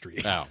Whacker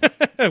Street, Oh.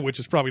 which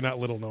is probably not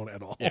little known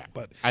at all. Yeah.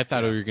 But I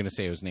thought you were going to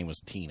say his name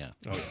was Tina.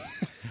 oh,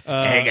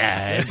 yeah. Hey,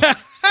 guys.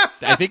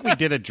 I think we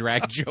did a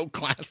drag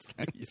joke last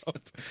time.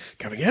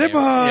 Come get it,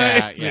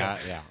 boys.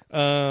 Yeah.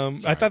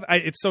 I thought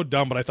it's so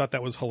dumb, but I thought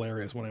that was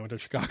hilarious when I went to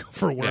Chicago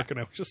for work, and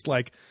I was just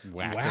like,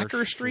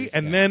 Whacker Street?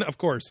 And then, of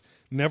course,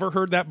 never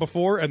heard that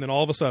before, and then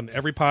all of a sudden,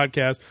 every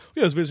podcast,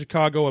 I was visiting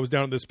Chicago, I was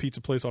down at this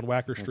pizza place on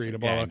Whacker Street, and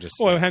blah,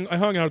 blah. I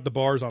hung out at the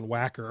bars on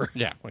Whacker.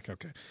 Yeah. Like,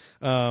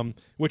 okay.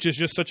 Which is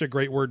just such a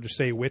great word to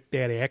say with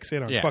that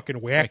accent on fucking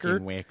Whacker.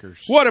 Fucking whackers.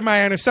 What am I,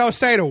 an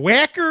associate of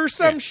Whacker or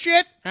some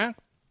shit? Huh?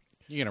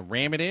 You going to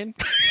ram it in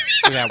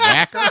with that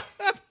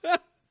whacker?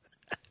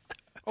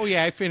 Oh,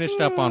 yeah, I finished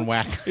up on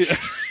Whacker.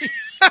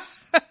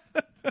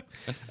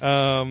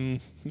 And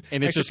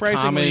it's just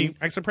common.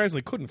 I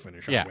surprisingly couldn't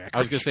finish on Yeah, Whacker I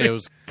was going to say it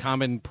was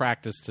common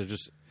practice to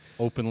just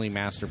openly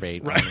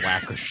masturbate on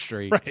Wacker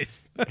Street. Right.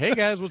 Hey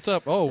guys, what's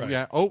up? Oh Right.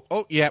 yeah.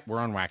 Oh yeah. We're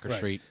on Wacker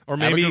Street. Or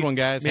Have maybe a good one,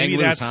 guys. Maybe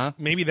Hang that's loose, huh?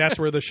 maybe that's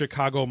where the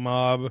Chicago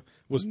mob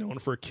was known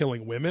for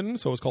killing women,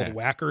 so it was called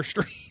Wacker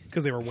Street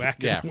because they were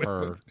whacking women.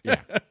 Her.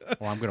 Yeah.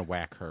 Well, I'm gonna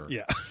whack her.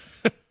 Yeah.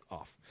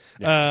 Off.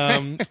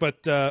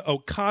 But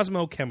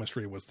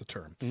cosmochemistry was the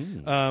term.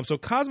 So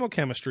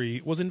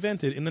cosmochemistry was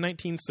invented in the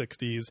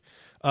 1960s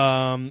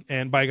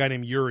and by a guy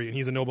named Urey, and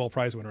he's a Nobel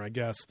Prize winner, I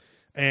guess.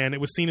 And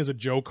it was seen as a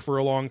joke for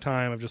a long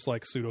time of just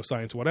like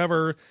pseudoscience,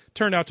 whatever.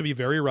 Turned out to be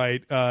very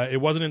right. It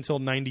wasn't until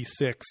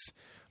 96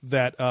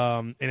 that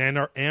an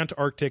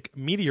Antarctic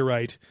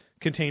meteorite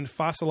contained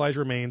fossilized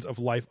remains of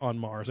life on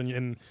Mars.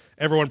 And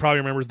everyone probably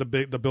remembers the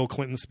Bill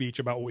Clinton speech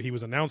about what he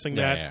was announcing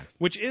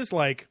which is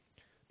like,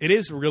 it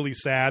is really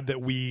sad that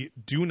we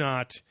do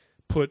not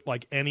put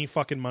like any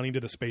fucking money to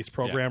the space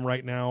program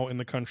right now in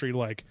the country.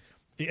 Like,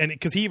 and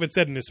because he even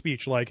said in his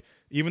speech, like,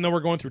 even though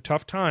we're going through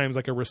tough times,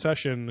 like a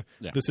recession,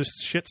 this is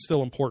shit's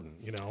still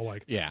important, you know?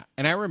 Like, yeah.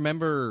 And I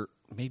remember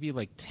maybe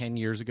like 10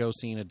 years ago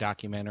seeing a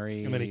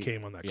documentary, and then he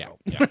came on that girl.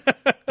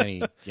 And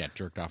he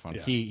jerked off on.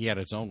 He had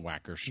his own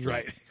Wacker Street,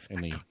 right?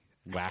 In the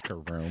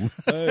Wacker room.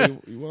 Hey,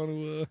 you want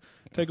to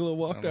take a little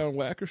walk down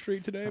Wacker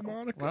Street today,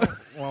 Monica?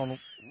 Want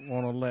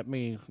to let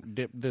me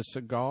dip this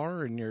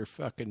cigar in your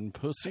fucking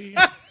pussy?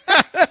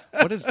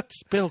 What is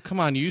Bill? Come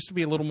on, you used to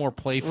be a little more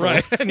playful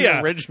in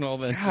the original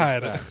than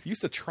God.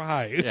 Used to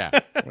try.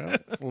 Yeah, well,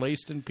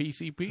 laced in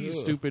PCP,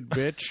 stupid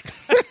bitch.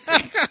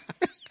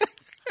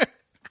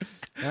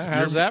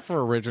 How's that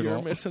for original?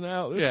 You're missing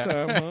out this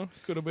time, huh?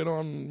 Could have been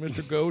on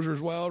Mr.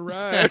 Gozer's Wild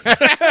Ride.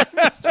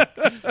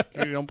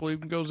 You don't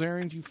believe in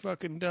Gozerians, you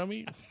fucking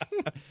dummy.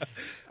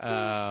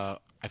 I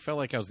felt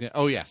like I was going to...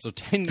 Oh, yeah. So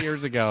 10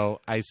 years ago,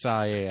 I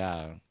saw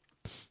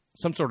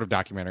some sort of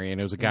documentary,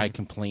 and it was a guy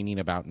complaining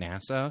about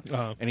NASA.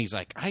 And he's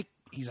like,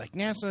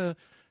 NASA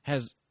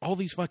has all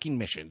these fucking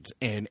missions,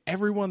 and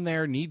everyone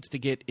there needs to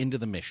get into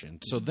the mission.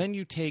 So then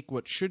you take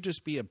what should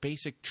just be a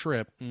basic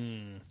trip,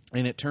 and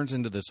it turns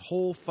into this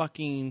whole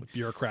fucking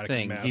bureaucratic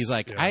thing. mess. He's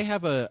like, I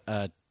have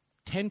a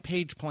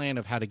 10-page plan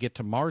of how to get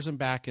to Mars and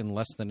back in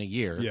less than a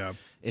year. Yeah.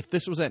 If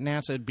this was at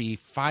NASA, it'd be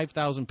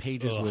 5,000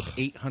 pages with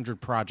 800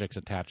 projects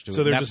attached to it.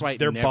 So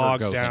they're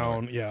bogged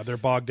down. Anywhere. Yeah, they're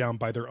bogged down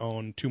by their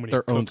too many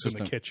cooks in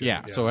the kitchen.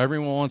 Yeah, so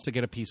everyone wants to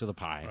get a piece of the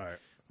pie. Right.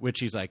 Which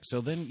he's like,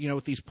 so then,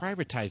 with these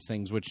privatized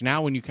things, which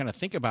now when you kind of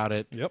think about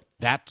it,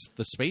 that's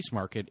the space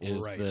market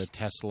is the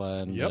Tesla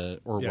and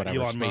whatever,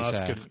 Elon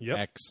Musk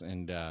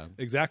and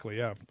exactly,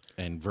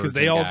 and because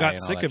they all got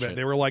sick of it. Shit.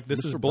 They were like,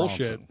 this is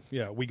bullshit. Bronson.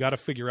 Yeah, we got to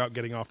figure out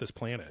getting off this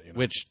planet.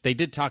 Which they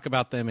did talk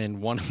about them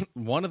in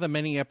one of the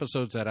many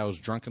episodes that I was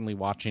drunkenly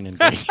watching in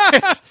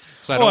Vegas.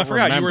 So I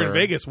forgot you were in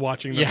Vegas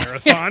watching the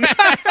marathon.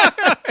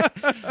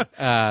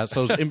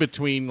 So it was in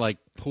between like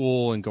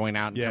pool and going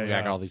out and coming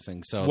back, all these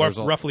things. So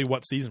roughly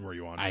what season were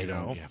you on? I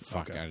don't know. Yeah,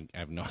 fuck, okay. I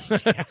have no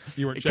idea.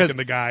 You weren't checking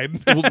the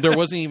guide. Well, there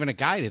wasn't even a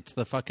guide. It's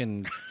the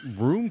fucking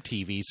room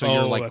TV. So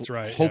you're like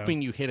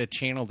hoping you hit a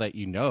channel that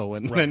you know.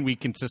 And then we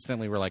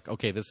consistently were like,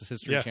 okay, this is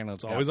History Channel.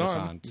 It's always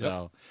on.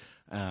 So,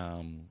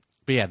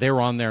 but yeah, they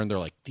were on there and they're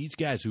like, these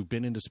guys who've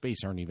been into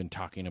space aren't even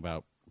talking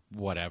about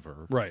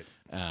whatever. Right.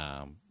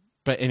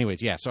 But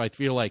anyways, yeah. So I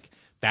feel like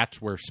that's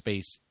where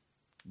space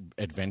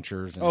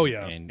adventures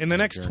and in the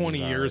next 20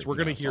 years we're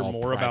going to hear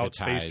more about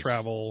space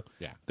travel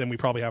than we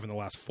probably have in the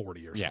last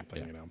 40 or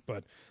something,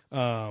 but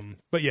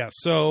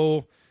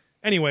so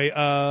anyway,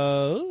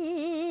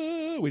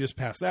 we just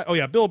passed that.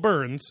 Bill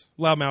Burns,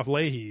 Loudmouth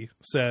Leahy,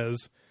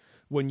 says,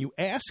 when you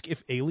ask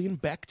if alien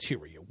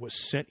bacteria was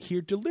sent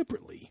here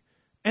deliberately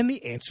and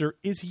the answer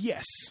is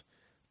yes,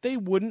 they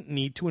wouldn't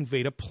need to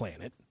invade a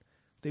planet.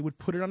 They would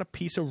put it on a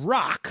piece of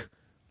rock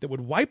that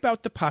would wipe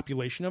out the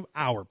population of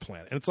our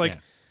planet. And it's like,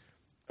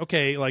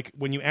 okay, like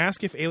when you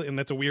ask if alien, and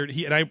that's a weird,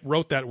 and I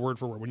wrote that word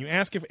for word. When you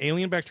ask if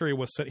alien bacteria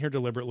was sent here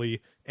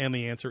deliberately, and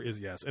the answer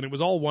is yes. And it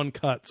was all one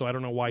cut, so I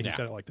don't know why he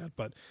said it like that,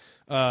 but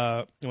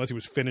unless he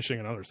was finishing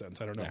another sentence,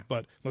 I don't know.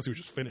 But unless he was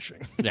just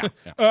finishing.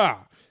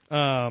 But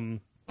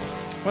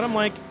I'm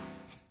like,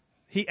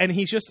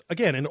 he's just,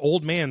 again, an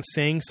old man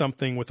saying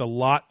something with a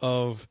lot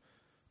of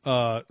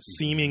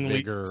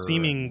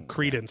seeming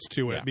credence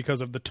to it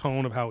because of the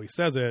tone of how he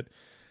says it.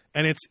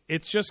 And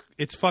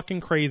it's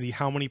fucking crazy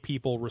how many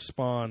people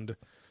respond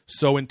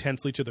so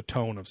intensely to the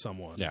tone of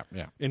someone. Yeah.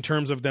 In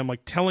terms of them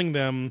like telling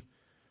them,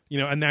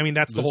 and I mean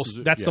that's the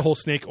whole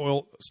snake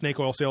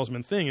oil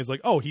salesman thing is like,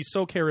 oh, he's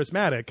so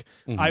charismatic,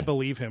 I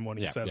believe him when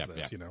he says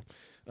this.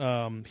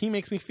 He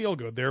makes me feel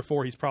good,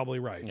 therefore he's probably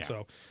right. Yeah.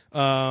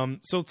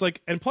 So it's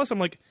like, and plus I'm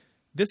like,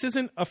 this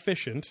isn't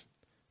efficient.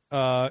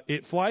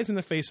 It flies in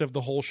the face of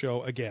the whole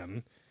show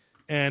again,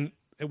 and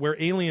where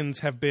aliens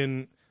have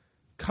been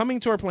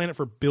coming to our planet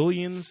for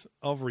billions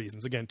of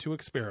reasons. Again, to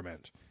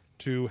experiment,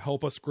 to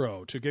help us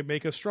grow, to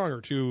make us stronger,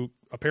 to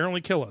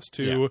apparently kill us,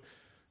 to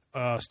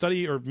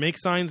study or make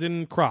signs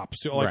in crops,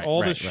 to like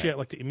all this shit,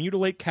 like to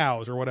mutilate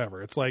cows or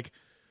whatever. It's like,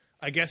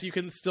 I guess you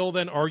can still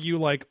then argue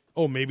like,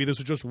 oh, maybe this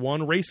is just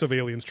one race of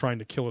aliens trying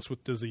to kill us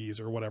with disease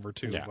or whatever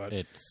too. Yeah, but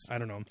I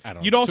don't know.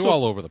 You'd also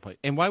all over the place.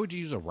 And why would you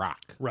use a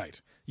rock? Right.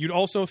 You'd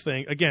also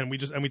think again. We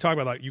talk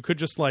about that. You could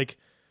just like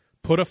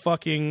put a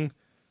fucking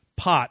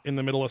pot in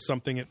the middle of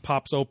something. It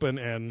pops open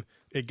and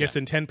it gets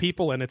in 10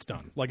 people and it's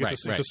done. Like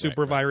it's a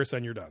super virus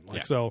and you're done.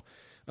 Like so.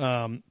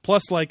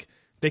 Plus, like.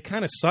 They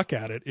kind of suck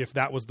at it if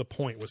that was the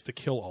point, was to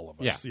kill all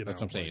of us. Yeah, that's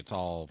what I'm saying. It's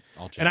all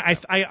and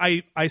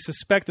I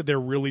suspect that they're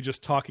really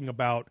just talking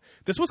about...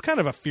 This was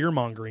kind of a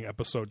fear-mongering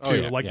episode,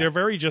 too. They're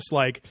very just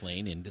like...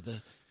 Playing into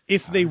the...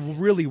 If they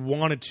really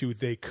wanted to,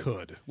 they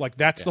could. Like,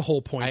 that's the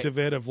whole point of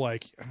it, of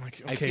like... I'm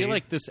like, okay. I feel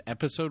like this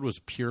episode was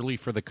purely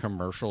for the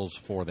commercials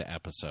for the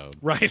episode.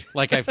 Right.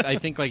 Like, I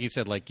think, like you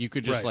said, like you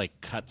could just, like,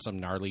 cut some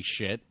gnarly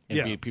shit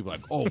and be people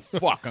like, oh,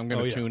 fuck, I'm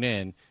going to tune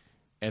in.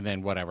 And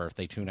then whatever, if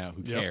they tune out,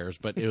 who cares?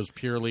 But it was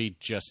purely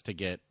just to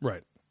get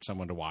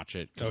someone to watch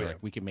it. Because like,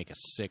 we can make a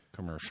sick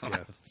commercial.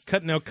 Yeah.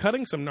 Now,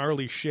 cutting some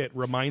gnarly shit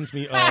reminds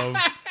me of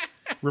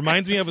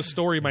a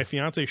story my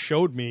fiance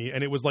showed me,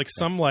 and it was like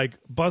some like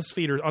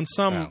BuzzFeed or on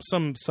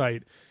some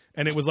site,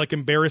 and it was like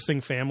embarrassing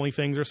family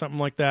things or something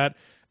like that.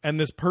 And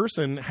this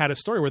person had a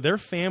story where their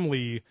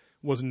family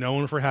was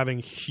known for having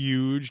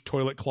huge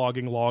toilet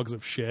clogging logs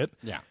of shit.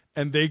 Yeah.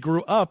 And they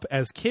grew up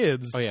as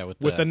kids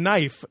with a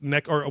knife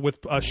or with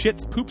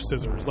shit's poop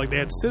scissors. Like they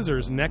had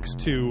scissors next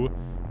to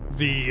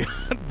the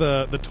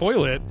the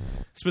toilet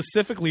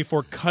specifically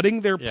for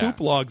cutting their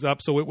poop logs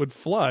up so it would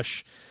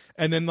flush.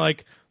 And then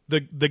like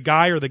the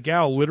guy or the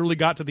gal literally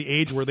got to the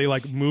age where they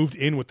like moved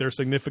in with their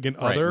significant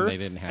other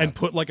and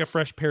put like a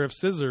fresh pair of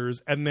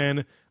scissors. And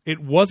then it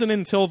wasn't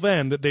until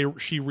then that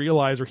he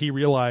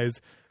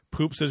realized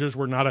poop scissors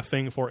were not a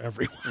thing for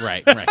everyone.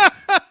 Right.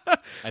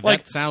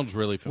 Like, that sounds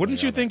really familiar.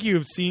 Wouldn't you think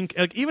you've seen,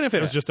 like, even if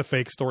it was just a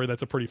fake story,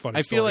 that's a pretty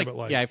funny story.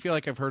 I feel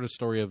like I've heard a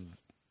story of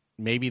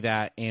maybe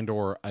that and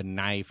or a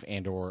knife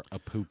and or a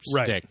poop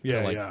stick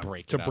to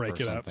break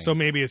it up. So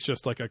maybe it's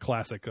just like a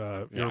classic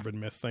urban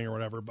myth thing or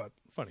whatever, but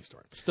funny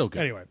story. Still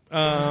good. Anyway,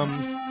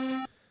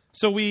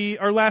 so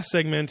our last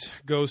segment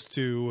goes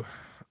to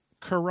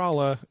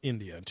Kerala,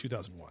 India in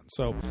 2001.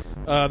 So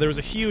there was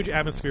a huge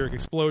atmospheric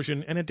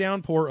explosion and a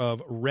downpour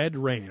of red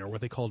rain, or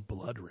what they called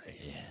blood rain.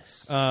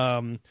 Yes.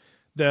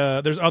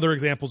 There's other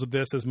examples of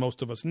this, as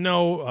most of us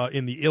know.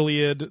 In the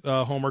Iliad,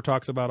 Homer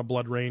talks about a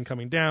blood rain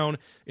coming down.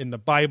 In the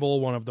Bible,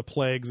 one of the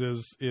plagues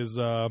is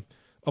a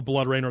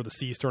blood rain, or the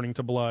seas turning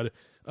to blood.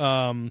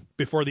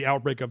 Before the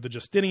outbreak of the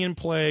Justinian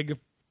plague,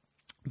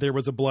 there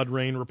was a blood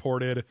rain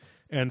reported.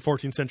 And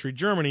 14th century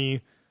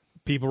Germany,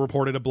 people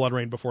reported a blood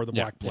rain before the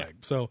Black Plague.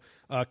 So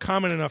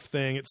common enough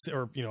thing. It's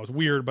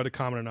weird, but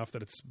common enough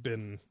that it's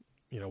been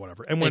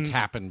whatever. And it's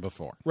happened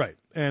before, right?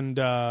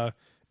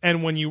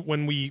 And when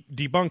we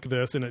debunk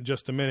this in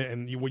just a minute,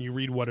 and when you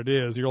read what it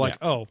is, you're like,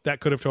 oh,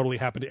 that could have totally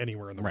happened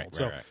anywhere in the world.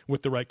 So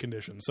with the right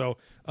conditions. So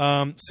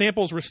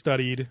samples were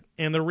studied,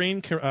 and the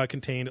rain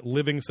contained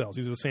living cells.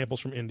 These are the samples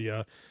from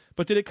India.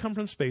 But did it come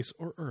from space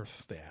or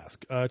Earth, they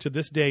ask. To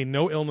this day,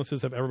 no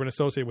illnesses have ever been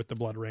associated with the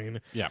blood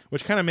rain. Yeah.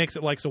 Which kind of makes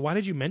it like, so why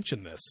did you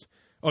mention this?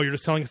 Oh, you're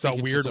just telling us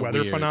about weird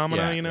weather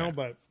phenomena,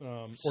 but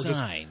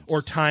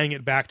or tying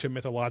it back to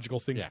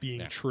mythological things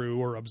being true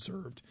or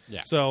observed.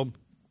 Yeah. So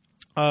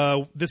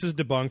this is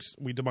debunked.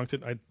 We debunked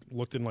it. I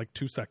looked in like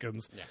 2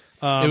 seconds.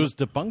 Yeah. It was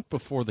debunked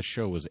before the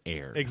show was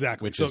aired.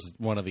 Exactly. Which is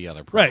one of the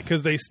other problems. Right,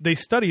 because they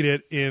studied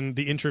it in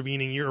the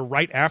intervening year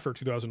right after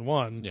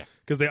 2001. Yeah.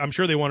 Because I'm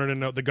sure they wanted to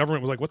know. The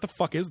government was like, what the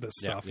fuck is this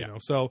stuff?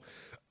 So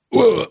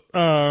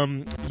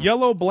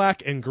yellow,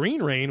 black, and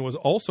green rain was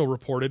also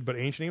reported, but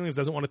Ancient Aliens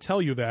doesn't want to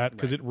tell you that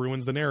because it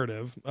ruins the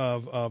narrative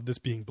of this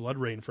being blood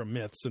rain from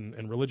myths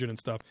and religion and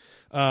stuff.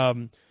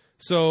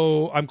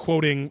 So I'm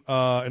quoting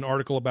an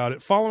article about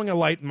it. Following a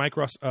light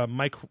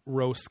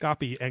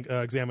microscopy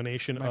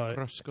examination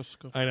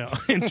I know,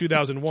 in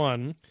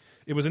 2001,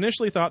 it was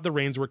initially thought the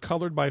rains were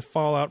colored by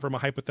fallout from a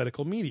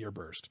hypothetical meteor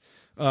burst.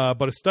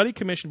 But a study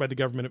commissioned by the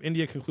government of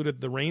India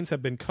concluded the rains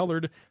have been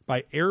colored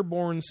by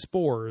airborne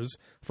spores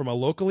from a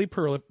locally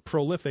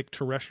prolific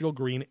terrestrial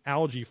green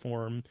algae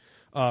form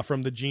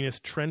from the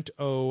genus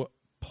Trento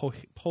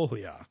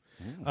Polia.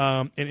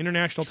 An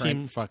international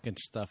team fucking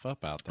stuff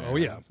up out there. Oh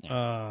yeah.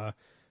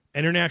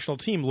 International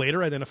team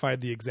later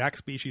identified the exact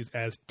species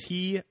as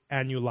T.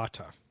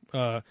 annulata.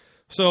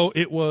 So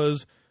it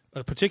was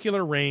a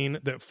particular rain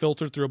that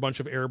filtered through a bunch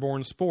of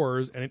airborne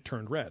spores and it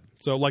turned red.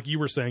 So like you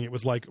were saying, it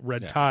was like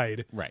red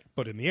tide,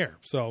 but in the air.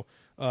 So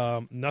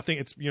nothing.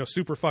 It's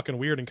super fucking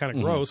weird and kind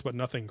of gross, but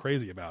nothing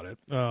crazy about it.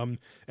 And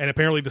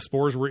apparently the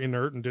spores were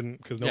inert and didn't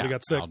because nobody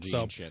got sick.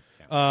 So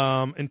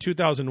in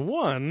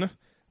 2001.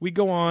 We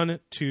go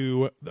on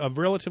to a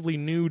relatively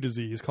new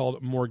disease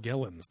called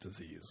Morgellons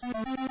disease.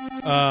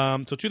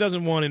 So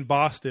 2001 in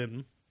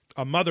Boston,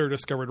 a mother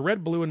discovered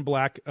red, blue,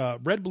 black,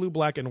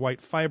 and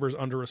white fibers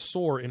under a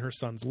sore in her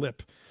son's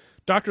lip.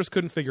 Doctors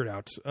couldn't figure it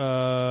out,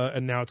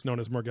 and now it's known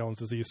as Morgellons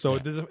disease. So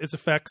it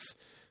affects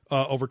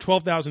over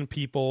 12,000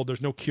 people. There's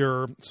no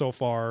cure so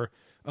far.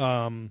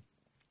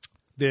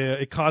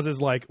 It causes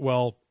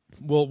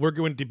Well, we're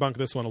going to debunk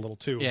this one a little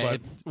too. Yeah,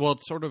 but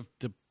it's sort of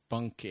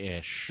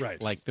debunk-ish.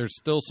 Right. Like there's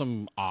still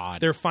some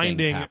odd. they're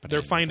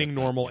things finding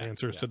normal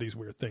answers to these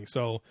weird things.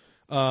 So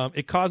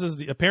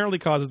it apparently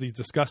causes these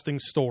disgusting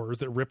stores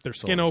that rip their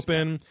skin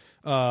open,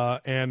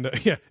 and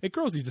it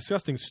grows these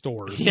disgusting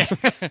stores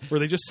where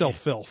they just sell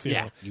filth. You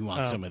know? You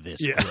want some of this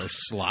gross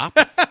slop?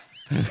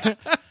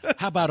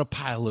 How about a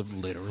pile of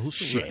literal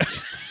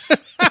shit?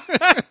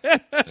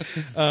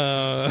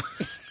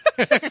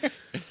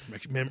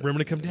 Remember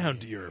to come down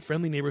to your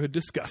friendly neighborhood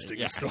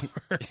disgusting store.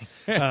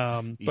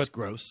 But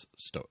gross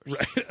stores.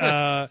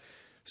 Right.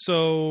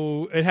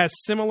 So it has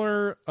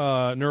similar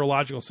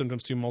neurological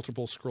symptoms to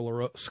multiple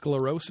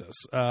sclerosis.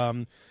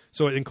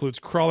 So it includes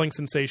crawling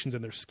sensations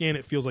in their skin.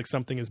 It feels like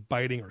something is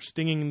biting or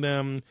stinging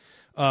them.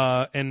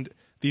 And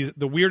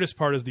the weirdest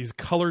part is these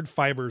colored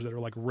fibers that are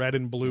like red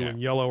and blue and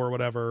yellow or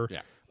whatever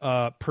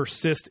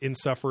persist in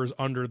sufferers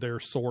under their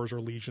sores or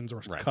lesions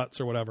or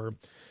cuts or whatever.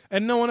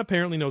 And no one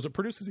apparently knows what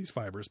produces these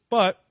fibers.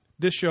 But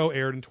this show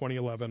aired in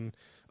 2011.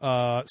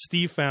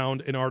 Steve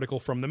found an article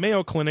from the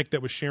Mayo Clinic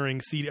that was sharing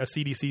a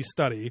CDC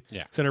study,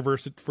 Center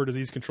for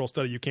Disease Control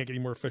study. You can't get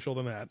any more official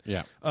than that.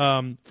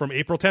 From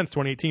April 10th,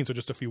 2018, so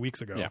just a few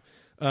weeks ago.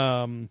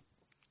 The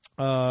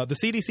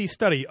CDC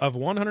study of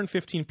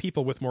 115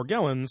 people with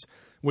Morgellons,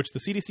 which the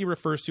CDC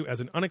refers to as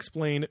an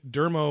unexplained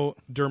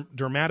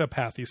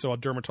dermatopathy, so a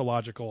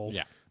dermatological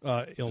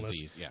illness,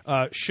 disease,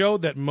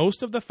 showed that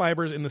most of the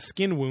fibers in the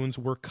skin wounds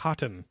were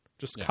cotton.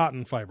 Just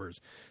cotton fibers.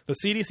 The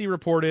CDC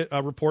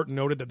report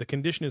noted that the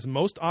condition is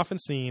most often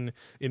seen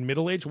in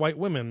middle-aged white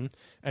women,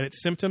 and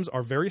its symptoms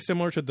are very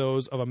similar to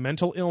those of a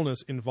mental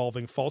illness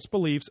involving false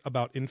beliefs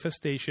about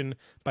infestation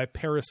by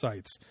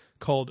parasites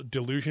called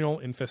delusional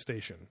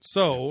infestation.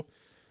 So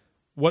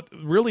what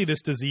really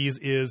this disease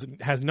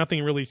has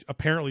nothing really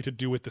apparently to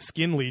do with the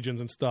skin lesions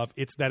and stuff.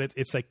 It's that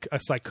it's like a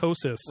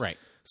psychosis,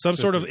 some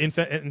sort of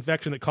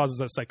infection that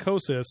causes a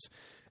psychosis.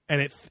 And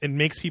it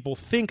makes people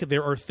think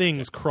there are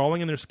things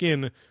crawling in their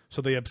skin,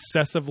 so they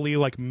obsessively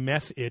like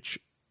meth itch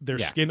their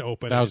skin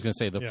open. I was going to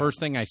say, the first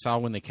thing I saw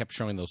when they kept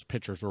showing those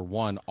pictures were,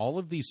 one, all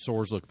of these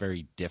sores look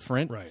very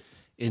different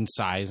in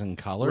size and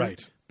color.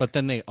 Right. But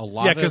then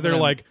because they're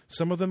like,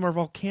 some of them are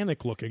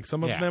volcanic looking,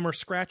 some of them are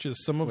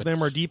scratches, some of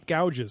them are deep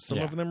gouges, some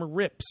of them are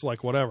rips,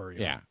 like whatever.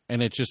 Yeah.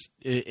 And it just,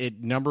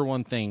 number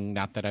one thing,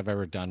 not that I've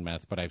ever done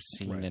meth, but I've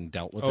seen and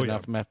dealt with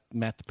enough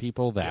meth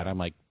people that I'm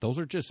like, those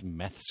are just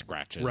meth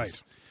scratches.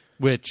 Right.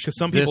 Because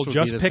some people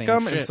just pick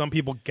them and some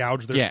people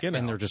gouge their skin out.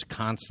 And they're just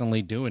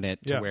constantly doing it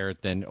to where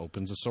it then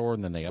opens a sore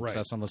and then they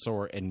obsess on the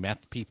sore. And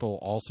meth people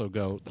also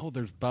go, oh,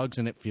 there's bugs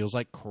and it feels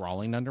like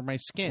crawling under my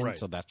skin. Right.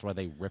 So that's why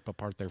they rip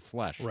apart their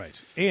flesh. Right.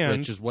 And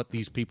which is what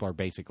these people are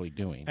basically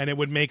doing. And it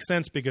would make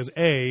sense because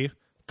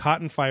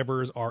cotton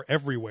fibers are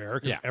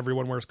everywhere because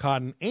everyone wears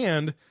cotton,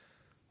 and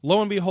lo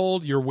and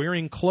behold, you're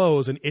wearing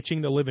clothes and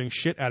itching the living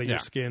shit out of your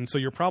skin. So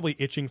you're probably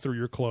itching through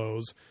your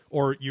clothes,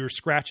 or you're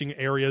scratching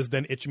areas,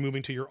 then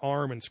moving to your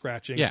arm and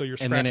scratching. So you're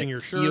scratching and then it your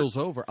shirt. Heals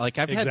over. Like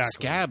I've had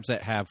scabs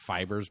that have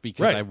fibers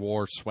because I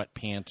wore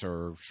sweatpants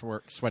or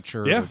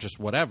sweatshirt or just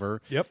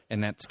whatever.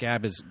 And that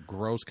scab is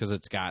gross because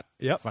it's got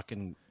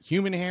fucking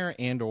human hair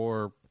and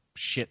or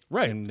shit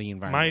in the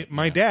environment.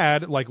 My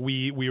dad, like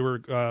we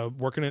were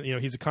working at,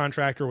 he's a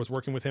contractor, was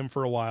working with him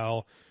for a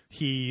while.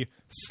 He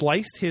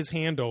sliced his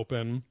hand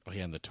open. Oh,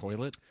 yeah, in the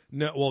toilet?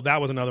 No, well, that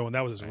was another one.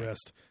 That was his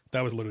wrist.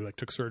 That was literally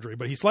took surgery.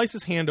 But he sliced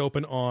his hand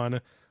open on,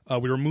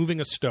 we were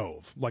moving a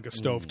stove, like a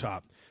stove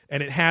top.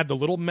 And it had the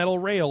little metal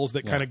rails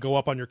that kind of go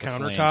up on your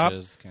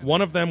countertop.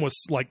 One of them was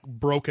like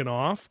broken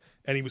off,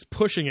 and he was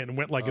pushing it and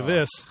went like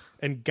this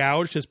and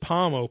gouged his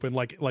palm open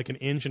like an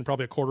inch and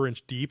probably a quarter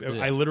inch deep.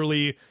 I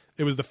literally,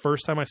 it was the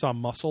first time I saw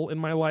muscle in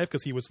my life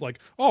because he was like,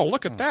 oh,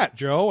 look at that,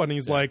 Joe. And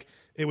he's like,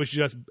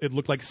 it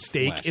looked like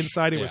steak Flesh.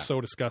 inside. It was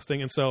so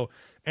disgusting. And so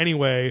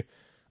anyway,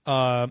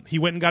 he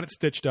went and got it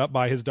stitched up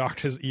by his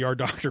ER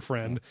doctor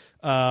friend.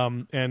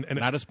 And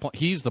not his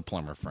he's the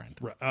plumber friend.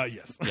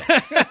 Yes.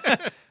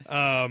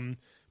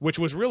 Which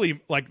was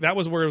really like, that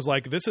was where it was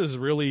like, this is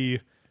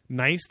really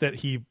nice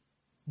that we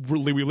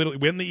literally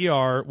went in the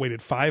ER,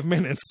 waited 5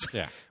 minutes.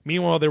 Yeah.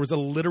 Meanwhile, there was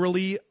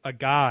literally a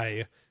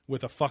guy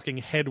with a fucking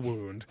head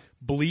wound,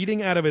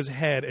 bleeding out of his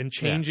head and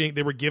changing. Yeah.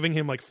 They were giving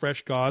him like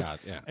fresh gauze,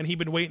 and he'd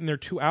been waiting there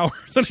 2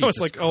 hours. And I was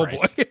like,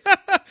 Christ. Oh boy.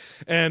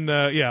 And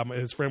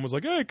his friend was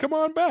like, hey, come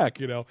on back,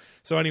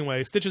 So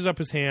anyway, stitches up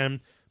his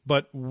hand,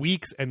 but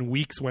weeks and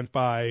weeks went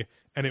by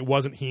and it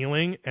wasn't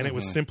healing. And it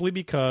was simply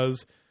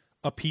because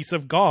a piece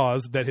of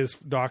gauze that his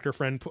doctor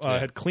friend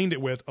had cleaned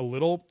it with,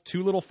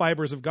 2 little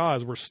fibers of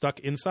gauze were stuck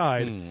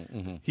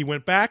inside. He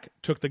went back,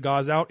 took the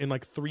gauze out. In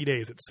like 3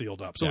 days, it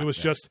sealed up. So it was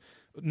just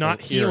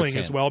not healing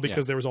as well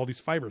because there was all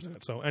these fibers in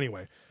it. So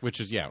anyway, which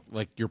is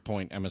like your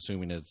point, I'm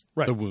assuming, is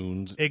the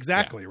wounds.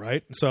 Exactly.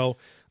 Right. So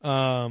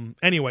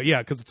anyway,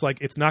 because it's like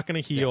it's not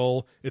going to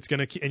heal. It's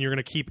going to, and you're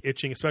going to keep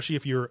itching, especially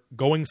if you're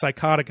going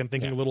psychotic and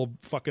thinking little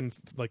fucking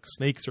like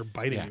snakes are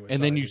biting you. Inside,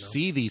 and then you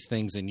see these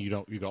things and you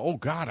go, oh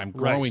God, I'm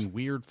growing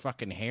weird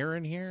fucking hair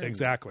in here.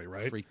 Exactly.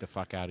 Right. Freak the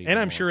fuck out. And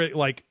I'm sure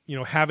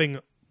having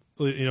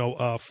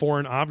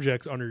foreign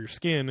objects under your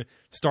skin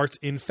starts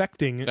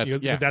infecting.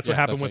 That's what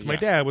happened with my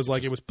dad. Was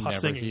like it was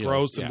pussing and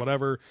gross and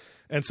whatever.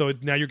 And so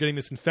now you're getting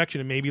this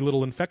infection and maybe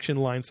little infection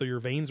lines through your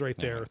veins right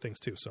there, things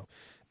too. So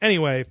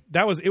anyway,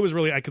 it was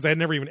really, because I had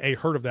never even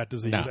heard of that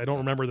disease. No. I don't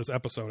remember this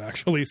episode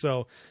actually.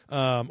 So,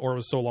 or it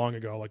was so long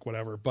ago, like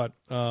whatever. But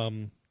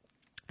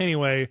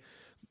anyway,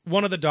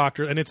 one of the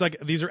doctors, and it's like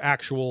these are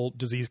actual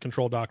disease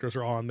control doctors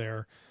are on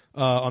there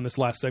on this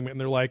last segment, and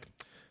they're like,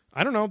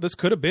 I don't know, this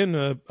could have been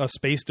a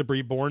space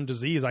debris borne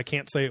disease. I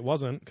can't say it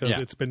wasn't because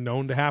it's been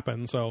known to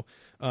happen. So,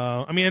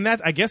 and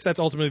I guess that's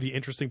ultimately the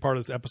interesting part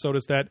of this episode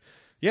is that,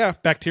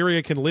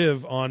 bacteria can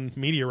live on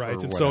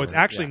meteorites. And so it's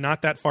actually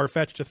not that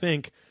far-fetched to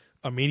think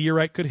a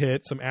meteorite could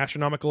hit, some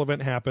astronomical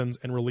event happens,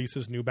 and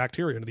releases new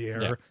bacteria into the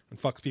air and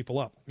fucks people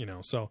up,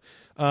 So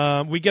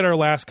we get our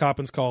last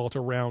Coppins call to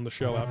round the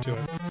show out to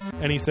it.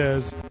 And he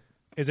says,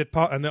 is it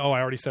I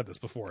already said this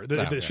before.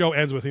 The show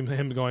ends with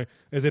him going,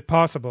 is it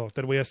possible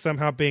that we are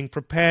somehow being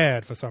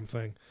prepared for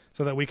something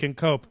so that we can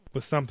cope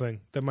with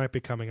something that might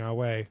be coming our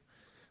way?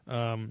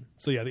 The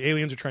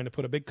aliens are trying to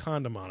put a big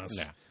condom on us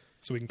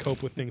so we can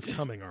cope with things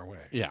coming our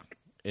way. Yeah.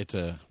 It's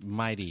a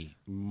mighty,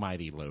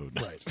 mighty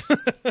load. Right.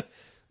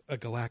 A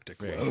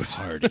galactic load.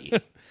 Hardy.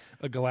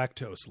 A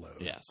galactose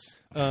load. Yes.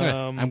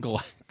 I'm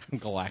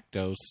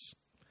galactose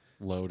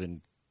load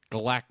and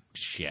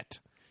shit.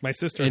 My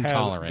sister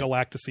Intolerant. has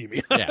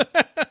galactosemia. Yeah.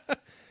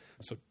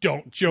 So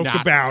don't joke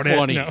Not about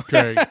funny, it.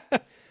 Craig.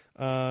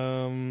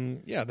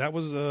 That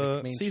was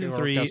season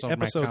 3,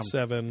 episode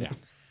 7. Yeah.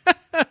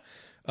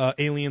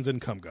 Aliens and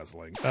cum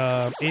guzzling.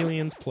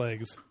 Aliens,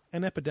 plagues,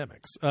 and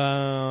epidemics.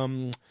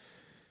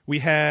 We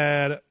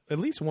had at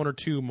least one or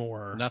two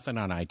more. Nothing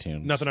on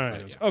iTunes.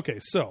 Yeah. Okay,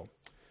 so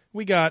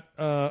we got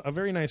a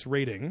very nice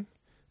rating.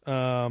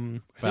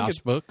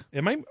 Facebook.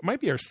 It might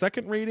be our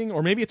second rating,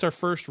 or maybe it's our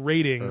first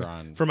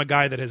rating from a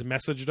guy that has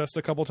messaged us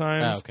a couple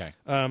times. Okay.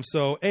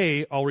 So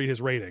I'll read his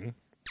rating,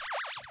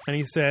 and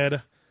he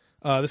said,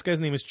 this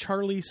guy's name is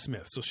Charlie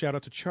Smith. So shout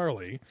out to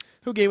Charlie,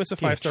 who gave us a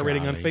 5-star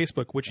rating on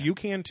Facebook, which you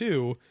can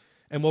too.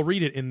 And we'll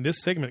read it in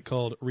this segment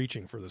called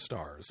Reaching for the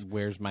Stars.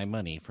 Where's my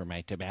money for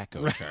my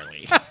tobacco,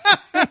 Charlie?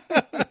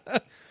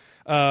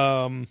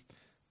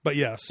 But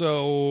yeah,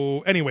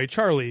 so anyway,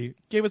 Charlie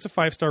gave us a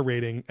 5-star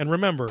rating. And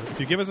remember, if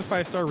you give us a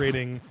 5-star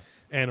rating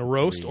and a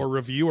roast or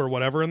review or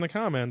whatever in the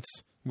comments,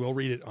 we'll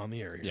read it on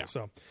the air here. Yeah.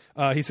 So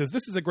he says,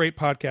 this is a great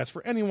podcast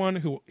for anyone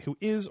who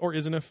is or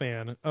isn't a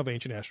fan of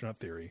Ancient Astronaut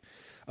Theory.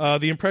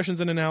 The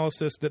impressions and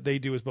analysis that they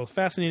do is both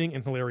fascinating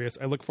and hilarious.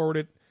 I look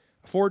forward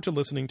to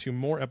listening to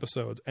more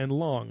episodes, and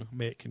long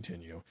may it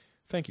continue.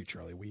 Thank you,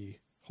 Charlie. We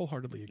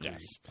wholeheartedly agree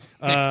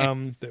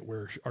that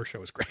our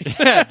show is great.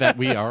 That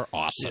we are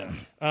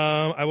awesome.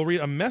 Yeah. I will read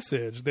a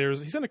message.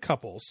 He sent a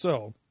couple,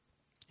 so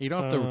you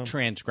don't have to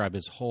transcribe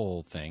his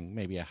whole thing.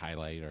 Maybe a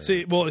highlight.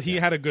 He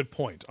had a good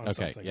point on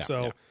something. Yeah,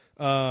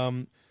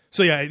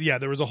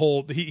 there was a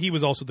whole. He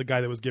was also the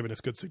guy that was giving us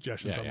good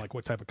suggestions on like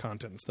what type of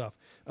content and stuff.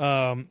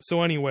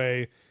 So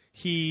anyway,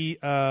 he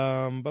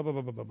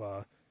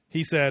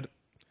said,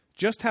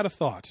 just had a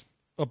thought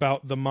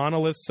about the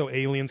monoliths so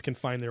aliens can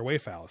find their way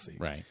fallacy.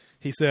 Right.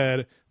 He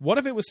said, what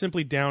if it was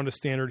simply down to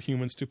standard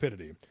human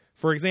stupidity?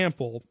 For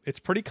example, it's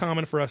pretty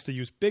common for us to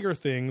use bigger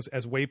things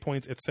as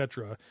waypoints,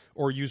 etc.,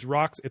 or use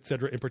rocks,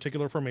 etc., in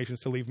particular formations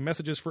to leave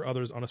messages for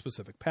others on a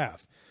specific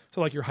path.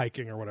 So like you're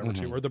hiking or whatever,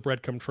 too, or the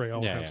breadcrumb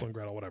trail, Hansel and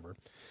Gretel, whatever.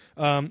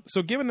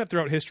 So given that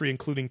throughout history,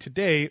 including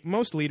today,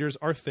 most leaders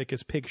are thick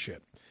as pig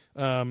shit.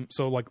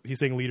 So like he's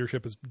saying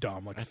leadership is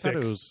dumb. Like I thick.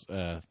 thought it was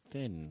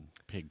thin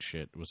pig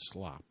shit was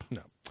slop.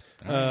 No.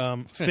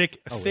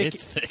 Thick.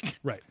 It's thick.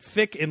 Right.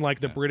 Thick in like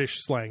the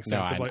British slang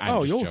sense of like,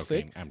 I'm you're joking.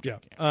 thick. I'm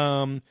joking.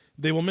 Yeah.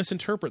 They will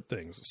misinterpret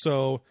things.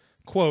 So,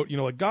 quote,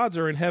 like gods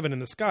are in heaven in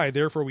the sky,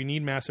 therefore we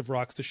need massive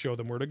rocks to show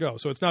them where to go.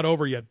 So it's not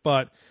over yet,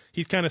 but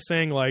he's kind of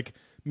saying like,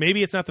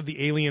 maybe it's not that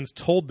the aliens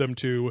told them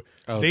to.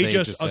 They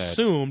just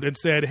assumed and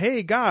said,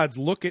 hey, gods,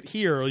 look at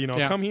here,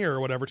 come here or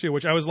whatever, too.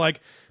 Which I was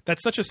like,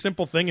 that's such a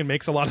simple thing and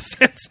makes a lot of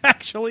sense,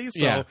 actually.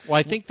 So, yeah. Well,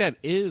 I think that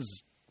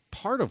is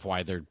part of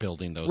why they're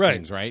building those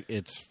things, right?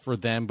 It's for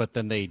them, but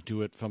then they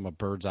do it from a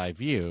bird's eye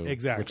view.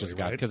 Exactly. Which is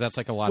God, because that's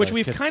like a lot which of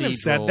we've kind of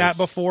said that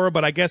before,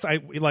 but I guess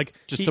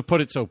to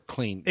put it so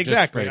clean.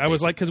 Exactly. I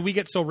was like, because we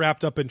get so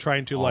wrapped up in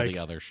trying to all the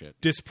other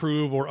shit.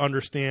 Disprove or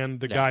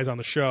understand the guys on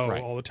the show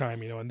all the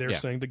time, and they're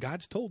saying the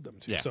gods told them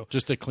to. Yeah. So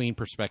just a clean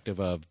perspective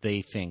of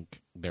they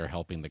think they're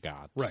helping the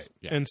gods. Right.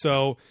 Yeah. And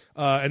so,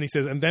 and he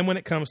says, and then when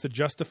it comes to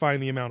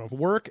justifying the amount of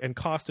work and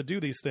cost to do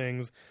these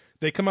things,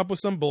 they come up with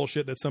some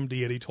bullshit that some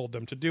deity told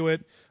them to do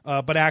it.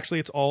 But actually,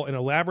 it's all an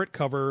elaborate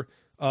cover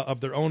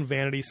of their own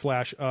vanity /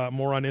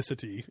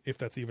 moronicity, if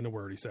that's even a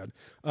word, he said.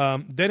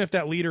 Then if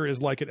that leader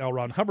is like an L.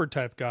 Ron Hubbard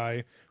type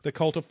guy, the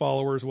cult of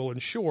followers will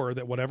ensure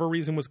that whatever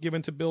reason was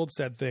given to build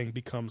said thing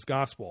becomes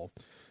gospel.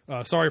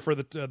 Sorry for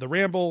the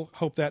ramble.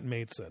 Hope that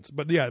made sense.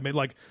 But yeah,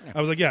 I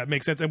was like, yeah, it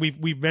makes sense. And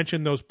we've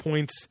mentioned those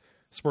points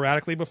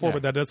sporadically before,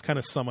 but that does kind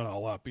of sum it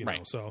all up,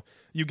 Right. So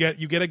you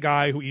get a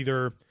guy who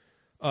either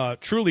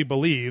truly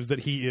believes that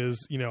he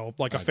is,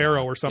 like a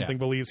pharaoh or something,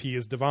 believes he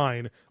is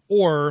divine,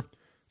 or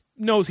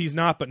knows he's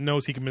not, but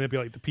knows he can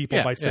manipulate the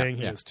people by saying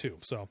he is too.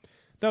 So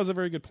that was a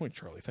very good point,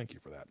 Charlie. Thank you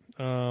for that.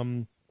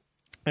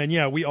 And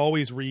yeah, we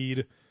always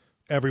read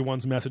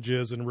everyone's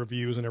messages and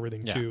reviews and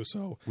everything too.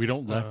 So we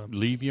don't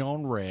leave you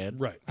on red.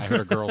 Right. I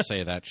heard a girl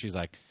say that. She's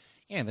like,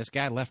 "Yeah, this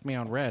guy left me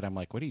on red." I'm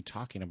like, "What are you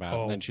talking about?"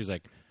 Oh. And then she's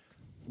like,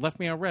 "Left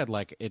me on red."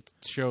 Like it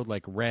showed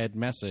like red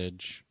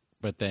message,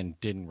 but then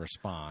didn't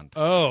respond.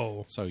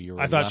 Oh, so you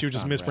were I thought left you were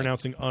just on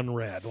mispronouncing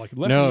unread. Like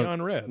left No, me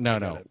unread. No, I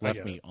no, got it. I left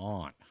get me it.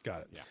 on.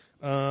 Got it. Yeah.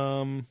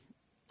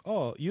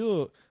 Oh,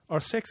 you are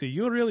sexy.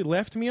 You really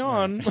left me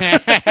on.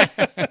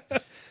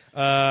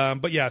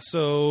 But yeah,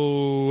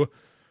 so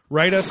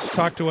write us,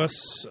 talk to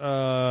us.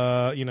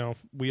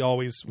 We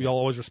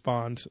always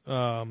respond.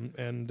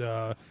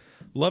 And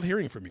love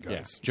hearing from you guys.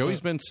 Yeah.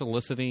 Joey's been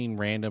soliciting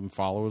random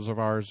followers of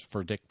ours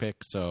for dick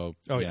pics, so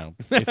yeah.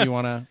 If you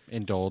want to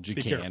indulge, you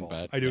Be can. careful.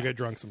 But I do get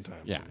drunk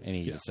sometimes. Yeah, and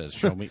he just says,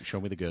 "Show me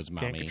the goods,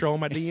 mommy." Can't control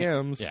my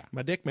DMs. Yeah.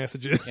 My dick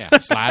messages. Yeah,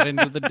 slide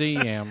into the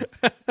DM,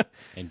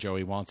 and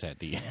Joey wants that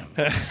DM.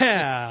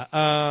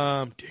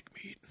 Yeah. Dick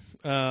meat.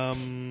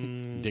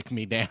 Dick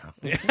me down.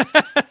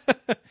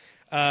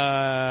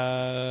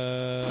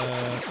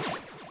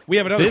 We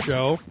have another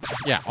show.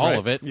 Yeah, all Right,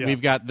 of it. yeah.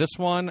 We've got this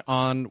one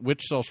on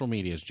which social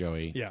medias,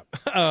 Joey? Yeah.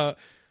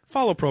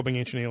 Follow Probing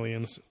Ancient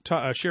Aliens.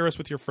 Share us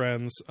with your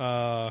friends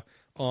at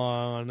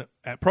Probing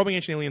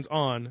Ancient Aliens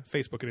on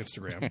Facebook and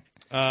Instagram.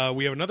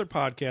 We have another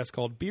podcast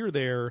called Beer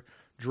There,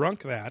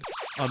 Drunk That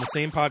on the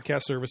same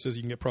podcast services.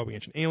 You can get Probing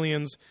Ancient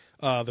Aliens.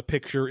 The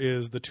picture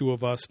is the two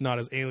of us, not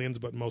as aliens,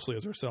 but mostly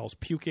as ourselves,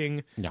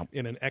 puking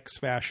in an X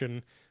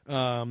fashion.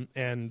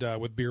 And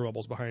with beer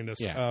bubbles behind us.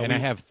 Yeah, and I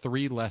have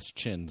 3 less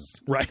chins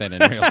Right. than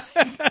in real life.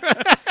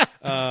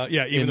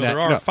 Even though there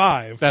are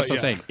 5. That's but what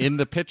I'm saying. In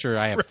the picture,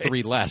 I have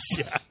 3 less.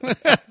 Actually,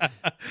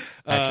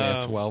 I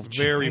have 12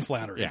 chins. Very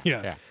flattering.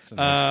 Yeah.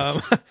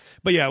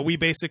 But yeah, we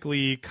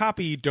basically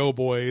copy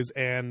Doughboys,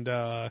 and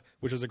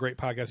which is a great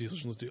podcast you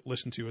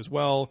listen to as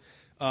well.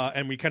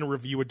 And we kind of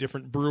review a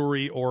different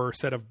brewery or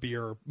set of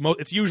beer.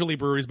 It's usually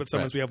breweries, but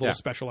sometimes we have little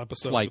special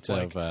episodes. Flights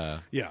with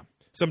of...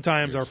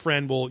 Sometimes our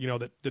friend will,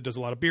 that does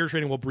a lot of beer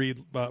trading, will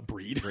breed.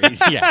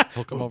 Yeah,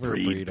 he'll come over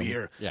and breed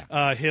beer. Them.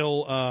 Yeah,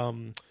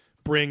 he'll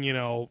bring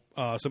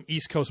some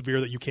East Coast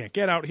beer that you can't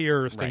get out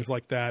here, or things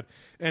like that.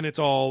 And it's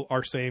all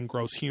our same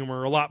gross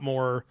humor. A lot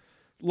more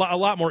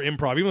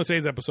improv. Even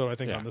today's episode, I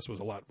think on this was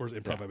a lot more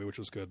improv heavy, which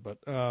was good.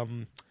 But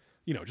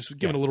just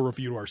giving a little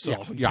review to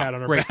ourselves and pat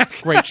on our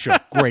back. Great show.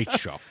 Great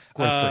show.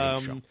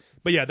 Great show.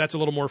 But yeah, that's a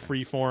little more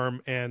free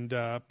form, and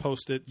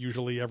post it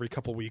usually every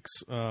couple weeks.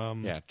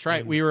 Try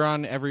it. We were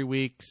on every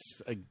week.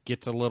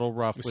 Gets a little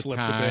rough with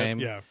time. A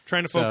bit. Yeah,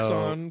 trying to focus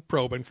on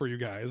probing for you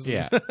guys.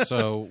 Yeah,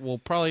 so we'll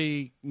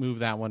probably move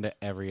that one to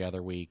every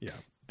other week.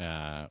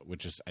 Yeah,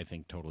 which is I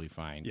think totally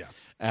fine. Yeah,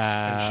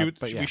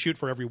 we shoot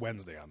for every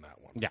Wednesday on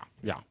that one.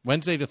 Yeah,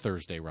 Wednesday to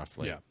Thursday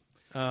roughly. Yeah,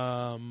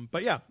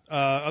 but yeah,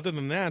 other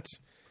than that,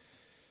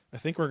 I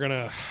think we're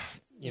gonna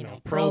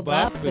probe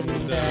up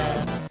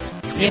and.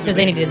 See if there's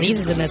any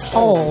diseases in this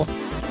hole.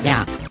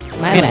 Yeah.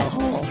 My little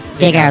hole.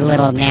 Dig our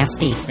little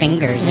nasty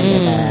fingers into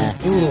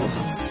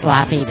the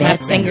sloppy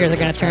bits. My fingers are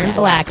going to turn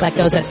black like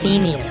those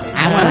Athenians.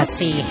 I want to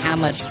see how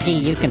much pee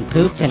you can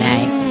poop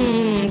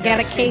tonight.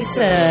 Got a case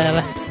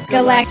of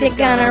galactic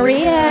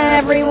gonorrhea,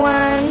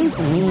 everyone.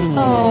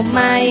 Oh,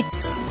 my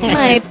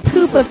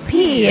poop of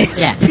pee.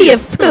 Pee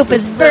of poop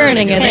is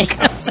burning as it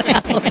comes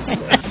out.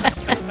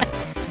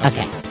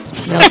 Okay.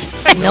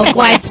 Milk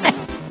wipes.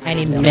 I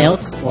need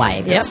milk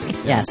wipes. Yep.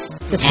 Yes.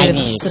 To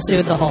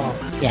soothe the hole.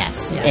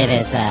 Yes. Yeah. It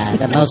is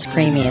the most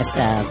creamiest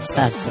of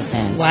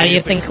substance. Why do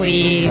you think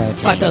we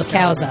fuck those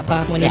cows up,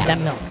 huh? We need that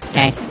milk.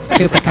 Okay.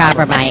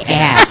 Chupacabra my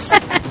ass.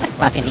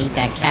 Fucking eat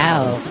that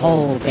cow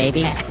whole,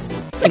 baby.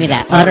 Give me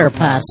that udder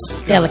pus.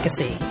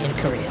 Delicacy in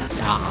Korea.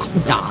 All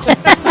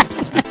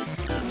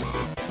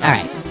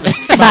right.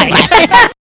 Bye.